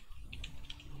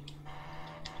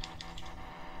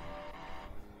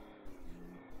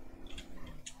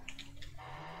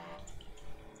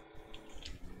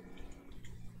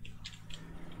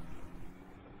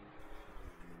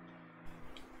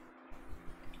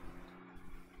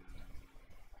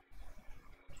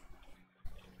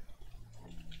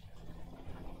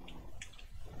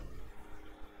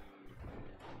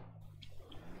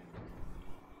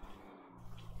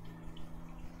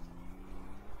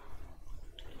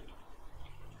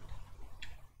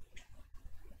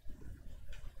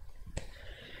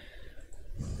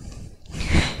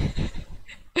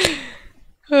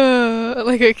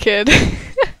 Like a kid.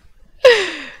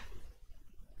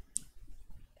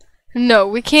 No,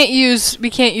 we can't use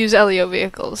LEO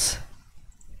vehicles.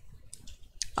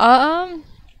 Let's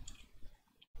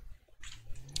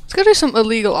go do some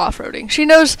illegal off-roading.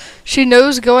 She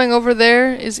knows going over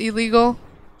there is illegal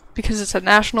because it's a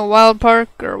national wild park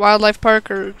or wildlife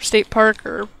park or state park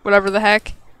or whatever the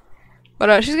heck.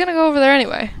 But she's gonna go over there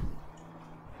anyway.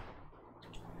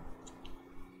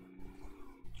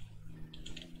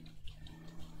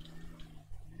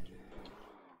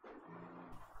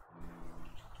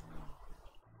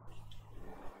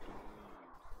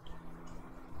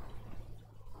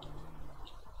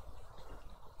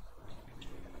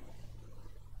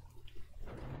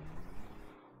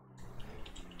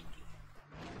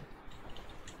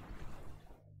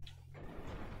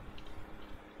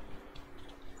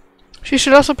 She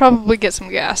should also probably get some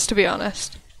gas, to be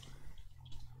honest.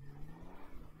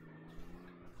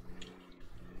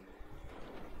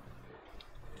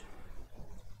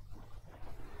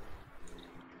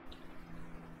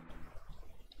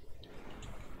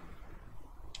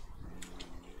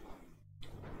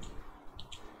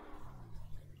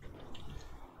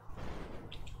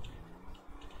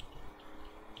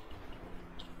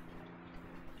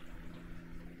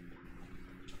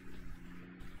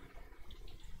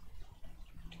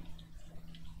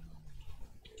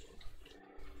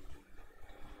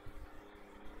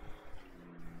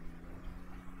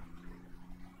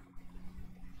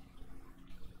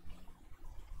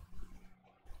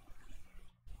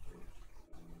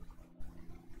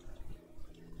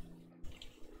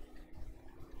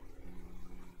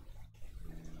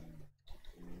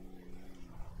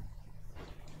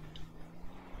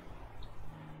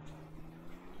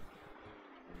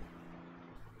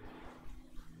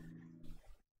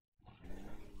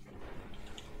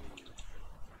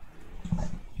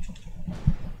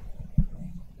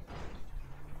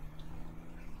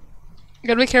 You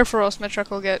gotta be careful or else my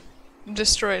truck will get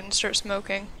destroyed and start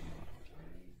smoking.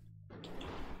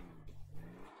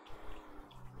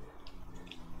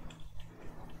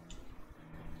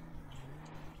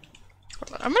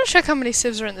 I'm gonna check how many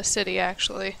civs are in the city,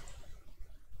 actually.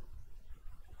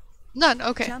 None.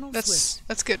 Okay,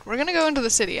 that's good. We're gonna go into the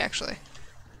city, actually.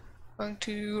 Going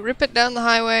to rip it down the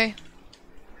highway,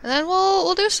 and then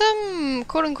we'll do some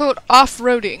quote-unquote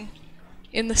off-roading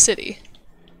in the city.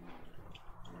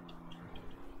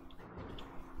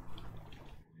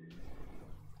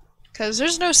 Because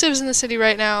there's no civs in the city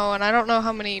right now, and I don't know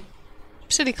how many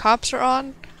city cops are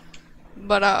on,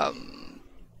 but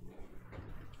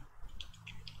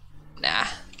nah,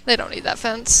 they don't need that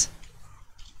fence.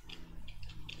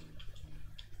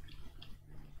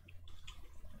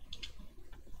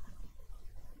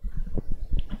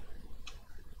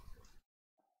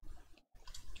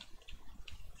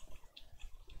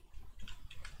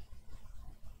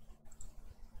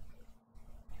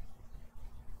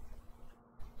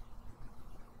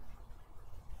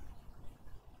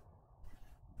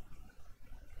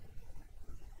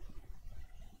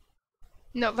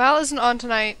 No, Val isn't on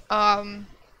tonight. Lillian?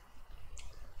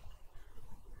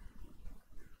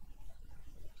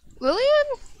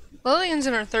 Lillian's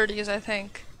in her 30s, I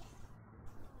think.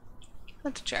 I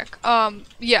have to check.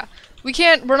 Yeah.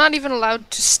 We're not even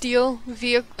allowed to steal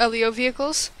LEO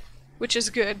vehicles, which is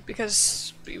good,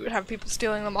 because we would have people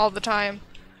stealing them all the time.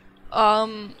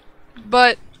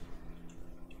 But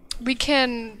we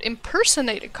can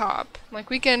impersonate a cop.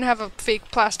 Like, we can have a fake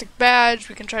plastic badge,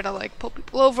 we can try to, like, pull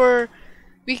people over.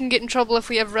 We can get in trouble if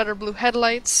we have red or blue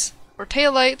headlights, or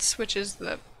taillights, which is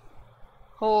the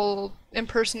whole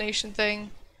impersonation thing.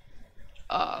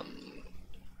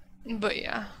 But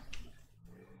yeah.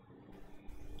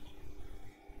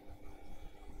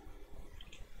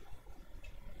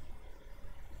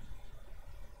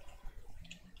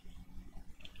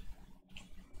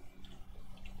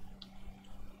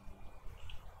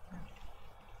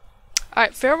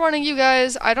 Alright, fair warning you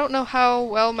guys, I don't know how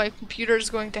well my computer is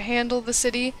going to handle the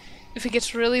city. If it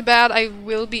gets really bad, I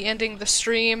will be ending the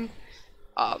stream.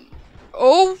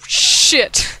 Oh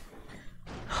shit!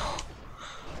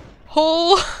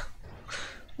 Holy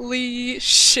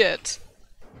shit.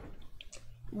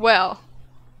 Well.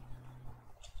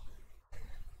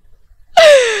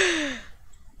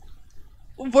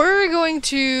 We're going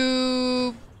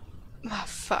to... Oh,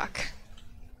 fuck.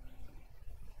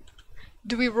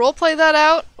 Do we roleplay that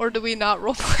out, or do we not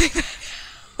roleplay that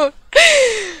out?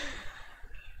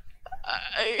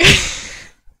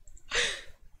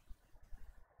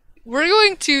 We're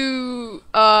going to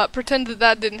pretend that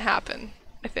that didn't happen,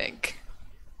 I think.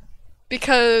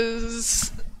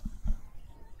 Because...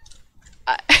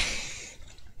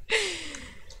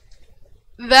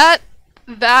 that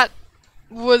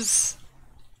was...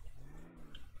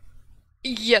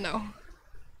 You know.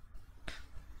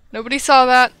 Nobody saw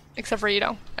that. Except for, you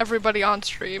know, everybody on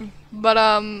stream. But,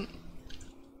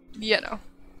 you know.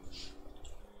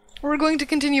 We're going to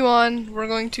continue on. We're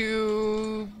going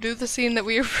to do the scene that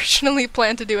we originally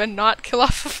planned to do and not kill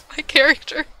off of my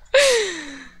character.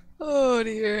 Oh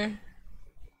dear.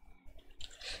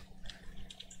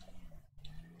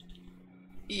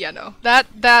 Yeah, no. That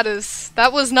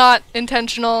was not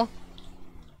intentional.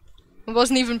 I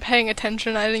wasn't even paying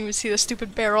attention. I didn't even see the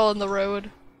stupid barrel in the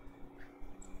road.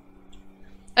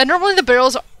 And normally the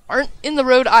barrels aren't in the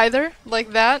road either, like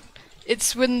that.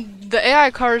 It's when the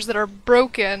AI cars that are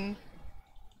broken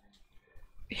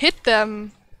hit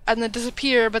them and then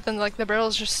disappear, but then like the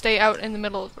barrels just stay out in the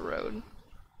middle of the road.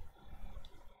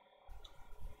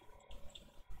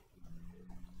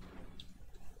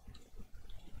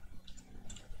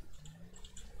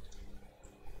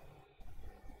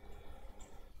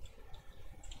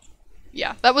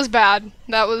 Yeah, that was bad.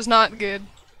 That was not good.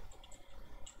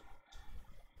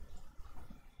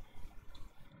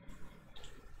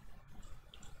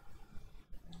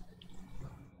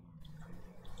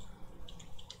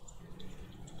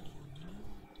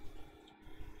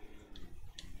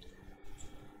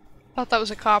 Thought that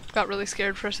was a cop, got really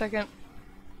scared for a second.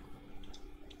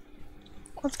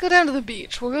 Let's go down to the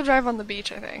beach. We'll go drive on the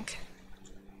beach, I think.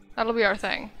 That'll be our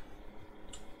thing.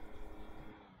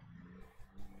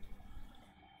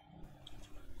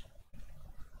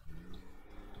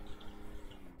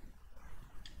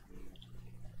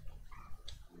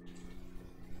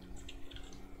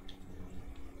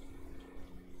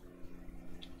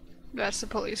 That's the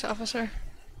police officer.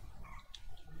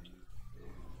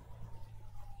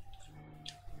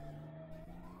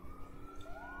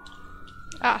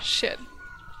 Ah, shit.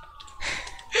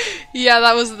 Yeah,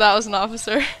 that was an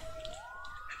officer.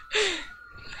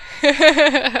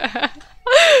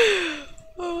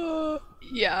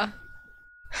 Yeah.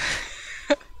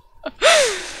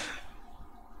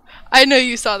 I know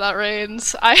you saw that,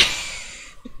 Reigns.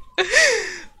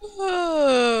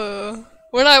 Oh.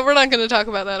 We're not gonna talk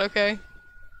about that, okay?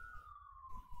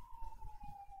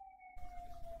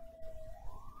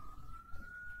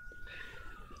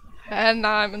 And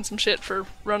now I'm in some shit for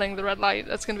running the red light.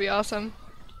 That's gonna be awesome.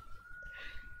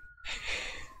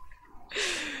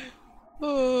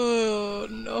 Oh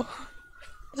no.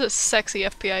 This is sexy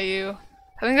FPIU.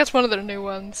 I think that's one of their new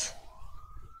ones.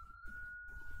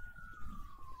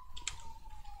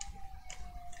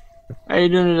 How you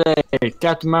doing today?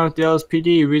 Captain Mount with the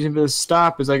LSPD. Reason for the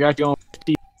stop is I got you on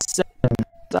 57.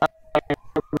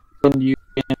 You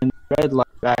in red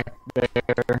light back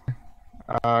there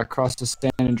across the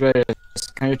San Andreas.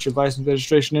 Can I get your license,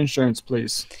 registration, insurance,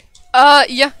 please?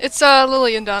 Yeah, it's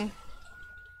Lillian Dunn.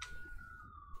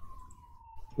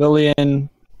 Lillian,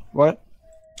 what?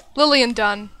 Lillian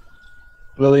Dunn.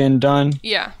 Lillian Dunn?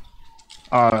 Yeah.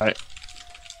 Alright.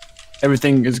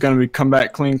 Everything is gonna come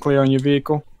back clean, clear on your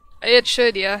vehicle? It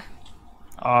should, yeah.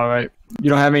 Alright. You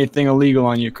don't have anything illegal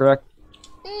on you, correct?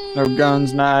 No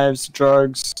guns, knives,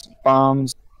 drugs,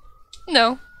 bombs?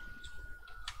 No.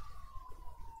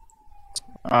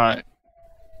 Alright.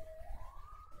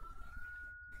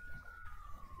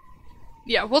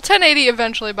 Yeah, we'll 1080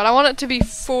 eventually, but I want it to be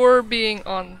for being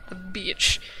on the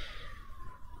beach.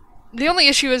 The only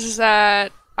issue is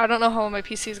that I don't know how my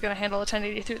PC is going to handle a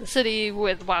 1080 through the city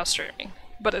with while streaming,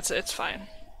 but it's fine.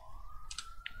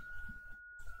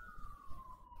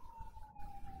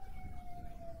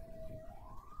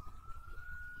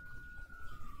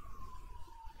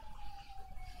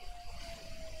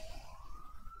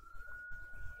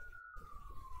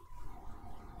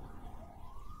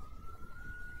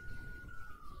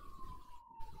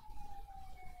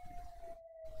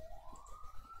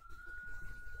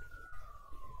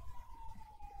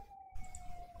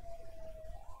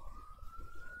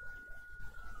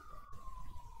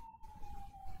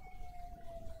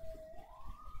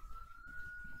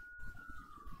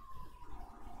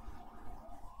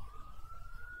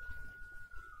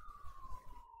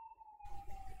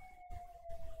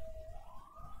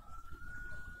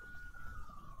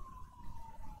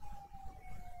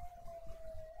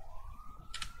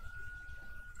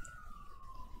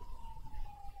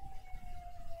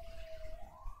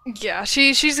 Yeah,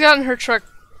 she's gotten her truck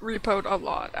repoed a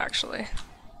lot, actually.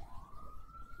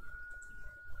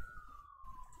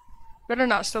 Better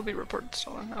not still be reported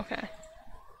stolen. Okay.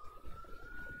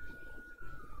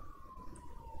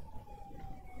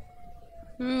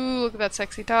 Ooh, look at that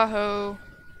sexy Tahoe.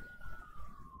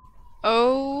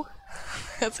 Oh,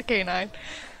 that's a K9.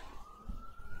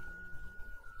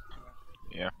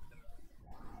 Yeah.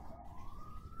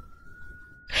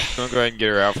 Gonna go ahead and get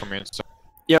her out for me and stuff.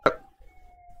 Yep.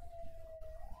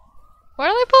 Why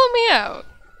are they pulling me out?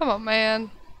 Come on,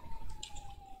 man.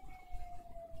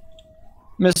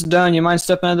 Miss Dunn, you mind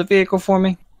stepping out of the vehicle for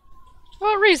me?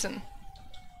 What reason?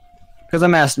 Because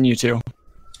I'm asking you to.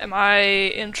 Am I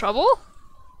in trouble?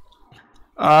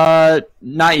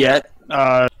 Not yet.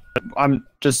 I'm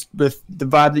just with the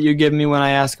vibe that you give me when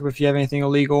I ask if you have anything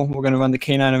illegal. We're gonna run the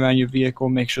K9 around your vehicle,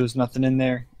 make sure there's nothing in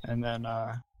there, and then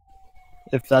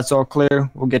if that's all clear,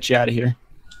 we'll get you out of here.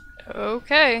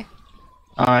 Okay.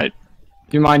 All right.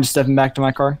 Do you mind just stepping back to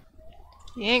my car?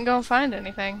 You ain't gonna find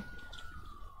anything.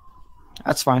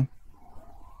 That's fine.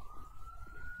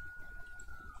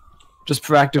 Just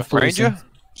proactive policing. Ranger?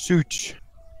 Such.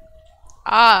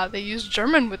 Ah, they use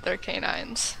German with their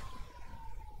canines.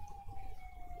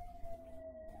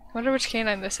 Wonder which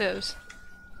canine this is.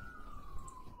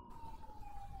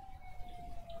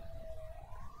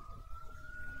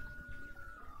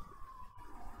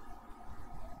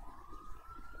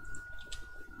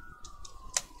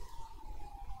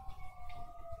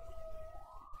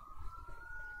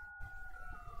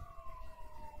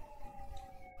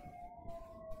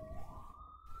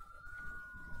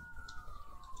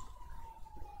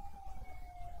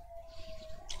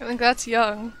 I think that's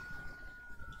young.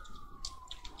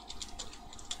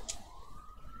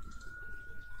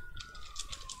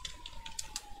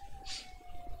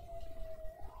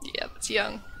 Yeah, that's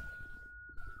young.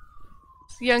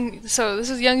 Young. So this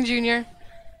is Young Junior.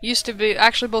 Used to be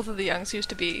actually both of the Youngs used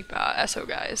to be SO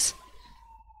guys.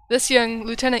 This young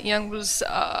Lieutenant Young was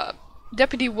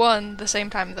Deputy 1 the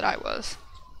same time that I was.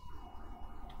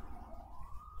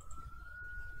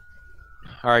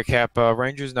 Alright, Cap,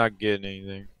 Ranger's not getting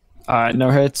anything. Alright, no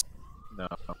hits? No.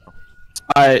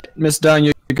 Alright, Miss Dunn,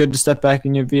 you're good to step back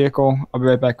in your vehicle. I'll be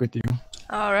right back with you.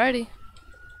 Alrighty.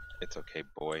 It's okay,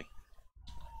 boy.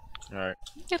 Alright.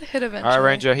 Get a hit eventually. Alright,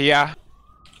 Ranger, yeah.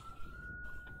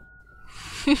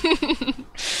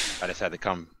 I just had to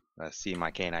come see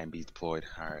my canine be deployed.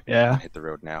 Alright. Yeah. Hit the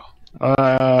road now.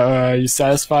 Are you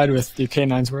satisfied with your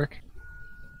K9's work?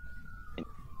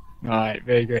 Alright,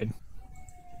 very good.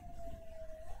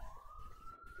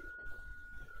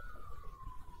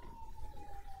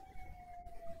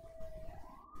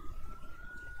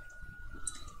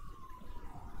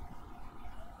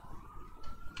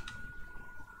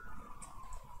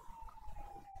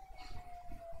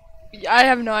 I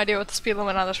have no idea what the speed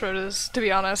limit on this road is, to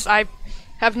be honest. I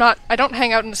don't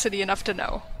hang out in the city enough to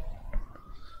know.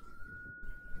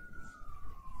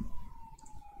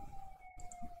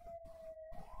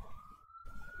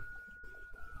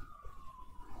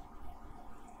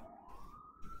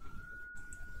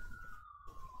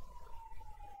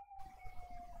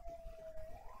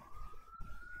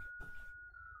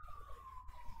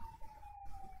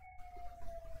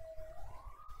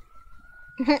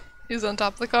 He's on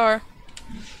top of the car.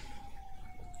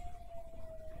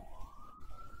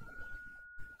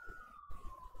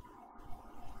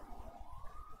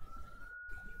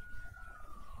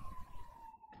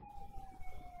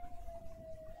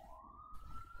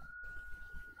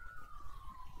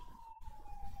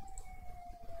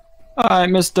 Alright,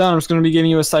 Miss Dunn, I'm just going to be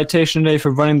giving you a citation today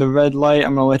for running the red light.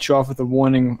 I'm going to let you off with a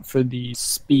warning for the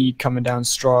speed coming down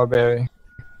Strawberry.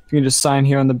 You can just sign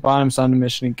here on the bottom, sign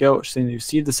admission of guilt, saying you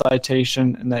received the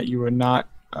citation and that you were not,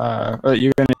 or that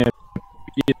you're going to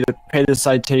either pay the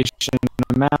citation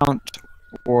amount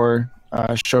or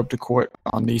show up to court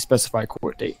on the specified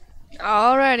court date.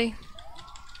 Alrighty.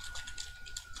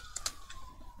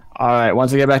 Alright,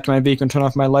 once I get back to my vehicle and turn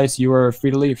off my lights, you are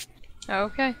free to leave.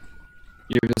 Okay.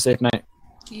 You have a safe night.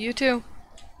 You too.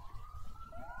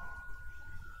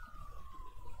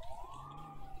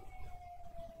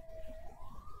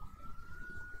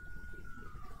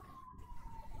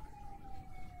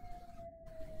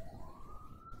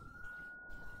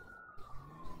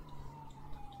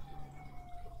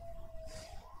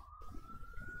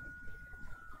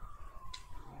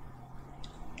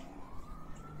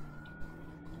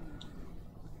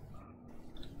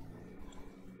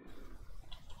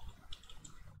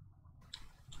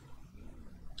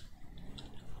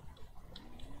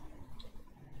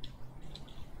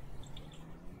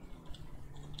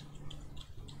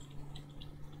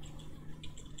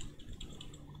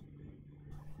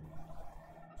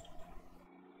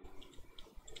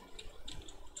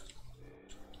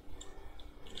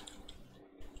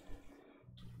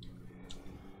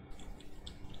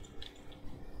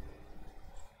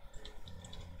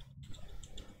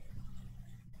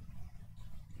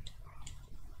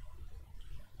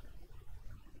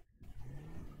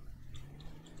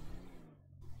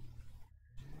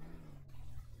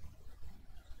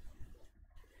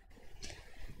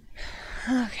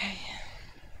 Okay.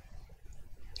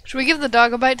 Should we give the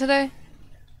dog a bite today?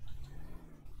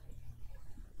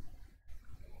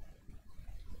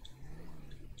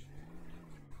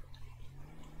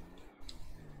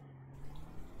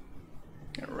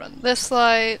 Gonna run this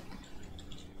light.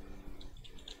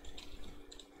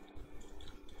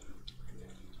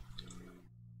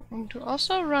 I'm going to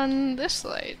also run this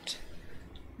light.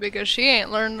 Because she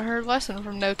ain't learned her lesson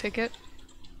from no ticket.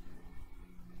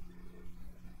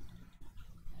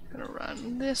 Gonna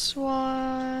run this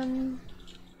one.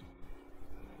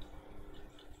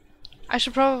 I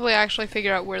should probably actually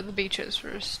figure out where the beach is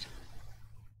first.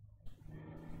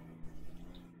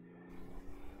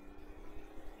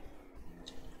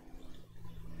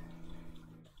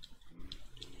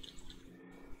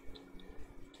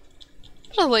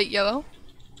 There's a light yellow.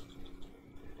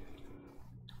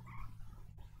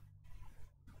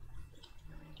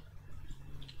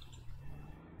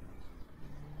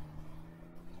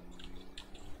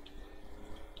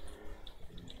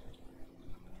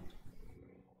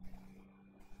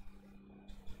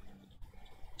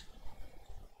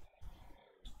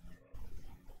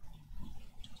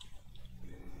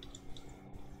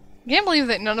 I can't believe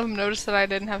that none of them noticed that I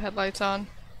didn't have headlights on.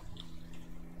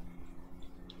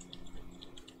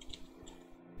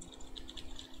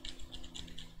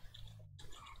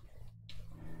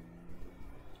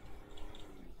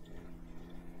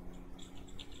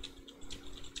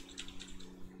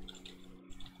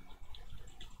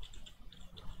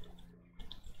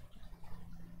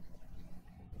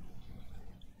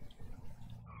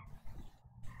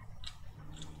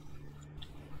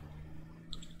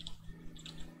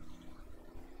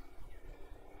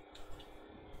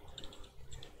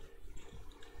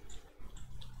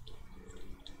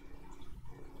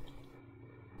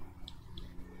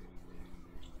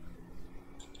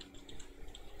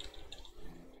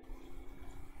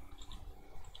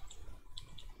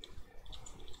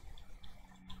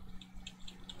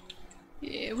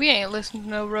 Yeah, we ain't listening to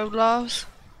no road laws.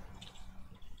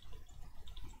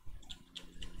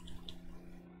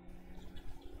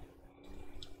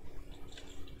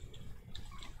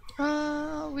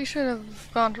 We should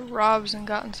have gone to Rob's and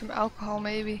gotten some alcohol,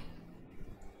 maybe.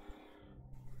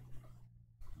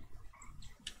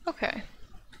 Okay.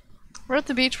 We're at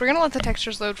the beach. We're gonna let the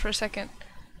textures load for a second.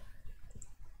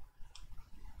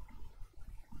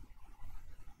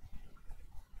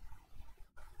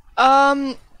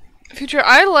 Future,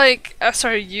 I like,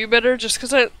 sorry, you better, just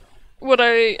because that's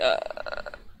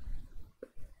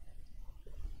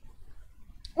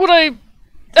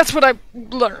what I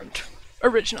learned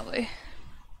originally.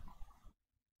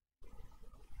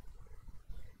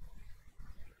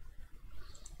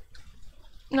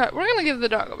 No, we're gonna give the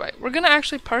dog a bite. We're gonna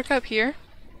actually park up here.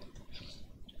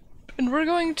 And we're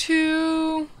going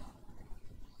to...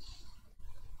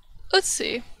 Let's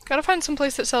see. Gotta find some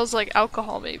place that sells, like,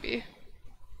 alcohol, maybe.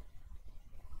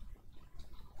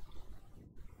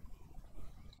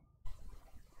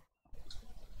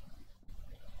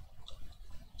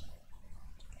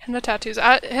 Henna tattoos.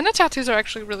 Henna tattoos are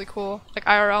actually really cool. Like,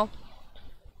 IRL.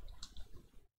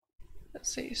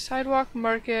 Let's see. Sidewalk,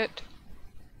 market.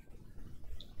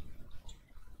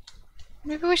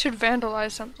 Maybe we should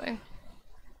vandalize something.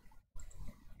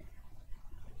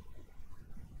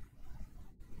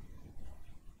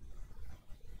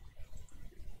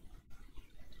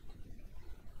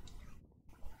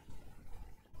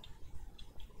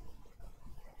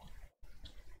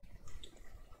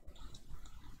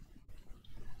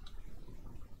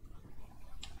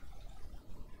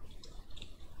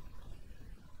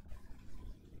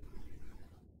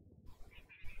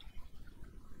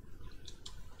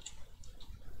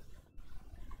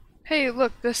 Hey,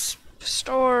 look, this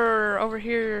store over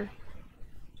here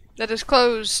that is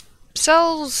closed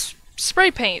sells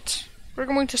spray paint. We're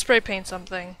going to spray paint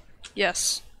something.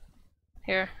 Yes.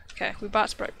 Here. Okay, we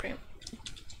bought spray paint.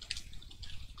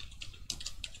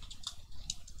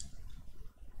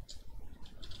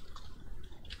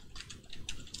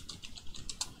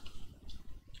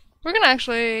 We're gonna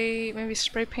actually maybe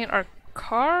spray paint our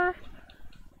car?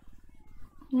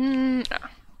 No.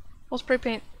 We'll spray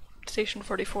paint Station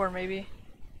 44 maybe.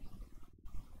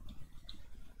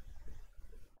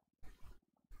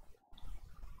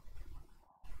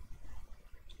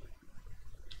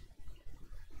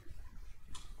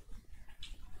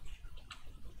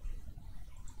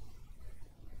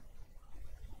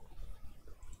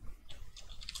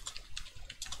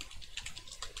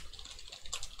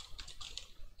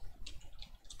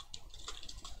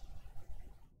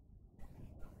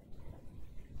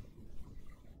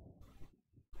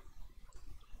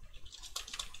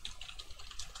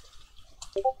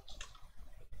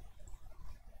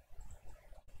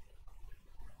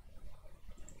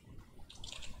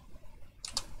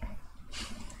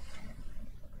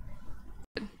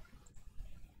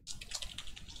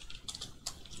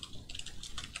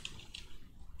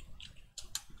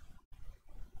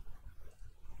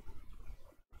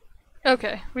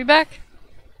 Okay, we back?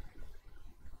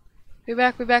 We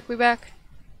back.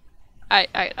 I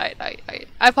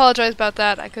apologize about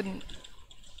that. I couldn't.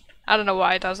 I don't know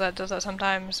why it does that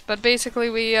sometimes. But basically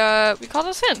we called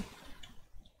us in.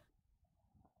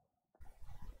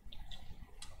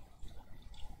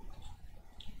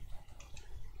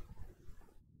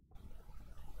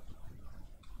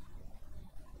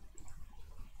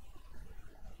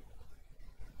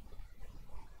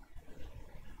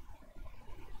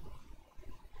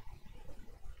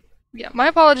 Yeah, my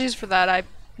apologies for that. I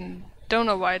don't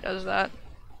know why it does that.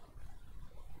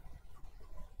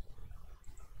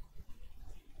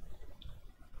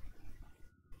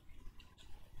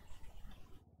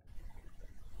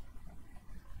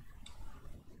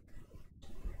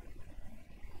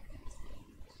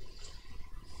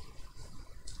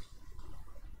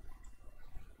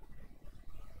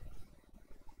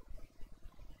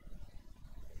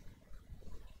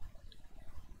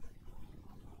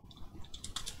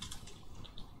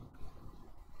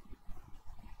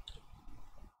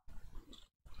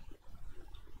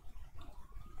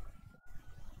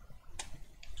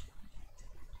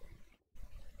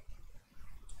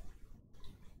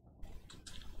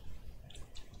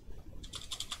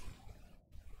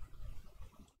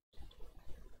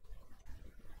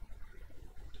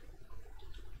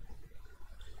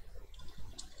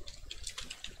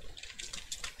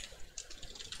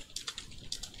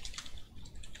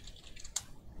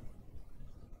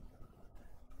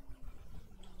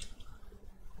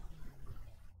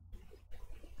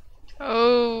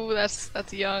 Oh, that's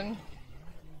young.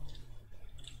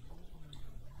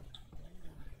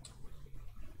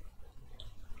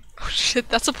 Oh shit,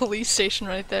 that's a police station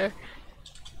right there.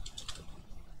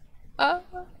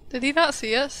 Did he not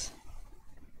see us?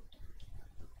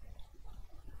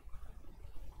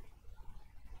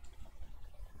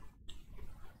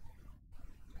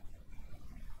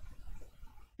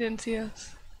 Didn't see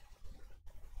us.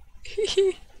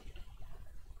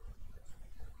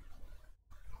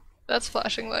 That's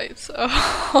flashing lights.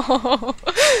 Oh,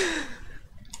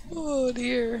 oh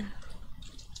dear.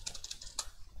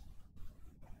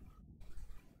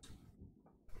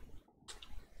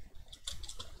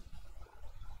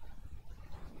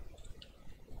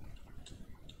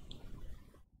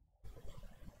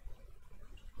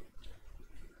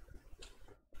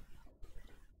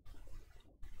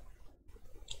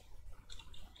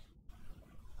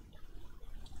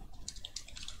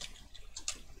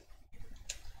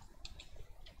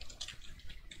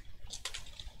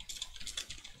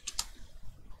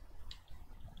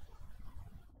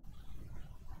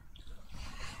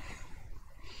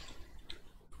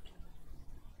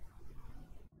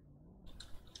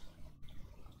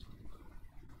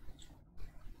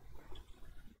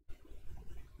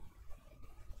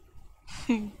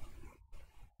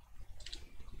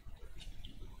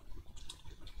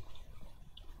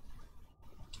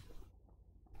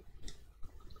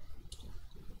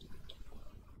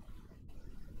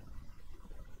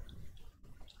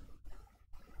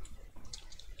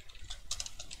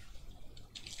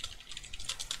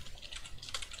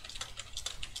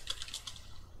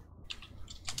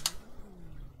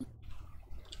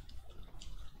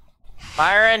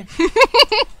 Byron.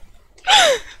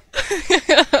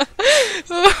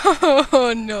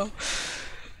 Oh no.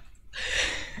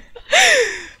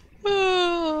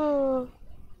 Oh.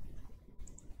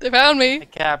 They found me. Hey,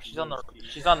 Cap, she's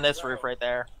on this roof right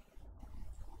there.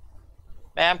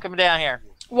 Ma'am, come down here.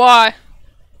 Why?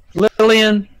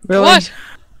 Lillian, really? What?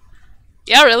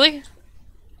 Yeah, really?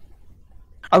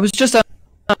 I was just on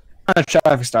a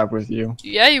traffic stop with you.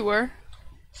 Yeah, you were.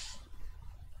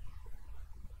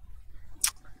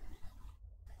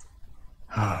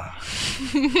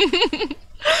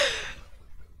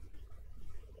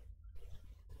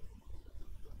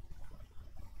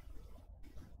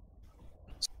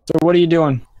 So what are you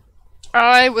doing?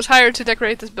 I was hired to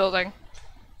decorate this building.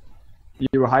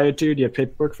 You were hired to? Do you have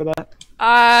paperwork for that?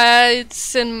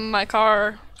 It's in my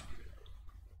car.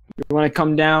 You want to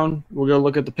come down? We'll go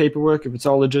look at the paperwork. If it's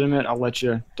all legitimate, I'll let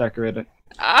you decorate it.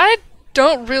 I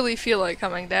don't really feel like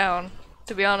coming down,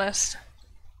 to be honest.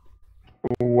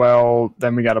 Well,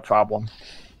 then we got a problem.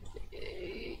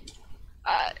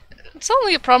 It's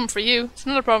only a problem for you. It's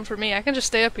not a problem for me. I can just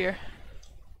stay up here.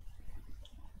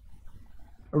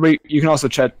 Wait, you can also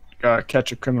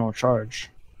catch a criminal charge.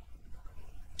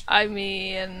 I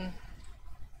mean...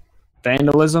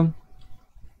 Vandalism?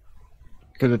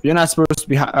 Because if you're not supposed to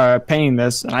be paying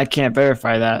this, and I can't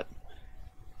verify that,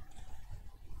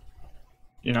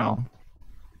 you know...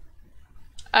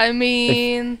 I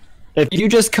mean... If you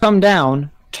just come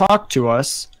down, talk to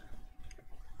us,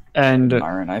 and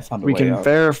Myron, I found a we way can out.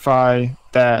 verify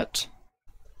that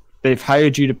they've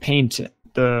hired you to paint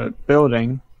the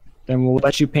building, then we'll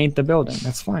let you paint the building.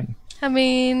 That's fine. I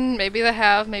mean, maybe they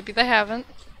have, maybe they haven't.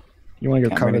 You want to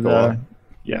go cover the...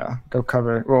 Yeah, go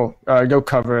cover... Well, go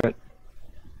cover it.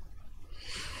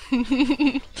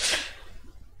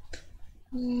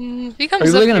 If he comes Are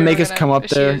you really up gonna here, make we're us gonna come have up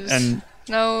there issues. and...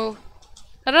 No.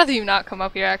 I'd rather you not come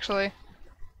up here, actually.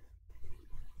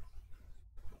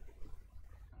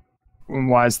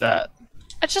 Why is that?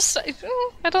 I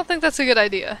don't think that's a good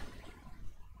idea.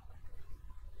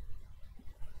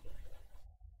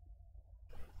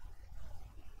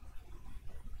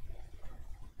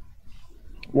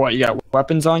 What, you got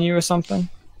weapons on you or something?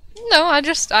 No,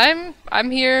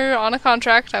 I'm here on a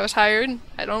contract. I was hired.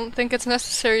 I don't think it's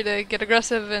necessary to get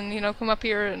aggressive and, you know, come up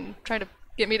here and try to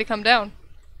get me to come down.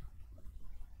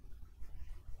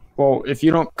 Well, if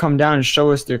you don't come down and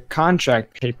show us the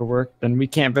contract paperwork, then we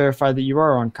can't verify that you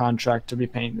are on contract to be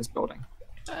painting this building.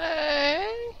 I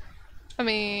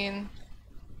mean...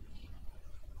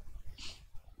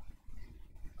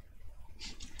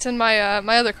 It's in my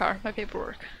my other car, my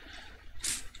paperwork.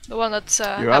 The one that's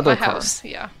at Your other my car? house,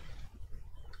 yeah.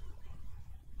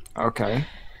 Okay.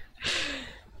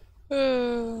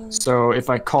 So if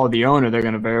I call the owner, they're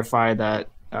going to verify that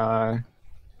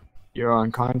you're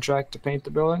on contract to paint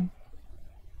the building?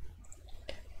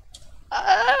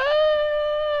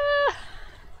 I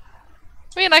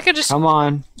mean, I could just Come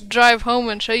on. drive home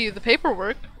and show you the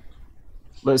paperwork.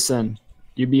 Listen,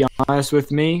 you be honest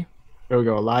with me, it'll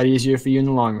go a lot easier for you in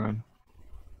the long run.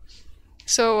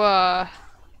 So,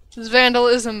 is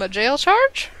vandalism a jail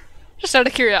charge? Just out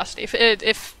of curiosity,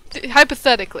 if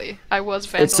hypothetically I was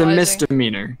vandalizing. It's a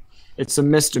misdemeanor. It's a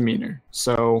misdemeanor.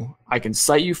 So I can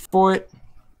cite you for it,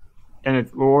 and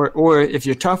or if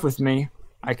you're tough with me,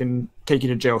 I can take you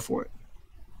to jail for it.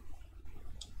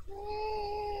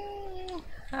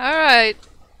 Alright.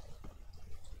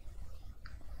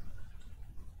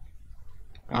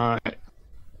 Alright.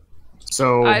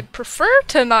 So. I'd prefer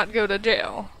to not go to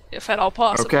jail, if at all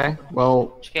possible. Okay, well,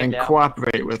 came then down.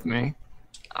 cooperate with me.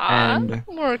 And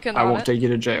I'm working I on won't it. take you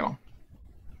to jail.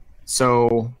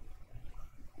 So,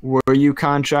 were you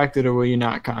contracted or were you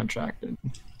not contracted?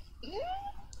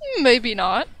 Maybe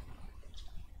not.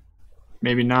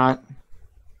 Maybe not.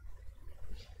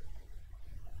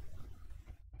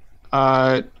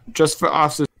 Just for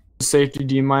officer safety,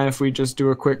 do you mind if we just do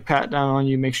a quick pat down on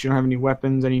you, make sure you don't have any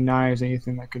weapons, any knives,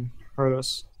 anything that could hurt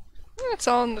us? It's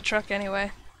all in the truck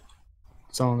anyway.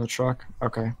 It's all in the truck?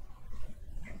 Okay.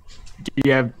 Do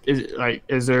you have,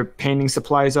 is there painting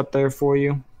supplies up there for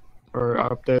you? Or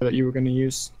up there that you were going to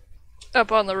use?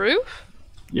 Up on the roof?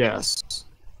 Yes.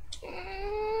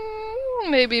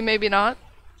 Maybe, maybe not.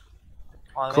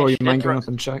 Well, I mean, Cool, you she mind did throw- going up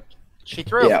and check? She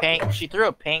threw Yeah. a paint. She threw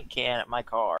a paint can at my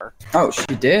car. Oh, she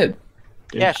did.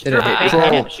 Yeah, she Did threw it a hit paint you?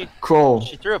 can. She Kroll,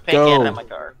 she threw a paint can go. at my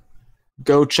car.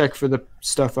 Go check for the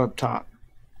stuff up top.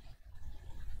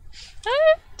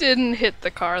 I didn't hit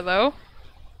the car though.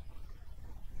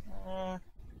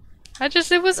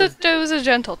 It was a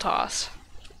gentle toss.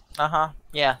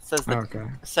 Yeah. Says the Okay.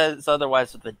 says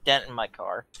otherwise with a dent in my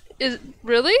car. Is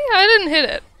really? I didn't hit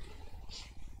it.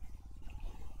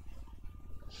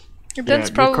 That's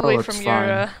your car probably looks from fine.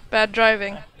 your bad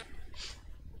driving.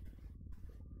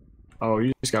 Oh,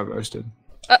 you just got roasted.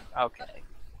 Okay.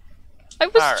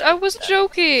 I was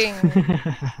joking.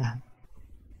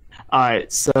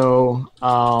 Alright, so,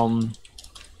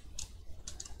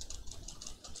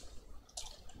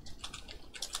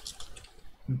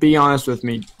 be honest with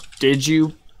me. Did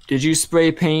you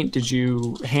spray paint? Did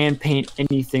you hand paint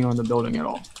anything on the building at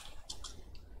all?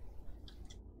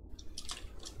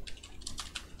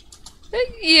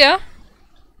 Yeah.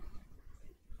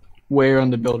 Where on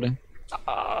the building?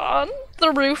 On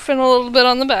the roof and a little bit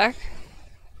on the back.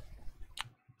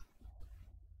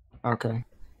 Okay.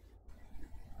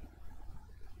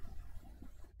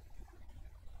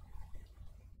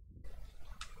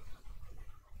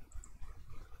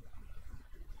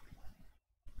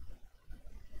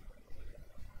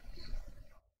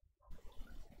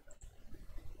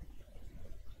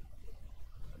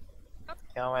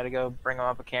 You want me to go bring him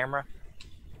up a camera?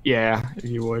 Yeah, if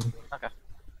you would. Okay.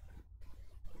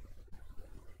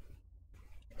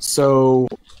 So,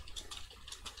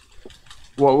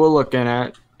 what we're looking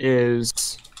at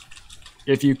is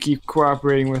if you keep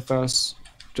cooperating with us,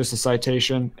 just a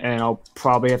citation, and I'll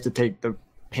probably have to take the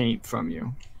paint from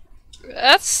you.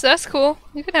 That's cool.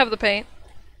 You can have the paint.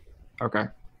 Okay.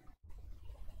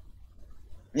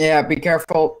 Yeah, be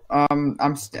careful.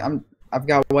 I've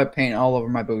got wet paint all over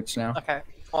my boots now. Okay.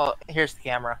 Well, here's the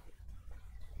camera.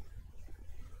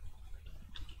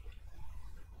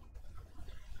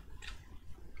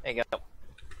 There you go.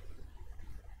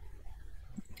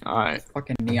 Alright.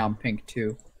 Fucking neon pink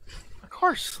too. Of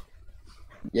course.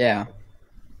 Yeah.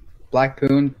 Black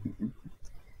boots.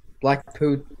 Black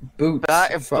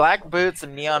boots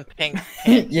and neon pink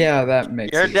pants. Yeah, that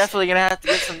makes You're sense. definitely gonna have to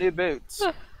get some new boots.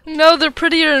 No, they're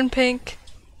prettier in pink.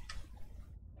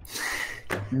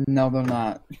 No, they're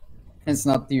not. It's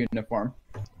not the uniform.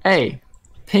 Hey,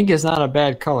 pink is not a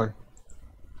bad color.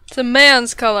 It's a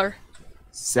man's color.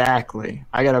 Exactly.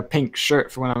 I got a pink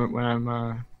shirt for when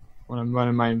I'm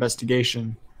running my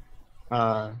investigation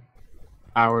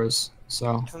hours.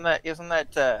 So Isn't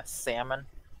that salmon?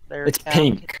 There, it's Cal?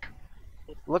 pink.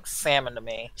 Looks salmon to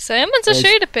me. Salmon's a It's-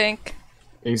 shade of pink.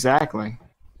 Exactly.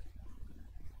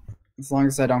 As long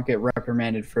as I don't get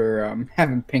reprimanded for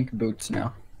having pink boots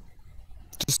now.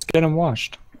 Just get them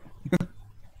washed.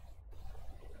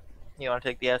 You want to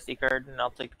take the SD card and I'll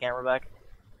take the camera back?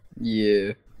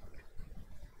 Yeah.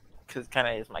 Because it kind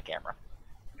of is my camera.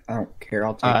 I don't care.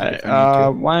 I'll take Alright, it if I need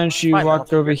to. why don't you Fine, I'll walk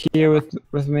take over here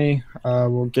with me?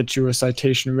 We'll get you a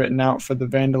citation written out for the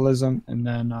vandalism, and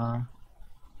then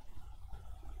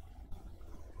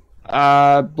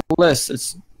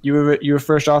Bliss, you were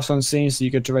first officer on scene, so you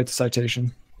get to write the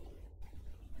citation.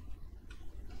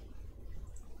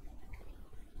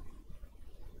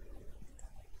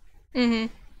 Mm-hmm.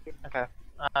 Okay.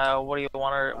 What do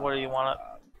you want?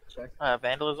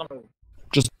 Vandalism?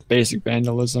 Just basic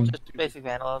vandalism. Just basic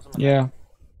vandalism. Okay. Yeah.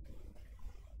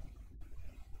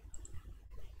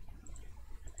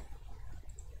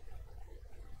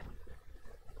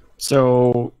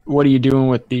 So, what are you doing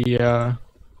with the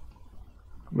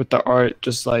art?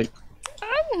 Just like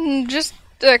I'm just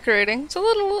decorating. It's a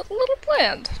little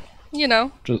bland, you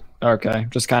know. just okay,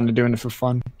 just kind of doing it for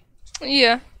fun.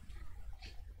 Yeah.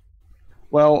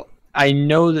 Well, I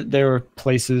know that there are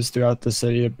places throughout the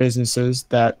city of businesses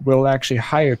that will actually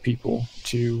hire people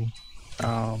to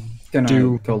Gonna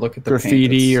do go look at the graffiti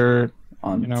paint or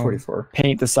on 44.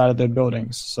 paint the side of their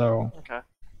buildings. So Okay.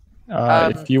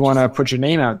 if you want to put your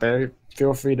name out there,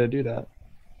 feel free to do that.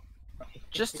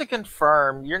 Just to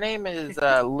confirm, your name is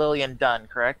Lillian Dunn,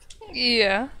 correct?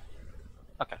 Yeah.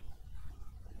 Okay.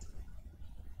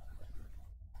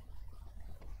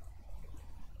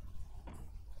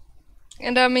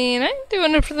 And I mean, I ain't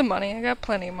doing it for the money. I got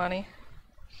plenty of money.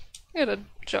 I got a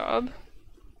job.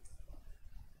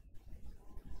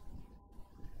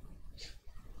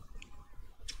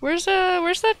 Where's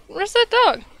that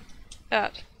dog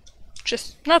at?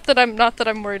 Just not that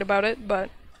I'm worried about it, but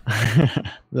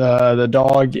The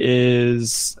dog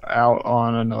is out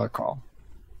on another call.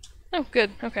 oh, good.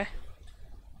 Okay.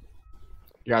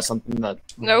 You got something that?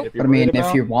 Nope. But I mean,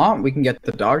 if you want, we can get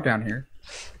the dog down here.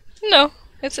 No,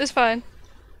 it's fine.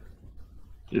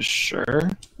 You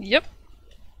sure? Yep.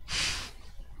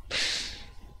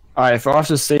 Alright, for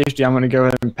officer safety, I'm gonna go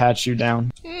ahead and patch you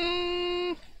down.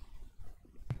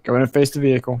 Go in and face the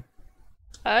vehicle.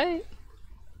 Alright.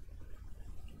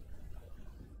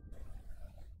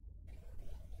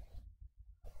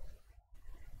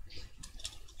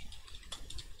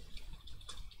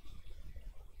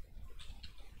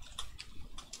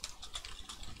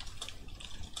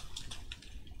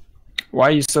 Why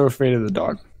are you so afraid of the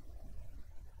dog?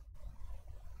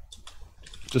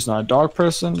 Just not a dog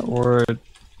person, or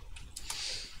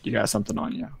you got something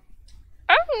on you?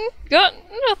 I got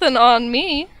nothing on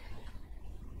me.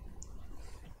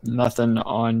 Nothing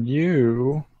on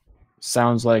you.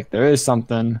 Sounds like there is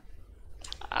something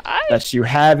that you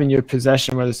have in your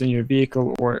possession, whether it's in your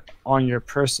vehicle or on your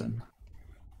person.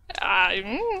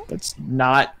 It's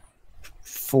not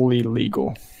fully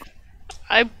legal.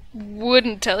 I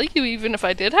wouldn't tell you even if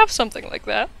I did have something like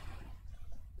that.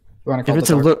 You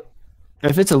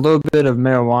If it's a little bit of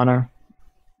marijuana,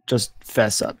 just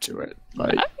fess up to it.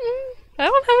 Like, I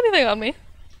don't have anything on me.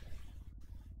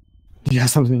 you got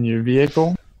something in your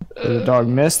vehicle? Did the dog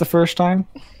miss the first time?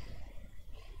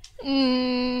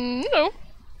 No.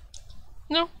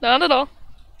 No, not at all.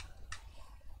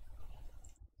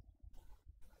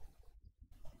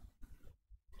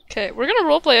 Okay, we're gonna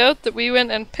roleplay out that we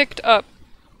went and picked up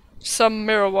some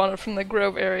marijuana from the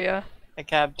Grove area. Hey,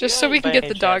 Cab, Just so we can get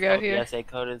the dog out here. SA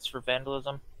code is for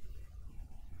vandalism.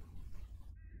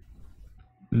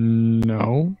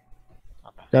 No.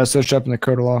 Gotta search up in the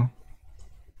code of law.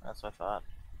 That's what I thought.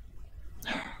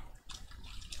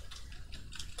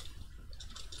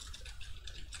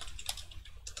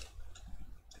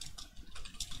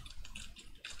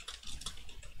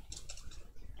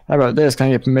 How about this? Can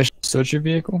I get permission to search your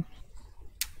vehicle?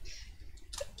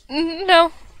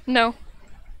 No. No.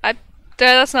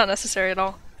 That's not necessary at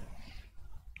all.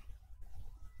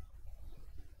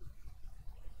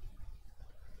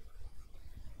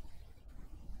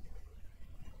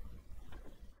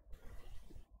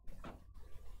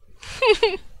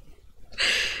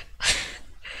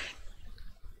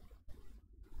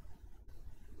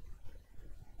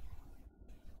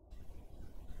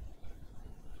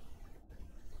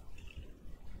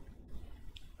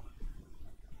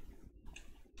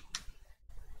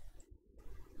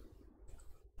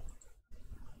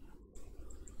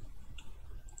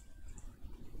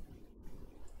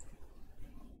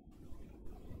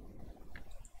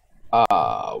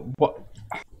 What?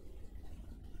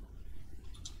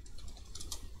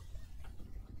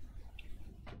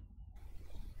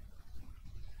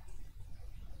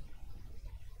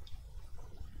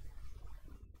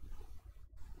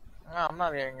 No, I'm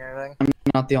not hearing anything. I'm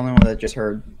not the only one that just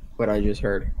heard what I just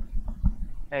heard.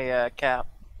 Hey, Cap.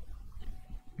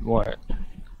 What?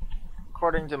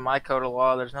 According to my code of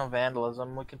law, there's no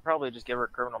vandalism. We could probably just give her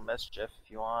criminal mischief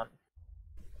if you want.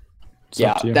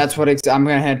 Yeah, that's what I'm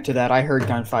gonna head to that. I heard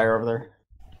gunfire over there.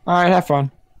 Alright, have fun.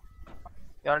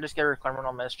 You want to just give her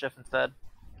criminal mischief instead?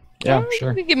 Yeah,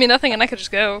 sure. You could give me nothing and I could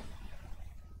just go.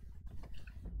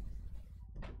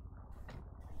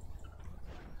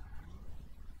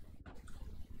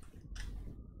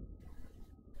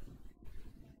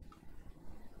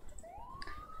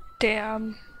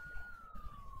 Damn.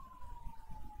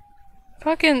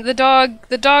 Fucking the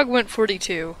dog went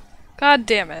 42. God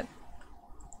damn it.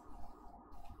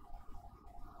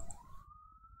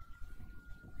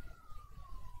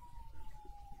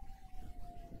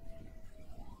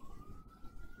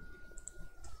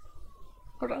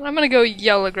 Hold on, I'm gonna go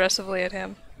yell aggressively at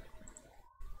him.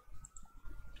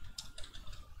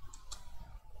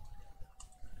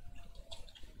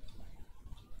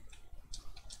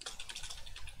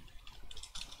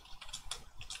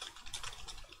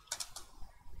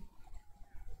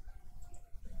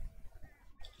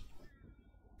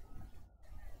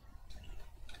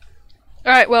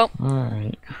 Alright, well.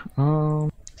 Alright.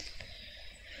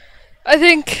 I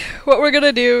think what we're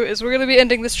gonna do is we're gonna be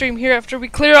ending the stream here after we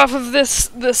clear off of this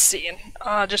scene.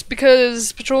 Just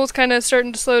because patrol's kind of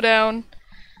starting to slow down.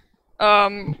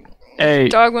 Hey.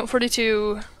 Dog went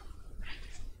 42,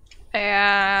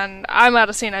 and I'm out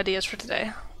of scene ideas for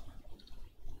today.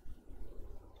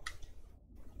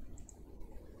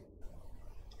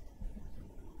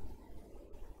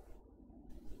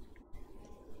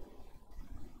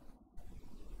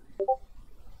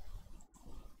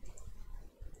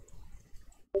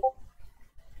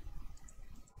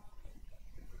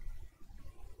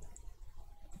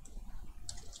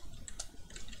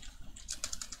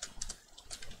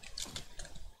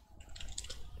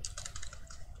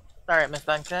 Alright, Miss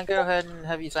Dunn, can I go ahead and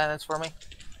have you sign this for me?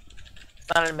 It's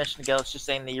not an admission to go, it's just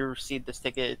saying that you received this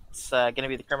ticket. It's gonna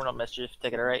be the criminal mischief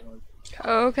ticket, alright?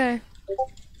 Okay.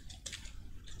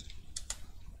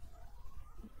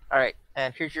 Alright,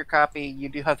 and here's your copy. You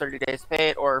do have 30 days to pay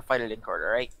it or fight it in court,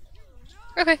 alright?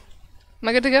 Okay. Am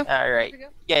I good to go? Alright.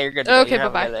 Yeah, you're good to go. Okay, You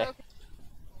have a bye-bye. good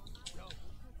day.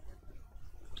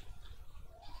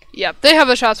 Yep, they have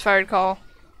a shots fired call.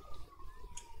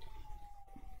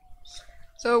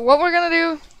 So what we're gonna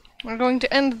do, we're going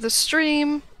to end the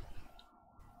stream.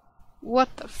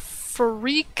 What the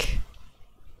freak?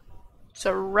 It's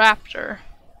a raptor.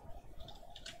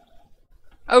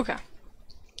 Okay.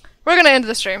 We're gonna end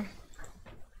the stream.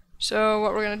 So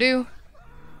what we're gonna do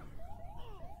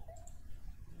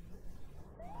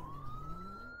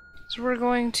is we're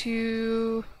going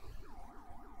to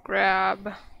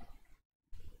grab